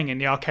 playing in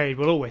the arcade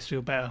will always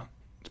feel better,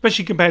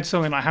 especially compared to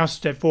something like House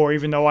of Dead 4.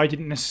 Even though I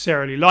didn't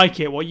necessarily like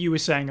it, what you were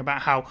saying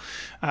about how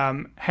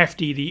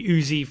hefty the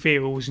Uzi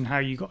feels and how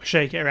you got to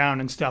shake it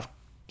around and stuff,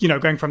 you know,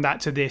 going from that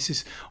to this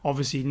is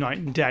obviously night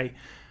and day.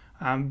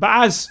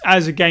 But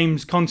as a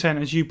game's content,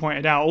 as you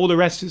pointed out, all the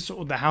rest is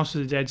sort of the House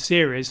of the Dead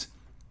series,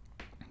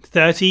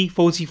 30,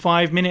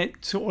 45 minute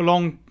sort of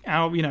long,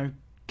 you know,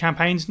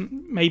 campaigns,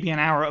 maybe an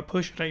hour at a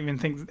push. I don't even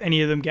think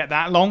any of them get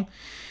that long,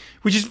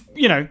 which is,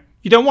 you know,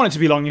 you don't want it to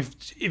be long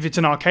if it's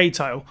an arcade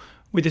title.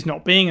 With this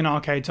not being an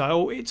arcade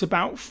title, it's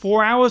about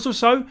 4 hours or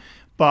so,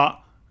 but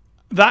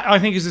that I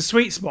think is a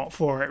sweet spot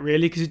for it,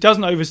 really, because it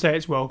doesn't overstay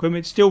its welcome.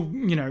 It's still,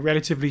 you know,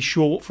 relatively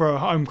short for a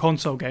home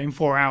console game,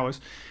 4 hours.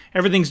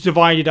 Everything's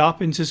divided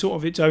up into sort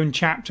of its own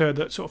chapter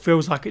that sort of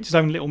feels like its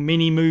own little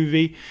mini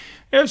movie.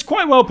 It's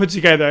quite well put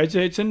together.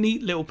 It's a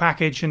neat little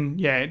package, and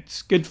yeah,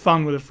 it's good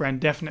fun with a friend,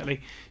 definitely.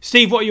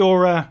 Steve, what are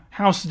your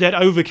House of Dead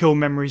Overkill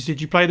memories?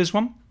 Did you play this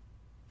one?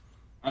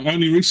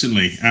 Only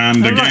recently,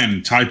 and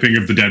again, typing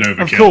of the Dead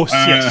Overkill. Of course,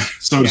 yes.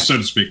 So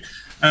to speak.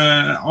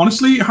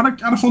 Honestly, had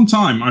a fun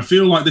time. I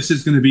feel like this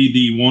is going to be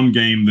the one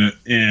game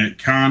that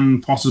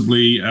can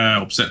possibly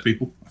upset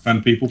people,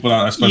 offend people, but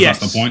I suppose that's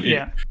the point.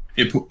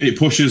 It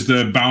pushes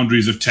the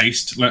boundaries of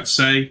taste, let's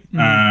say,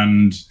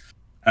 and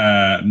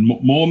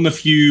more than a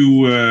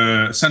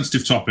few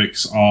sensitive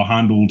topics are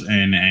handled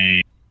in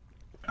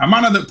a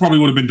manner that probably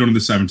would have been done in the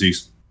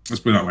 70s.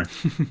 Let's put it that way.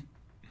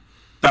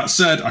 That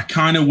said, I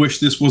kind of wish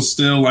this was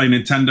still a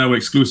Nintendo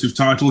exclusive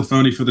title, if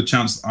only for the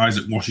chance that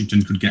Isaac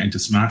Washington could get into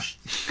Smash.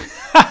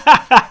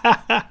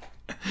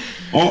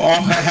 or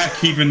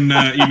heck, even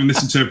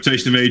this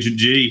interpretation of Agent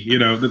G. You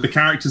know, the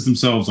characters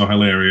themselves are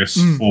hilarious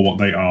for what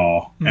they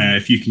are.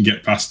 If you can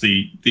get past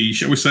the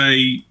shall we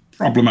say,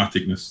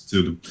 problematicness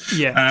to them.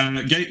 Yeah.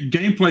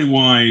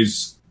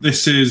 Gameplay-wise,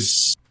 this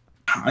is...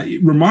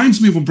 It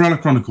reminds me of Umbrella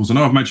Chronicles. I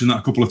know I've mentioned that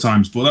a couple of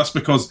times, but that's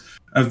because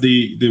of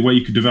the way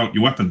you could develop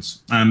your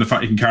weapons and the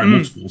fact you can carry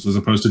multiples as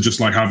opposed to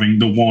just like having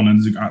the one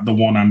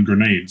and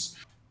grenades,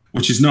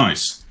 which is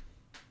nice.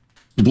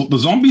 But the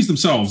zombies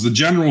themselves, the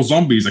general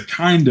zombies, are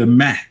kind of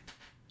meh.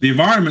 The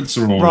environments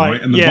are all right,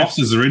 and the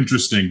bosses are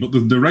interesting, but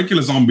the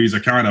regular zombies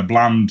are kind of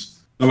bland.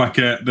 They're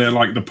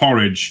like the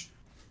porridge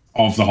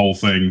of the whole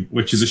thing,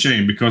 which is a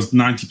shame because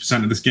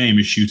 90% of this game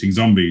is shooting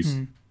zombies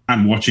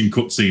and watching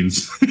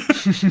cutscenes.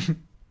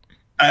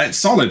 It's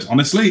solid,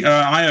 honestly.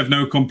 I have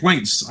no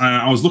complaints.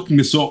 I was looking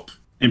this up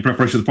in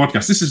preparation for the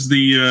podcast. This is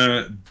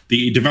the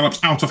developed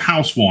out of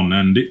house one,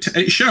 and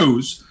it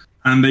shows,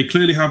 and they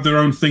clearly have their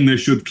own thing they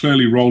should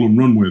clearly roll and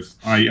run with.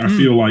 I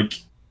feel like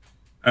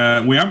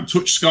we haven't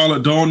touched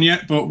Scarlet Dawn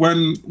yet, but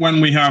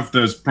when we have,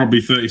 there's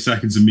probably 30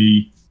 seconds of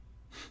me.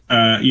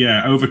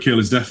 Overkill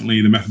is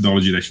definitely the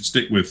methodology they should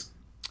stick with.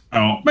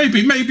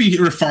 Maybe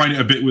refine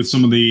it a bit with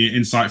some of the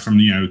insight from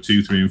 2,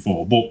 3, and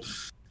 4. But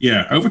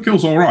yeah,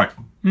 Overkill's all right.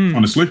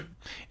 Honestly,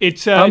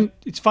 it's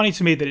funny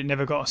to me that it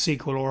never got a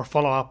sequel or a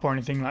follow-up or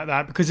anything like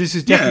that, because this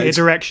is definitely a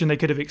direction they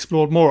could have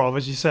explored more of,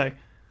 as you say.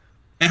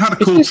 It had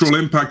a cultural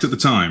impact at the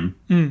time.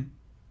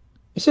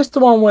 Is this the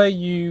one where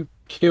you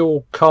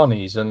kill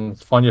carnies and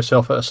find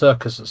yourself at a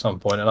circus at some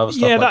point and other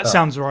stuff like that? Yeah, that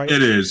sounds right.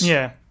 It is.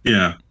 Yeah,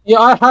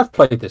 I have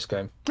played this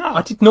game.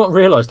 I did not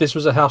realise this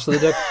was a House of the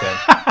Dead game.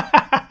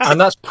 And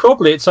that's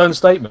probably its own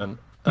statement.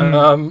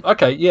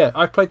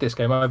 I've played this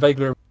game. I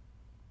vaguely...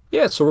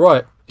 Yeah, it's all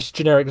right. It's a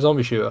generic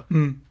zombie shooter.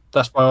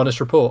 That's my honest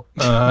report.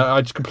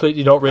 I just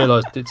completely not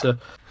realised it's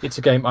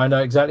a game. I know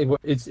exactly what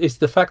it's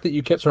the fact that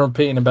you kept on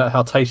repeating about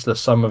how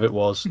tasteless some of it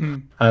was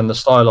and the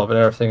style of it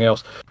and everything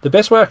else. The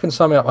best way I can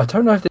sum it up, I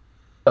don't know if this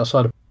is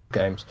outside of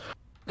games.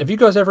 Have you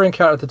guys ever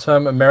encountered the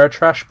term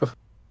Ameritrash before?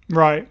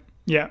 Right.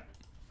 Yeah.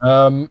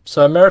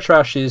 So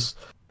Ameritrash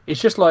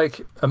it's just like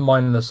a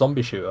mindless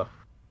zombie shooter.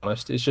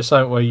 Honest, it's just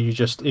something where you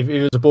just, if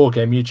it was a board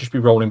game, you'd just be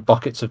rolling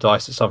buckets of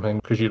dice at something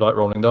because you like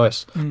rolling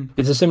dice.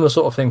 It's a similar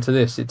sort of thing to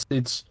this.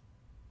 It's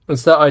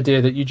that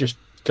idea that you just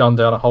gun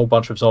down a whole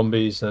bunch of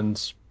zombies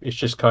and it's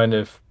just kind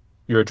of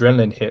your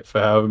adrenaline hit for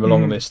however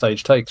long this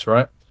stage takes,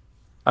 right?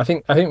 I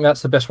think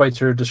that's the best way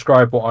to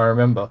describe what I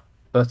remember.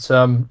 But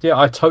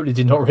I totally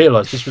did not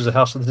realise this was a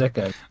House of the Dead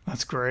game.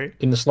 That's great.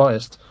 In the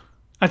slightest.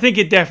 I think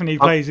it definitely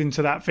plays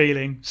into that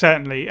feeling,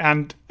 certainly.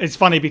 And it's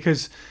funny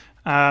because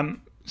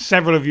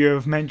several of you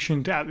have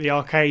mentioned at the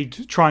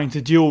arcade trying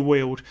to dual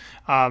wield.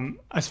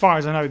 As far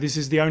as I know, this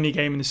is the only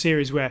game in the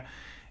series where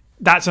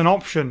that's an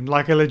option,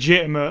 like a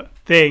legitimate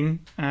thing.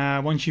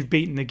 Once you've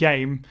beaten the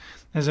game,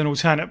 there's an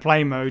alternate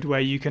play mode where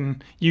you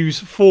can use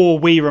 4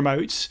 Wii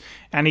remotes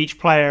and each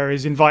player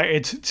is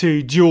invited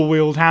to dual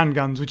wield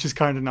handguns, which is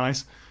kind of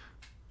nice.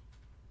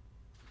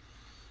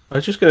 I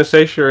was just going to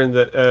say, Sharon,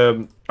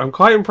 that I'm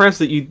quite impressed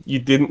that you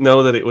didn't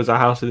know that it was a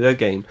House of the Dead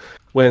game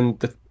when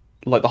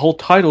the whole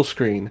title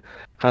screen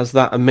has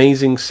that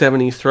amazing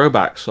 70s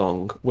throwback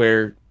song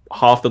where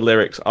half the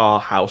lyrics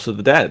are House of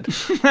the Dead.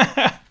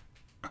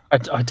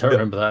 I don't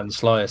remember that in the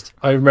slightest.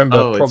 I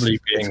remember probably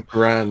being it's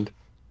grand.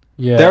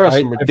 Yeah, There are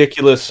some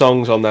ridiculous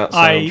songs on that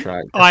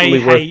soundtrack.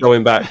 Definitely worth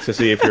going back to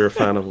see if you're a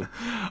fan of them.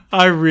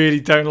 I really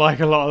don't like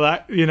a lot of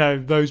that,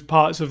 those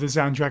parts of the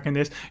soundtrack in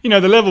this. The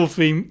level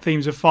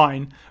themes are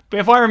fine,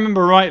 but if I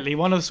remember rightly,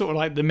 one of sort of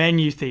like the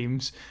menu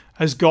themes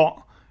has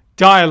got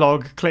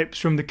dialogue clips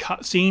from the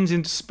cutscenes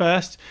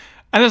interspersed,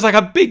 and there's like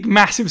a big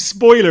massive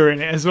spoiler in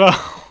it as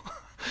well.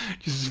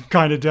 Just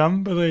kind of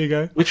dumb, but there you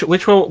go.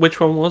 Which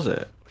one was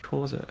it?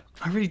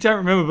 I really don't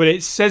remember, but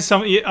it says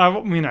something.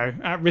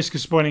 At risk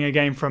of spoiling a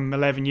game from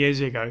 11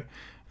 years ago,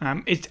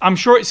 I'm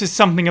sure it says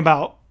something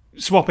about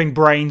swapping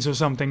brains or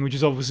something, which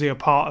is obviously a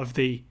part of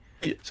the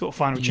sort of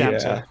final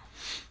chapter.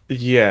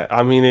 Yeah.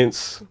 I mean,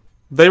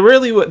 they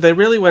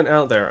really went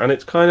out there, and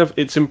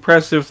it's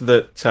impressive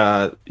that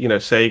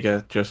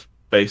Sega just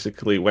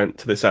basically went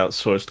to this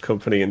outsourced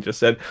company and just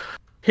said,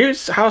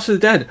 "Here's House of the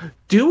Dead.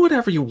 Do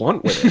whatever you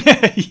want with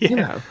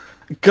it.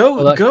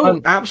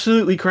 Go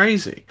absolutely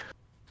crazy."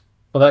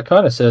 Well, that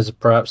kind of says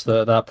perhaps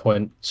that at that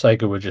point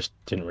Sega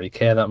didn't really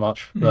care that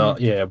much.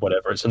 Yeah,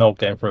 whatever. It's an old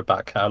game from a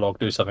back catalogue.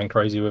 Do something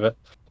crazy with it.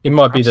 It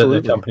might be that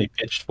the company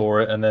pitched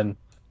for it, and then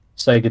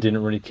Sega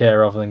didn't really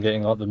care, other than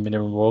getting like the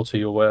minimum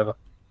royalty or whatever.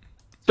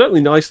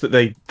 Certainly nice that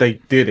they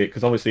did it,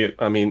 because obviously,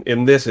 I mean,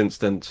 in this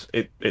instance,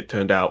 it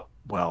turned out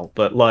well.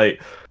 But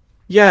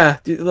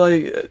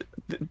the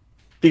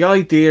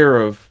idea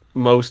of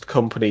most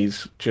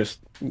companies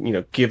just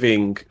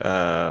giving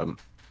a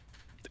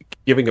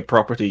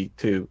property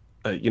to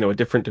a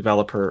different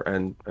developer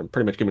and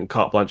pretty much giving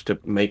carte blanche to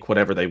make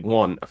whatever they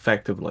want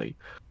effectively.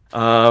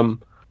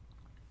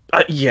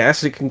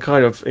 Yes, it can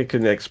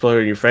explode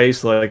in your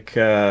face like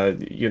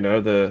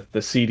the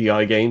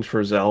CDI games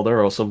for Zelda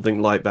or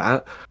something like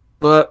that.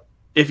 But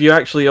if you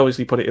actually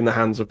obviously put it in the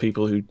hands of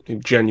people who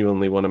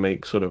genuinely want to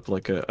make sort of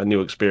like a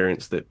new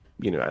experience that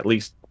at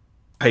least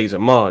pays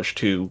homage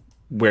to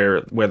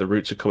where the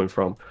roots are coming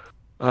from,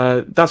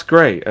 that's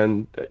great.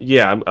 And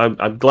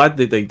I'm glad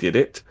that they did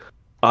it.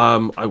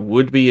 I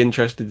would be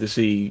interested to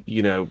see,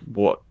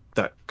 what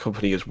that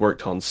company has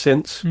worked on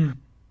since.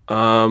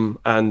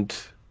 And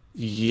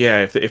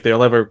if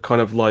they'll ever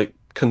kind of like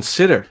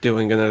consider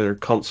doing another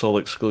console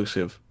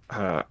exclusive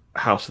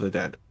House of the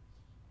Dead.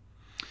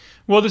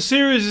 Well, the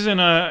series is in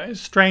a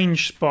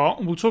strange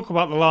spot. We'll talk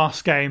about the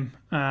last game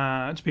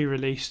to be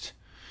released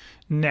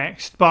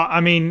next. But I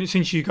mean,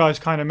 since you guys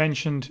kind of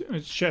mentioned,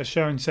 as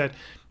Sharon said,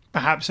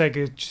 perhaps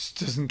Sega just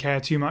doesn't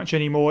care too much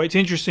anymore. It's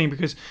interesting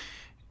because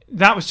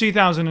that was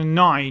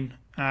 2009,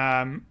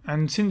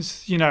 and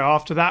since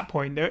after that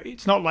point,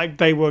 it's not like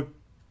they were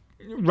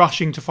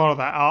rushing to follow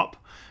that up.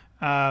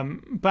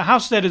 But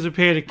House of Dead has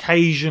appeared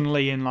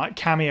occasionally in like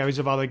cameos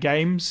of other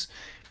games.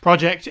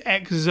 Project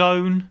X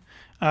Zone.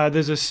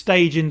 There's a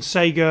stage in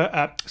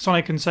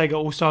Sonic and Sega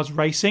All Stars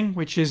Racing,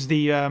 which is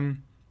the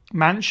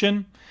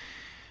mansion.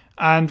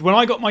 And when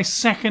I got my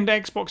second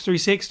Xbox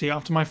 360,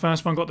 after my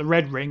first one got the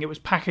red ring, it was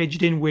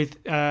packaged in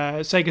with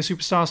Sega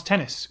Superstars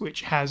Tennis,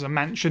 which has a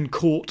mansion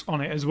court on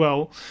it as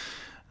well.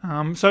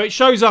 So it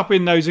shows up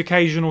in those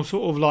occasional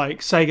sort of like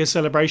Sega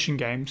Celebration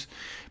games.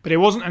 But it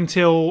wasn't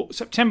until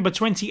September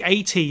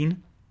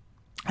 2018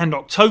 and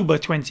October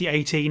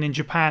 2018 in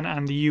Japan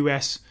and the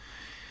US,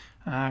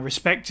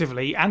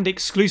 respectively, and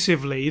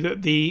exclusively,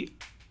 that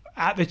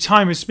at the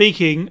time of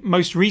speaking,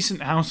 most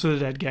recent House of the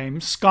Dead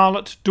game,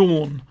 Scarlet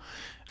Dawn,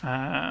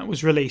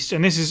 was released.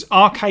 And this is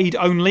arcade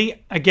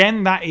only.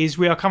 Again,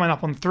 we are coming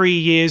up on 3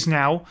 years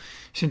now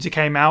since it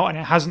came out, and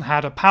it hasn't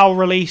had a PAL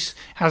release,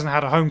 hasn't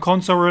had a home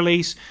console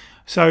release.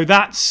 So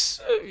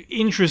that's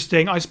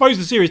interesting. I suppose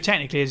the series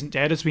technically isn't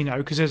dead, as we know,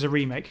 because there's a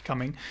remake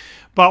coming.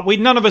 But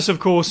none of us, of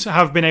course,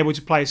 have been able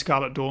to play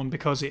Scarlet Dawn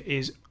because it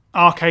is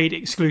arcade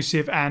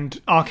exclusive, and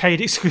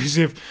arcade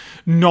exclusive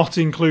not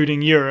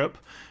including Europe.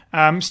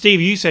 Steve,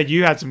 you said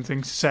you had some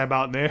things to say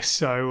about this,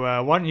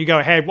 so why don't you go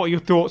ahead? What are your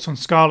thoughts on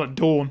Scarlet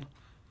Dawn?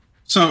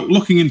 So,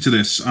 looking into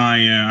this, I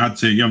had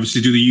to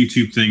obviously do the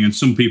YouTube thing, and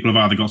some people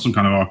have either got some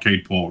kind of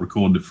arcade port,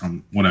 recorded it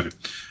from whatever.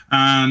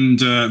 And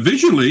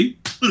visually,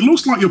 it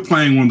looks like you're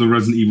playing one of the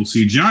Resident Evil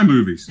CGI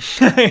movies.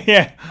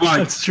 Yeah,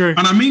 that's true.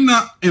 And I mean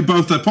that in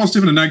both a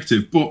positive and a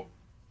negative, but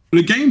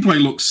the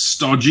gameplay looks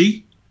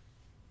stodgy,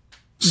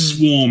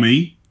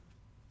 swarmy,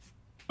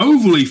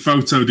 overly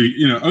photo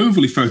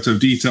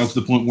detailed to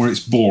the point where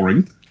it's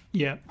boring.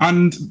 Yeah.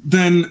 And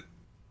then,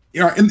 we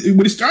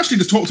actually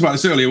just talked about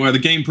this earlier, where the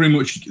game pretty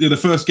much, the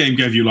first game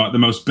gave you like the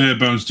most bare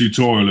bones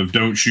tutorial of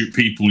don't shoot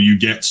people, you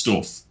get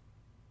stuff,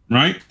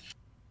 right?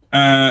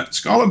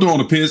 Scarlet Dawn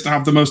appears to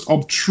have the most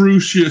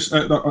atrocious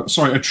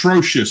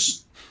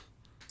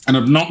and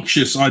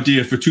obnoxious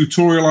idea for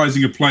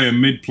tutorializing a player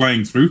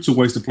mid-playing through to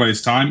waste a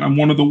player's time, and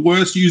one of the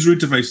worst user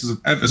interfaces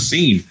I've ever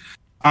seen.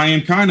 I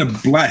am kind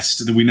of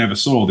blessed that we never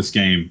saw this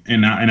game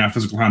in our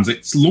physical hands.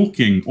 It's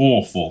looking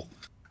awful.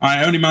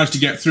 I only managed to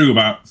get through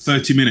about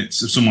 30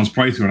 minutes of someone's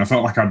playthrough, and I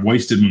felt like I'd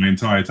wasted my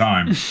entire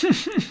time.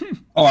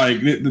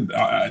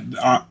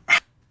 I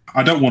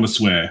don't want to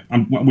swear.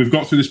 We've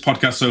got through this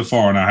podcast so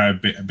far, and I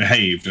have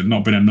behaved and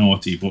not been a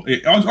naughty. But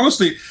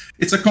honestly,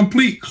 it's a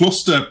complete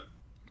cluster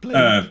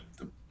duck.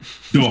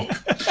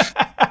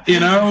 You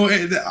know,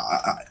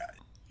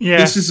 Yeah.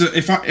 this is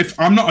if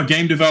I'm not a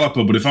game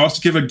developer, but if I was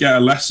to get a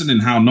lesson in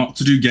how not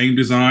to do game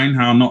design,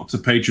 how not to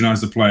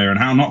patronize the player, and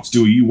how not to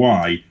do a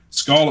UI,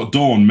 Scarlet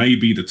Dawn may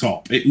be the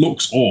top. It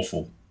looks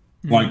awful.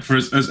 Like for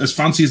as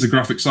fancy as the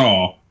graphics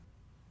are,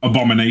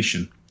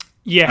 abomination.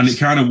 Yes. And it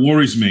kind of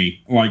worries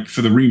me, like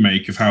for the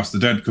remake of House of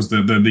the Dead, because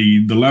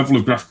the level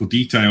of graphical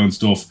detail and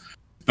stuff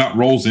that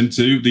rolls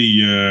into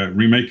the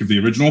remake of the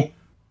original,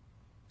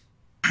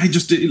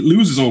 it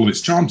loses all of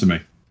its charm to me.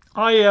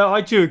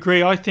 I do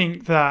agree. I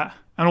think that,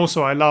 and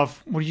also I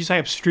love, what did you say,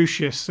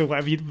 abstrutious or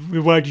whatever the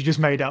word you just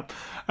made up.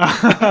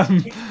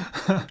 I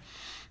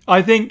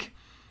think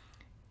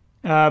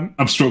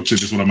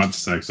obstructive is what I meant to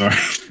say. Sorry.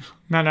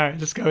 No,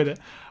 let's go with it.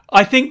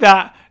 I think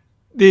that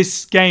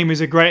this game is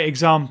a great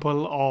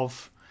example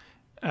of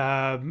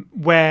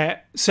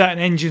where certain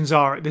engines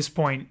are at this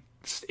point.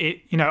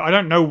 I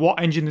don't know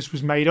what engine this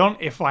was made on.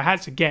 If I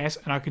had to guess,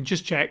 and I can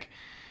just check,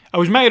 it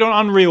was made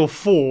on Unreal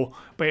 4.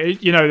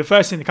 But the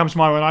first thing that comes to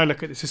mind when I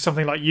look at this is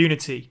something like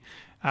Unity,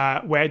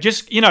 where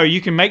just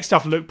you can make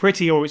stuff look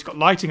pretty, or it's got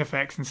lighting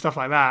effects and stuff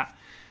like that.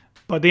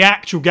 But the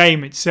actual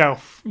game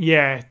itself,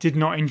 did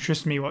not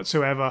interest me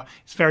whatsoever.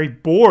 It's very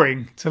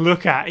boring to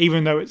look at,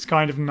 even though it's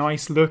kind of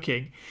nice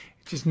looking.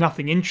 It's just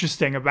nothing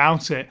interesting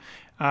about it.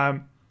 I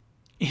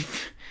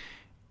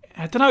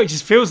don't know, it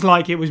just feels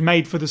like it was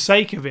made for the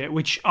sake of it,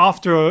 which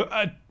after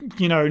a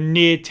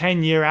near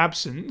 10-year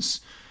absence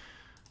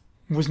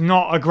was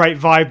not a great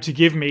vibe to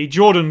give me.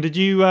 Jordan, did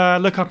you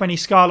look up any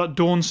Scarlet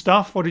Dawn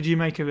stuff? What did you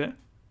make of it?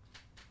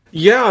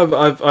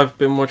 Yeah, I've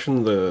been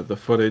watching the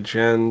footage,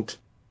 and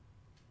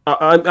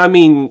I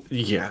mean,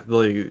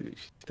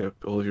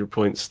 all of your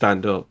points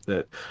stand up.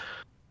 That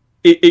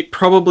it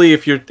probably,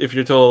 if you're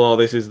told, oh,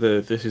 this is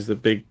the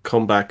big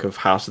comeback of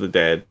House of the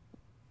Dead,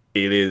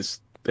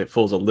 it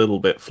falls a little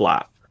bit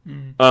flat.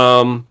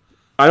 I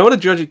don't want to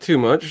judge it too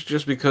much,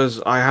 just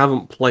because I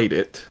haven't played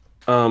it,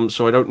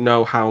 so I don't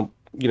know how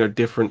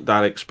different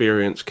that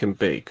experience can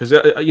be, because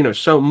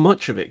so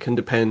much of it can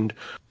depend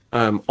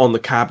on the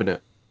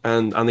cabinet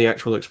and the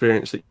actual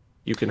experience that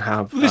you can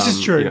have. This is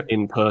true.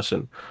 In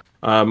person.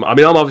 I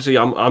mean,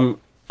 I'm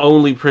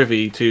only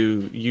privy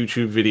to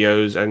YouTube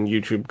videos and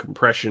YouTube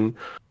compression,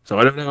 so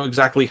I don't know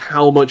exactly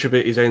how much of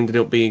it is ended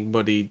up being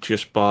muddied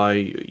just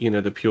by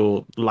the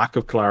pure lack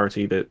of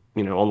clarity that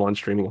online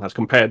streaming has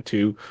compared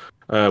to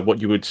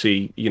what you would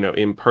see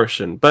in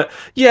person. But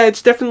yeah,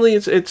 it's definitely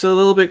it's a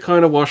little bit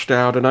kind of washed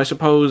out, and I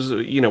suppose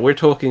we're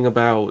talking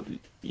about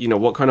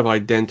what kind of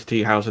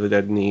identity House of the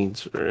Dead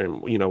needs, or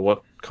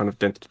what kind of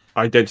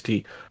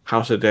identity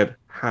House of the Dead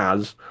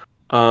has.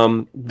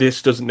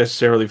 This doesn't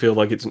necessarily feel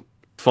like it's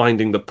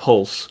finding the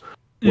pulse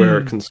where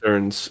it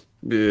concerns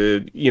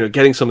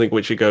getting something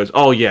which it goes,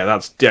 oh yeah,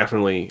 that's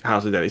definitely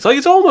House of the Dead. It's like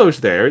it's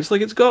almost there. It's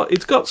like it's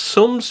got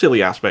some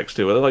silly aspects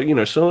to it.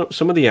 Like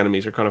some of the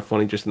enemies are kind of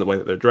funny just in the way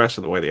that they're dressed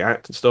and the way they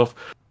act and stuff.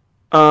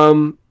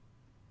 But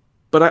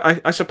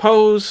I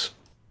suppose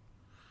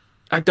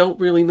I don't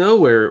really know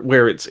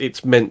where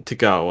it's meant to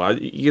go.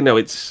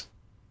 It's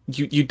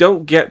you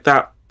don't get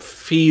that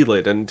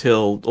feeling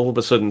until all of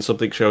a sudden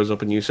something shows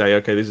up and you say,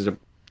 okay,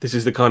 this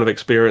is the kind of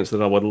experience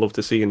that I would love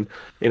to see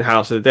in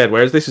House of the Dead.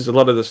 Whereas this is a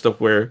lot of the stuff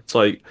where it's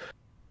like,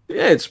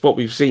 yeah, it's what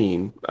we've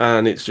seen,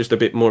 and it's just a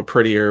bit more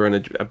prettier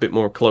and a bit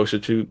more closer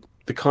to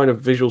the kind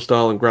of visual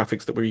style and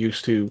graphics that we're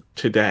used to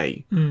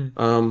today.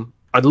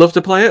 I'd love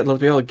to play it. I'd love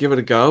to be able to give it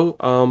a go.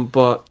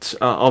 But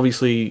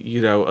obviously,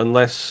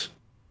 unless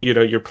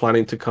you're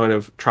planning to kind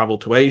of travel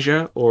to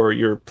Asia, or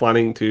you're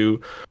planning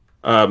to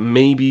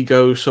maybe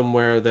go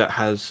somewhere that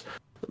has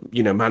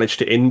managed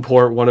to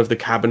import one of the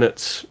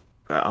cabinets,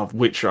 of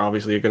which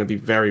obviously are going to be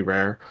very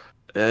rare.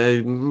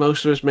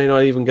 Most of us may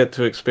not even get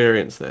to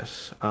experience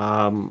this.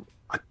 I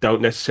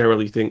don't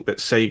necessarily think that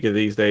Sega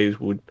these days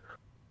would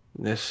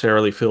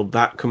necessarily feel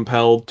that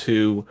compelled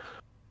to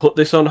put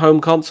this on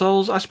home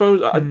consoles. I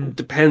suppose it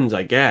depends,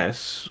 I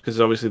guess,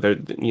 because obviously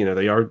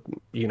they are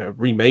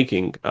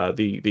remaking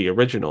the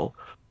original.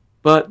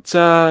 But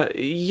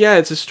yeah,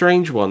 it's a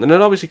strange one, and it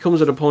obviously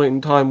comes at a point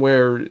in time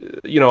where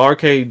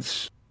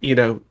arcades,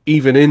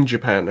 even in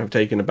Japan, have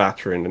taken a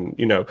battering,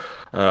 and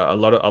a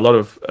lot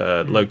of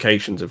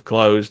locations have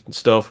closed and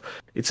stuff.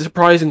 It's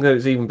surprising that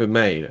it's even been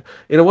made.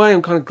 In a way,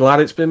 I'm kind of glad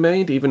it's been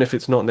made, even if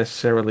it's not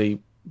necessarily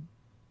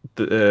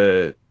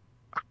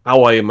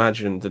how I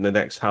imagined the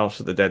next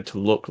House of the Dead to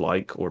look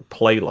like or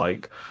play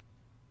like.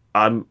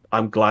 I'm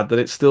glad that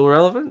it's still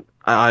relevant.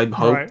 I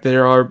hope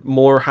there are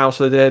more House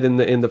of the Dead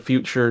in the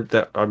future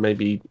that are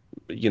maybe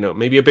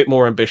a bit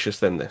more ambitious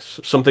than this.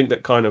 Something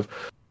that kind of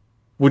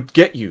would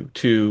get you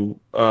to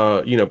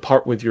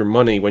part with your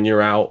money when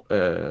you're out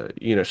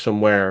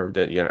somewhere,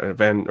 that an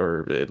event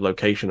or a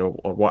location or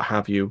what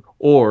have you,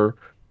 or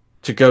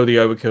to go the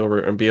overkill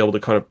route and be able to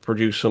kind of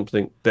produce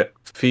something that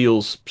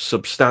feels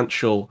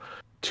substantial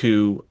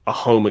to a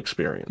home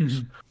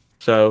experience.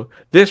 So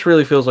this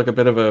really feels like a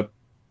bit of a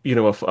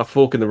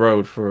fork in the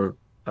road for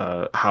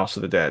House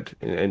of the Dead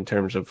in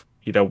terms of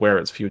where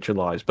its future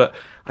lies. But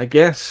I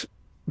guess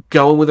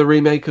going with a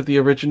remake of the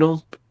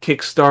original,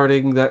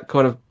 kickstarting that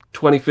kind of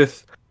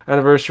 25th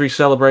anniversary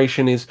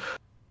celebration is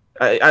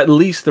at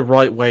least the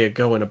right way of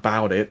going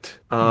about it,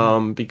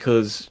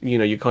 because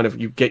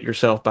you get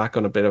yourself back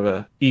on a bit of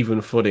a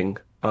even footing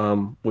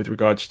with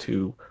regards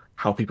to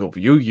how people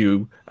view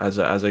you as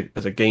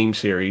a game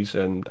series,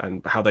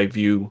 and how they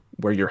view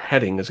where you're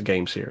heading as a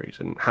game series,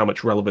 and how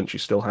much relevance you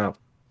still have.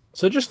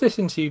 So just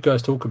listening to you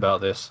guys talk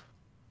about this,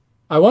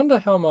 I wonder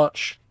how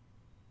much,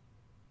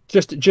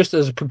 just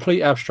as a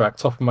complete abstract,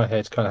 top of my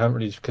head, kind of haven't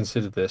really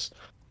considered this,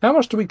 how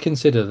much do we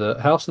consider that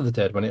House of the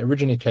Dead, when it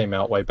originally came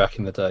out way back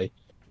in the day,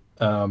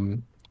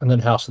 and then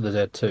House of the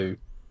Dead 2,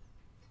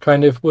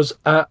 kind of was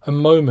at a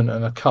moment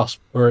and a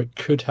cusp where it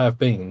could have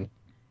been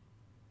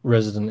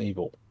Resident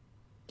Evil.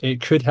 It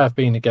could have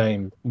been a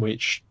game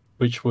which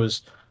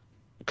was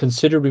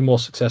considerably more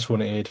successful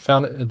than it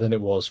found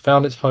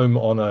its home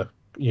on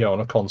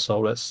a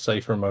console. Let's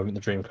say for a moment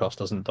the Dreamcast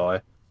doesn't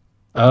die,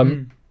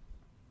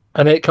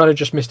 and it kind of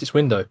just missed its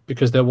window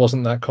because there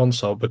wasn't that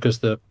console, because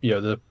the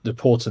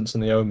portents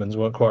and the omens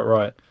weren't quite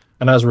right,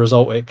 and as a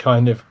result, it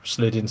kind of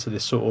slid into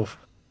this sort of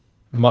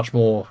much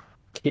more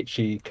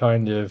kitschy,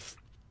 kind of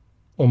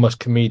almost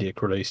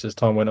comedic release as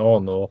time went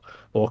on,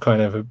 or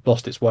kind of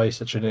lost its way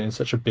in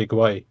such a big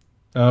way.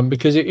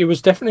 Because it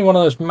was definitely one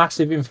of those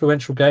massive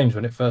influential games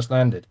when it first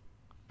landed,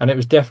 and it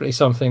was definitely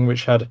something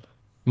which had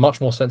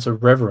much more sense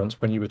of reverence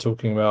when you were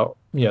talking about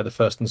the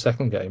first and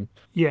second game.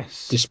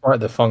 Yes, despite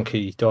the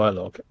funky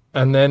dialogue,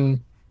 and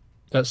then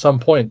at some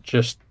point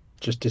just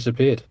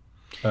disappeared,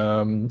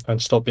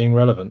 and stopped being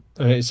relevant.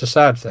 And it's a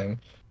sad thing,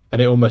 and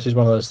it almost is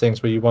one of those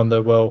things where you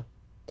wonder, well,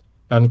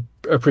 and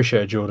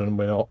appreciate Jordan,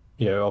 we're not,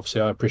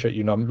 obviously I appreciate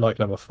you like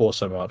number 4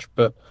 so much,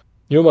 but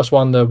you almost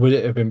wonder, would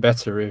it have been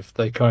better if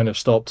they kind of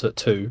stopped at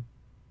 2,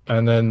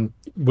 and then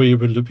we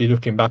would be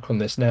looking back on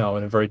this now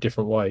in a very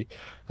different way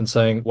and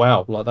saying,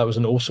 wow, like that was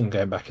an awesome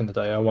game back in the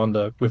day. I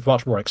wonder, with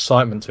much more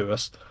excitement to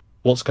us,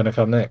 what's going to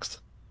come next.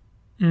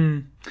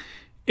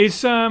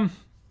 It's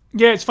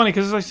it's funny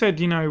because, as I said,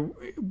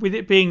 with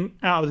it being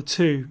out of the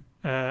 2,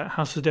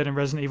 House of the Dead and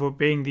Resident Evil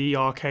being the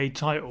arcade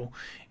title,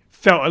 it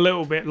felt a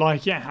little bit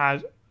like it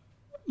had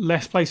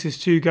less places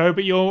to go.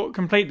 But you're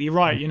completely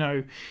right.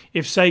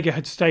 If Sega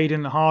had stayed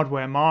in the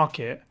hardware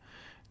market,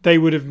 they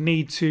would have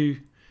need to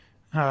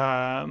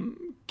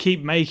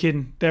keep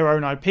making their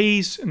own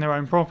IPs and their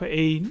own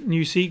property,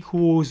 new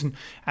sequels,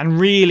 and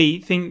really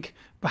think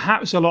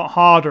perhaps a lot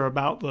harder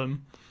about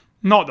them.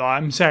 Not that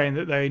I'm saying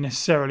that they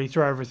necessarily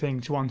throw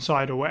everything to one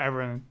side or whatever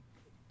and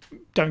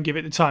don't give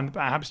it the time that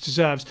perhaps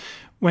deserves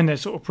when they're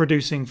sort of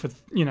producing for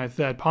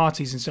third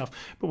parties and stuff,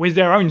 but with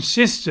their own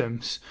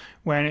systems,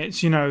 when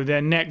it's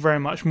their neck very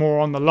much more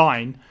on the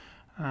line,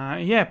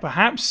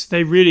 perhaps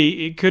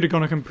it could have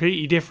gone a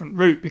completely different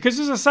route. Because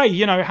as I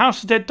say,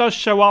 House of Dead does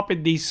show up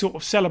in these sort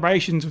of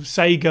celebrations of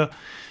Sega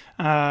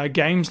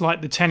games,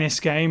 like the tennis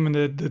game and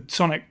the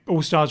Sonic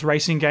All-Stars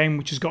Racing game,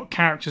 which has got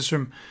characters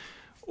from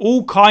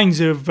all kinds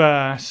of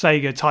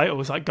Sega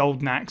titles like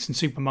Golden Axe and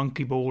Super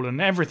Monkey Ball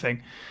and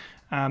everything.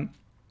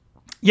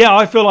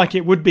 I feel like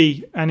it would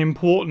be an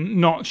important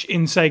notch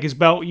in Sega's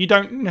belt. You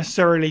don't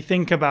necessarily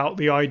think about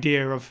the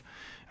idea of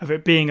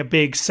it being a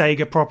big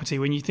Sega property.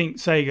 When you think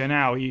Sega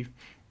now, you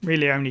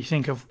really only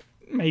think of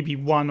maybe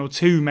 1 or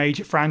 2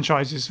 major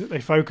franchises that they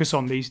focus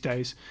on these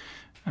days.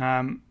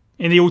 In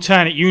the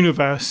alternate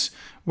universe,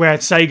 where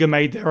Sega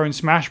made their own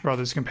Smash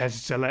Brothers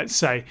competitor, let's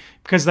say,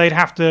 because they'd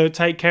have to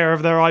take care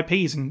of their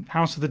IPs, and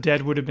House of the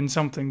Dead would have been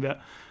something that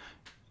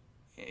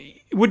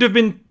would have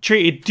been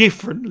treated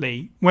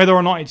differently, whether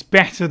or not it's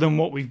better than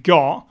what we've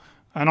got.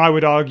 And I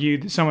would argue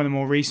that some of the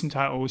more recent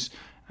titles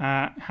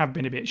have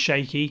been a bit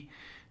shaky.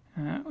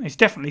 It's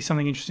definitely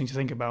something interesting to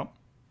think about.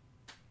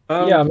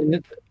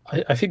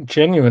 I think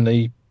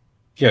genuinely,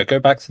 go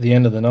back to the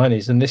end of the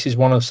 90s, and this is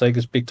one of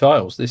Sega's big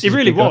titles. This it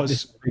really was.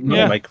 This is a big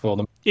make for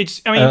them.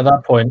 And at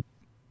that point,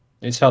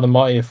 it's how the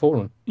mighty have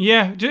fallen.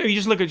 Yeah, you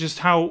just look at just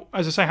how,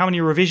 as I say, how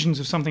many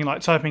revisions of something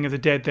like Typing of the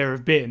Dead there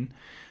have been.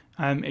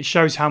 It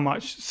shows how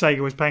much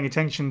Sega was paying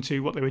attention to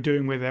what they were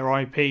doing with their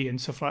IP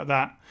and stuff like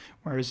that.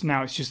 Whereas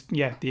now it's just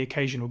the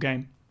occasional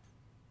game.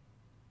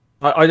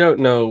 I don't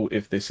know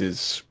if this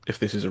is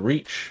a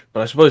reach,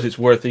 but I suppose it's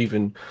worth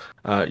even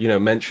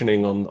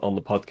mentioning on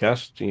the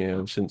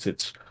podcast. Since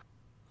it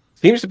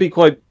seems to be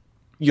quite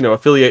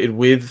affiliated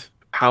with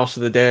House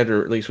of the Dead,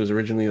 or at least was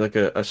originally like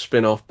a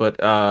spin-off. But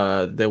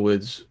there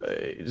was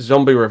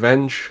Zombie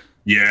Revenge.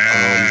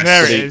 Yeah,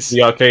 there it is.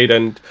 The arcade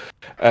and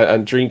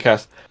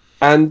Dreamcast.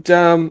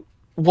 And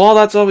while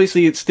that's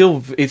obviously it's still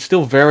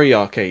very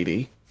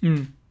arcadey,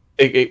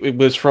 it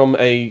was from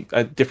a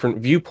different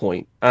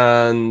viewpoint,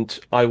 and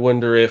I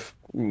wonder if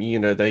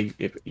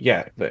if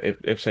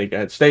Sega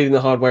had stayed in the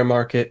hardware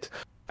market,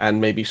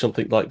 and maybe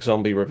something like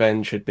Zombie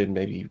Revenge had been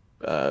maybe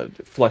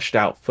fleshed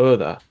out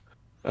further,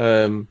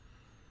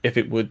 if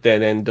it would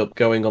then end up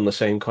going on the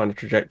same kind of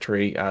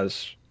trajectory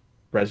as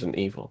Resident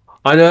Evil.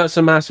 I know it's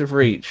a massive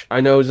reach.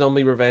 I know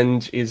Zombie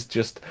Revenge is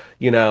just,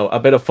 a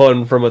bit of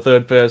fun from a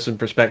third-person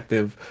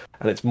perspective,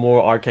 and it's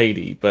more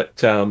arcadey.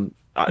 But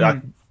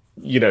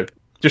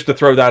just to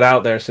throw that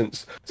out there,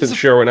 since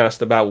Sherwin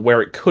asked about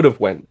where it could have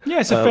went. Yeah,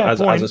 it's a fair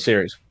point. As a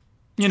series.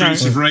 You know,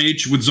 Streets of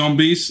Rage with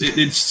zombies.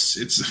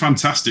 It's a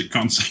fantastic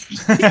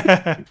concept.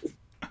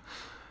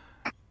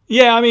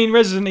 Yeah, I mean,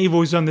 Resident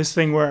Evil's done this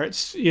thing where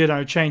it's, you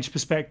know, changed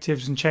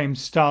perspectives and changed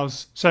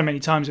styles so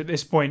many times at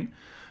this point.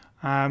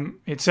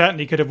 It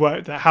certainly could have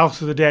worked that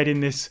House of the Dead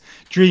in this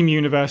dream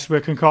universe we're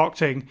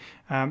concocting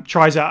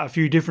tries out a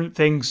few different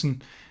things,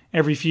 and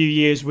every few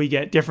years we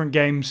get different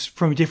games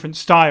from different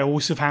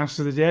styles of House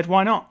of the Dead.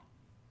 Why not?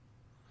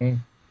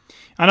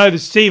 I know that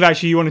Steve,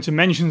 actually, you wanted to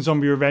mention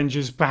Zombie Revenge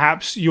as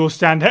perhaps your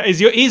standout. Is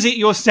it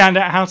your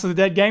standout House of the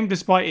Dead game,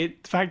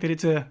 despite the fact that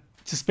it's a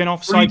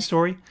spin-off side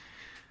story?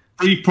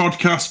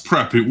 Pre-podcast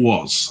prep it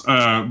was,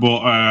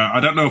 but I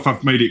don't know if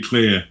I've made it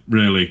clear,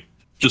 really,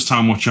 just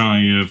how much I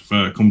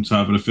have come to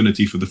have an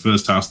affinity for the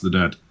first House of the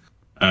Dead.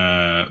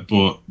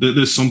 But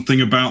there's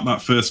something about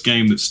that first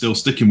game that's still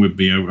sticking with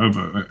me.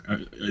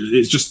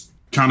 It's just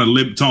kind of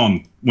limped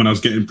on when I was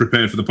getting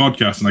prepared for the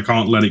podcast, and I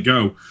can't let it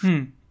go.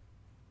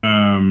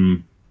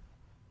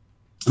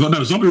 But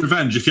no, Zombie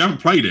Revenge, if you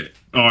haven't played it,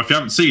 or if you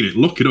haven't seen it,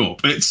 look it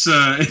up. It's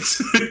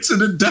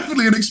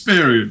definitely an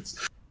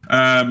experience.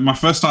 My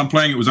first time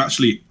playing it was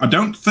actually, I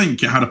don't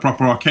think it had a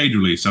proper arcade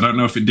release. I don't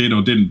know if it did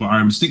or didn't, but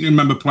I distinctly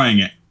remember playing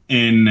it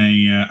in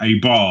a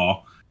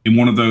bar in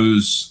one of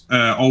those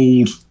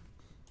old...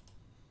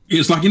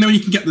 It's like, you know, you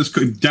can get those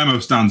demo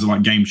stands at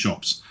like game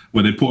shops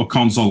where they put a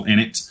console in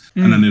it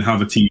and then they'd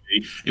have a TV.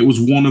 It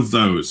was one of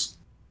those.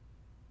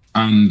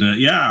 And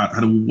I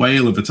had a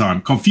whale of a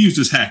time. Confused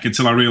as heck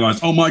until I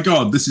realised, oh my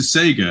God, this is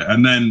Sega.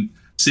 And then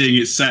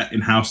seeing it set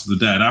in House of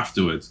the Dead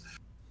afterwards.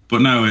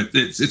 But no,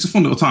 it's a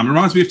fun little time. It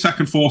reminds me of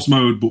Tekken Force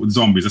Mode, but with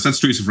zombies. I said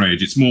Streets of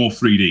Rage. It's more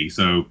 3D,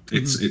 so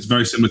it's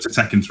very similar to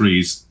Tekken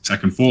 3's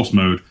Tekken Force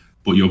Mode,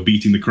 but you're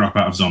beating the crap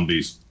out of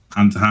zombies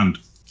hand to hand.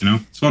 You know,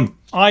 it's fun.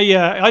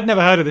 I'd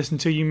never heard of this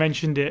until you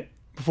mentioned it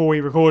before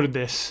we recorded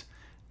this.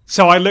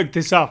 So I looked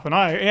this up, and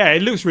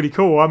it looks really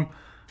cool. I'm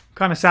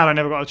kind of sad I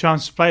never got a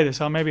chance to play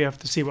this. I'll maybe have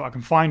to see what I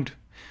can find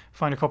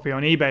a copy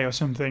on eBay or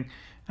something.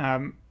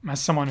 As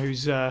someone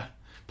who's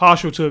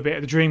partial to a bit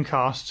of the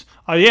Dreamcast,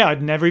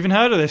 I'd never even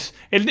heard of this.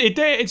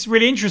 It's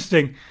really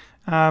interesting.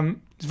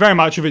 It's very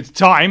much of its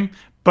time,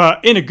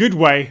 but in a good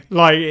way.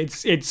 Like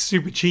it's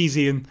super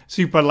cheesy and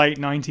super late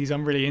 90s.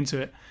 I'm really into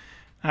it.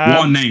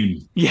 What a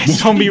name! Yeah,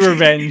 Zombie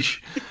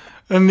Revenge,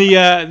 and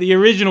the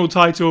original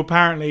title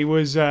apparently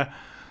was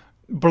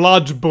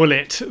Blood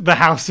Bullet: The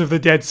House of the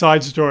Dead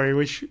side story,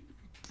 which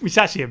is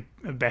actually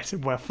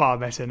a far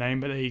better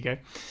name. But there you go.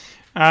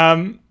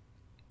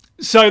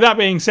 So that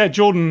being said,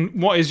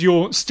 Jordan, what is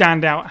your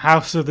standout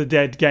House of the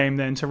Dead game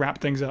then to wrap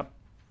things up?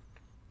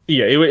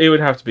 Yeah, it would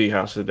have to be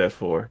House of the Dead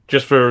 4.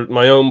 Just for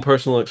my own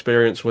personal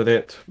experience with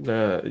it,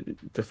 the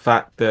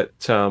fact that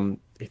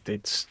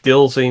it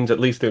still seems, at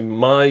least in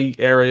my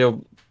area,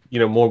 you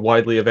know, more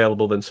widely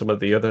available than some of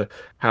the other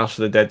House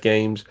of the Dead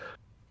games,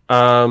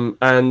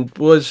 and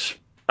was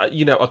a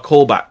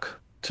callback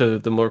to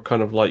the more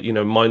kind of like, you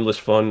know, mindless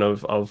fun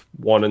of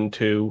 1 and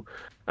 2,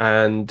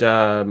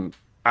 and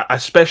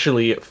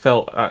especially it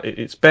felt at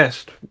its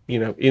best, you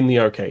know, in the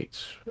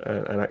arcades,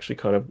 and actually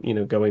kind of, you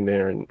know, going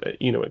there and,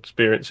 you know,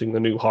 experiencing the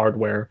new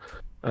hardware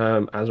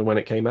as and when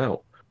it came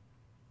out.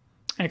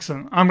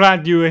 Excellent. I'm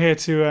glad you were here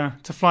to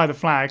fly the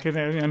flag,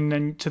 and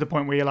then to the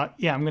point where you're like,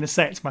 yeah, I'm going to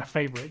say it's my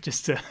favourite,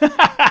 just to...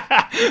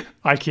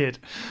 I kid.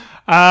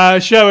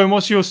 Sherwin,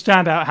 what's your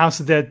standout House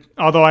of the Dead?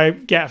 Although I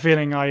get a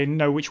feeling I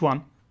know which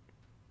one.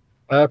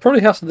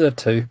 Probably House of the Dead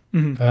 2.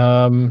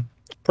 Mm-hmm.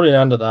 Probably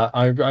under that.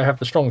 I have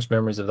the strongest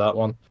memories of that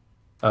one.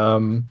 I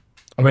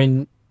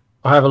mean,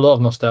 I have a lot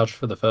of nostalgia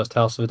for the first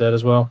House of the Dead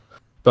as well,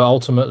 but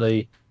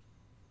ultimately,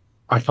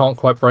 I can't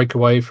quite break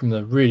away from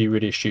the really,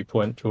 really astute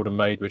point Jordan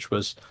made, which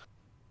was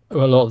a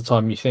lot of the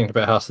time you think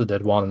about House of the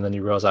Dead 1 and then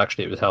you realise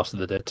actually it was House of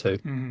the Dead 2.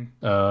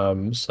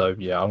 Mm-hmm. So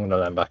yeah, I'm going to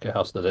land back at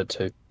House of the Dead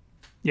 2.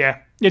 Yeah,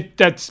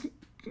 that's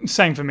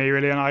same for me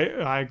really, and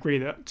I agree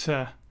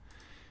that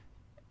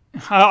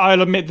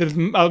I'll admit that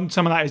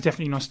some of that is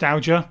definitely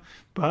nostalgia,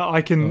 but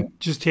I can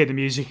just hear the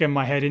music in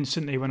my head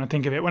instantly when I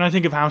think of it. When I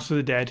think of House of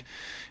the Dead,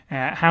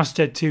 House of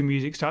the Dead 2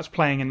 music starts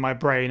playing in my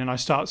brain, and I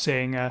start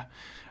seeing a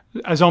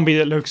zombie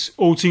that looks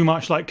all too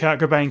much like Kurt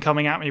Cobain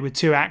coming at me with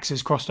 2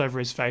 axes crossed over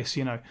his face,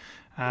 you know.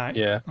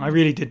 I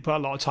really did put a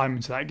lot of time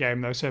into that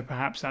game, though, so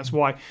perhaps that's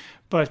why.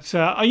 But,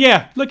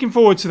 looking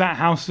forward to that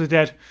House of the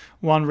Dead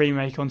 1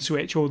 remake on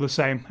Switch all the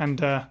same,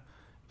 and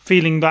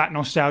feeling that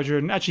nostalgia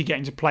and actually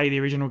getting to play the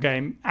original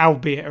game,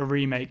 albeit a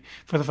remake,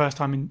 for the first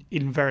time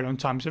in a very long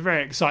time. So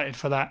very excited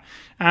for that.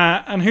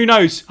 And who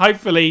knows,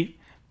 hopefully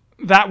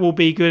that will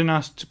be good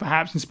enough to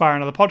perhaps inspire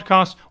another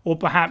podcast, or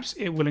perhaps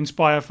it will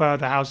inspire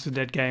further House of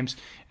the Dead games,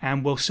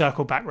 and we'll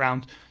circle back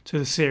round to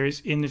the series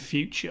in the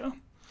future.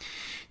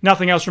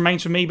 Nothing else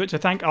remains for me but to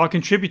thank our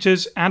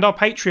contributors and our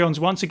Patreons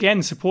once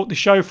again. Support the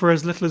show for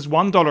as little as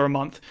 $1 a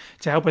month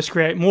to help us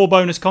create more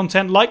bonus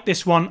content like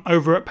this one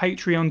over at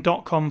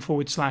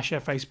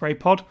patreon.com/FA Spray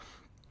Pod.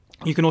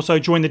 You can also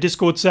join the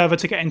Discord server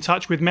to get in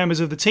touch with members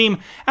of the team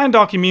and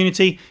our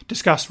community,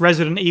 discuss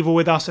Resident Evil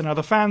with us and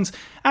other fans,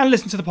 and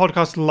listen to the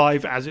podcast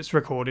live as it's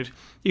recorded.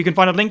 You can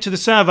find a link to the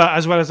server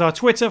as well as our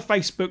Twitter,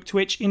 Facebook,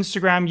 Twitch,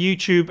 Instagram,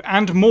 YouTube,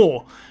 and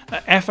more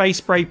at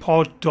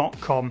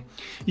faspraypod.com.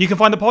 You can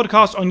find the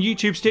podcast on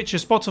YouTube, Stitcher,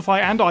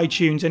 Spotify, and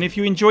iTunes, and if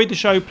you enjoyed the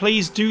show,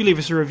 please do leave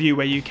us a review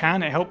where you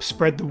can. It helps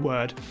spread the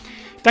word.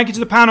 Thank you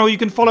to the panel. You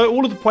can follow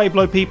all of the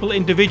Pueblo people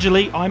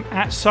individually. I'm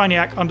at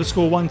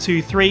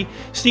Syniac_123.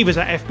 Steve is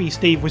at FB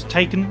Steve Was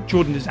Taken.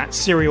 Jordan is at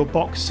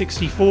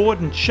SerialBox64.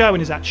 And Sherwin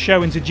is at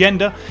Sherwin's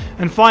Agenda.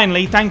 And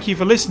finally, thank you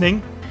for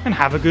listening and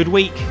have a good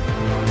week.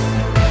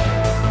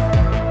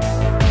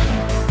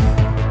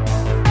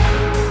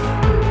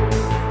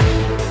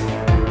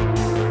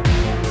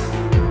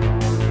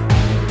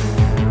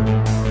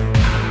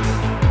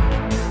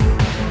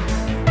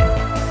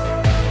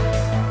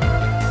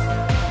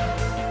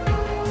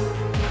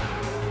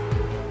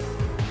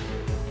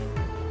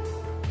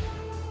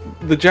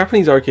 The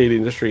Japanese arcade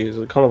industry is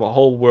kind of a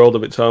whole world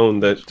of its own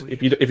that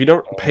if you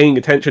don't paying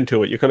attention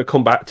to it, you're going to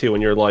come back to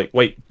and you're like,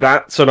 wait,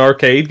 that's an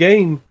arcade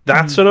game?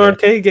 That's an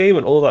arcade game?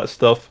 And all that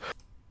stuff.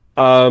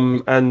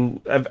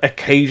 And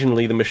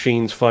occasionally the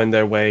machines find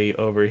their way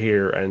over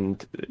here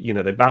and, you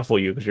know, they baffle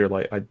you because you're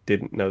like, I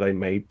didn't know they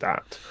made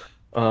that.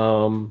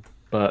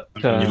 But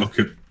you look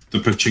at the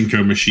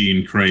pachinko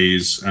machine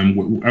craze,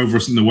 and over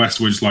us in the West,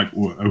 we're just like,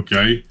 well,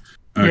 okay,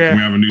 can we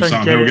have a new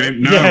Silent Hill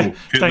game? No,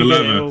 hit the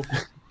lever.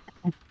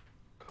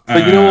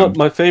 But you know what?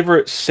 My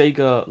favorite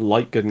Sega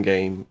light gun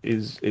game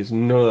is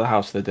none of the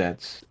House of the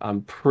Deads.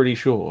 I'm pretty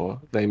sure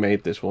they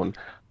made this one.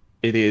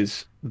 It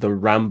is the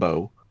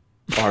Rambo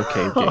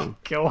arcade game. Oh,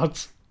 God.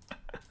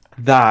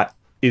 That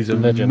is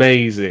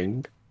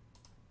amazing.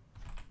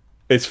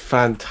 It's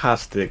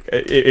fantastic.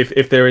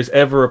 If there is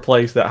ever a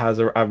place that has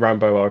a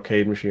Rambo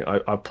arcade machine,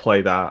 I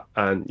play that.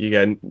 And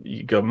you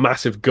get a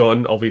massive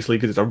gun, obviously,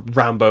 because it's a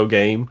Rambo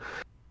game.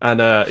 And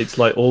it's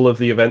like all of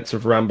the events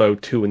of Rambo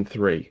 2 and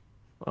 3.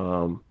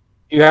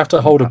 You have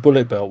to hold a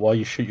bullet belt while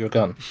you shoot your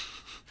gun.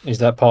 Is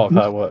that part of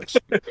how it works?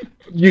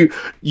 You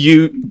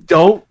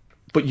don't,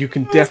 but you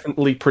can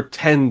definitely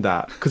pretend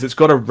that because it's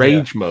got a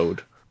rage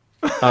mode.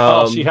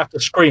 So you have to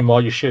scream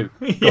while you shoot.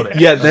 Got it.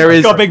 Yeah, there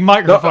is. Got a big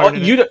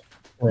microphone. You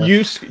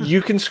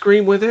can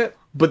scream with it,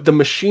 but the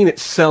machine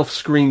itself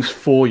screams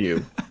for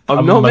you.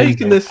 I'm not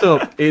making this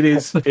up. It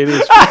is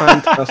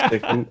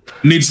fantastic.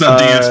 Needs that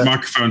DS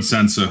microphone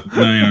sensor.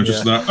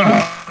 Just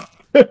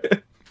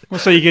that. Well,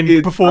 so you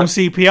can perform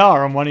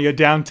CPR on one of your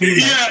down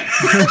teammates. Yeah.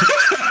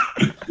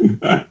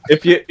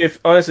 if you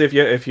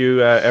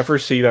ever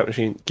see that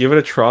machine, give it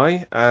a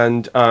try.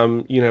 And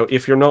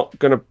if you're not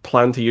going to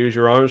plan to use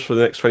your arms for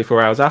the next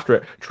 24 hours after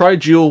it, try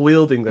dual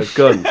wielding those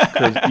guns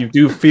because you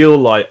do feel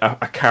like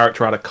a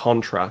character out of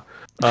Contra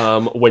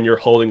when you're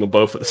holding them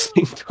both at the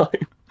same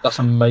time. That's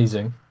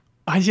amazing.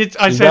 I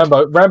said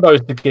Rambo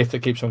is the gift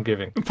that keeps on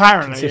giving.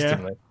 Apparently,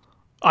 consistently. Yeah.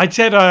 I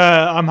said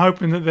I'm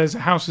hoping that there's a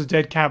House of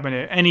Dead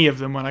cabinet, any of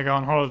them, when I go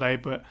on holiday,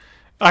 but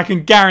I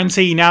can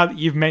guarantee now that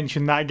you've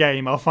mentioned that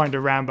game, I'll find a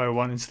Rambo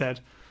one instead.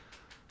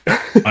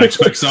 I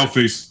expect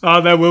selfies. Oh,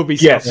 there will be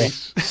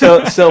selfies. Yes.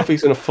 So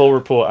selfies and a full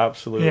report,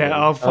 absolutely. Yeah,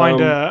 I'll find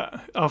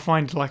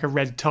like a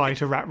red tie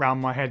to wrap round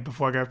my head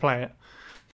before I go play it.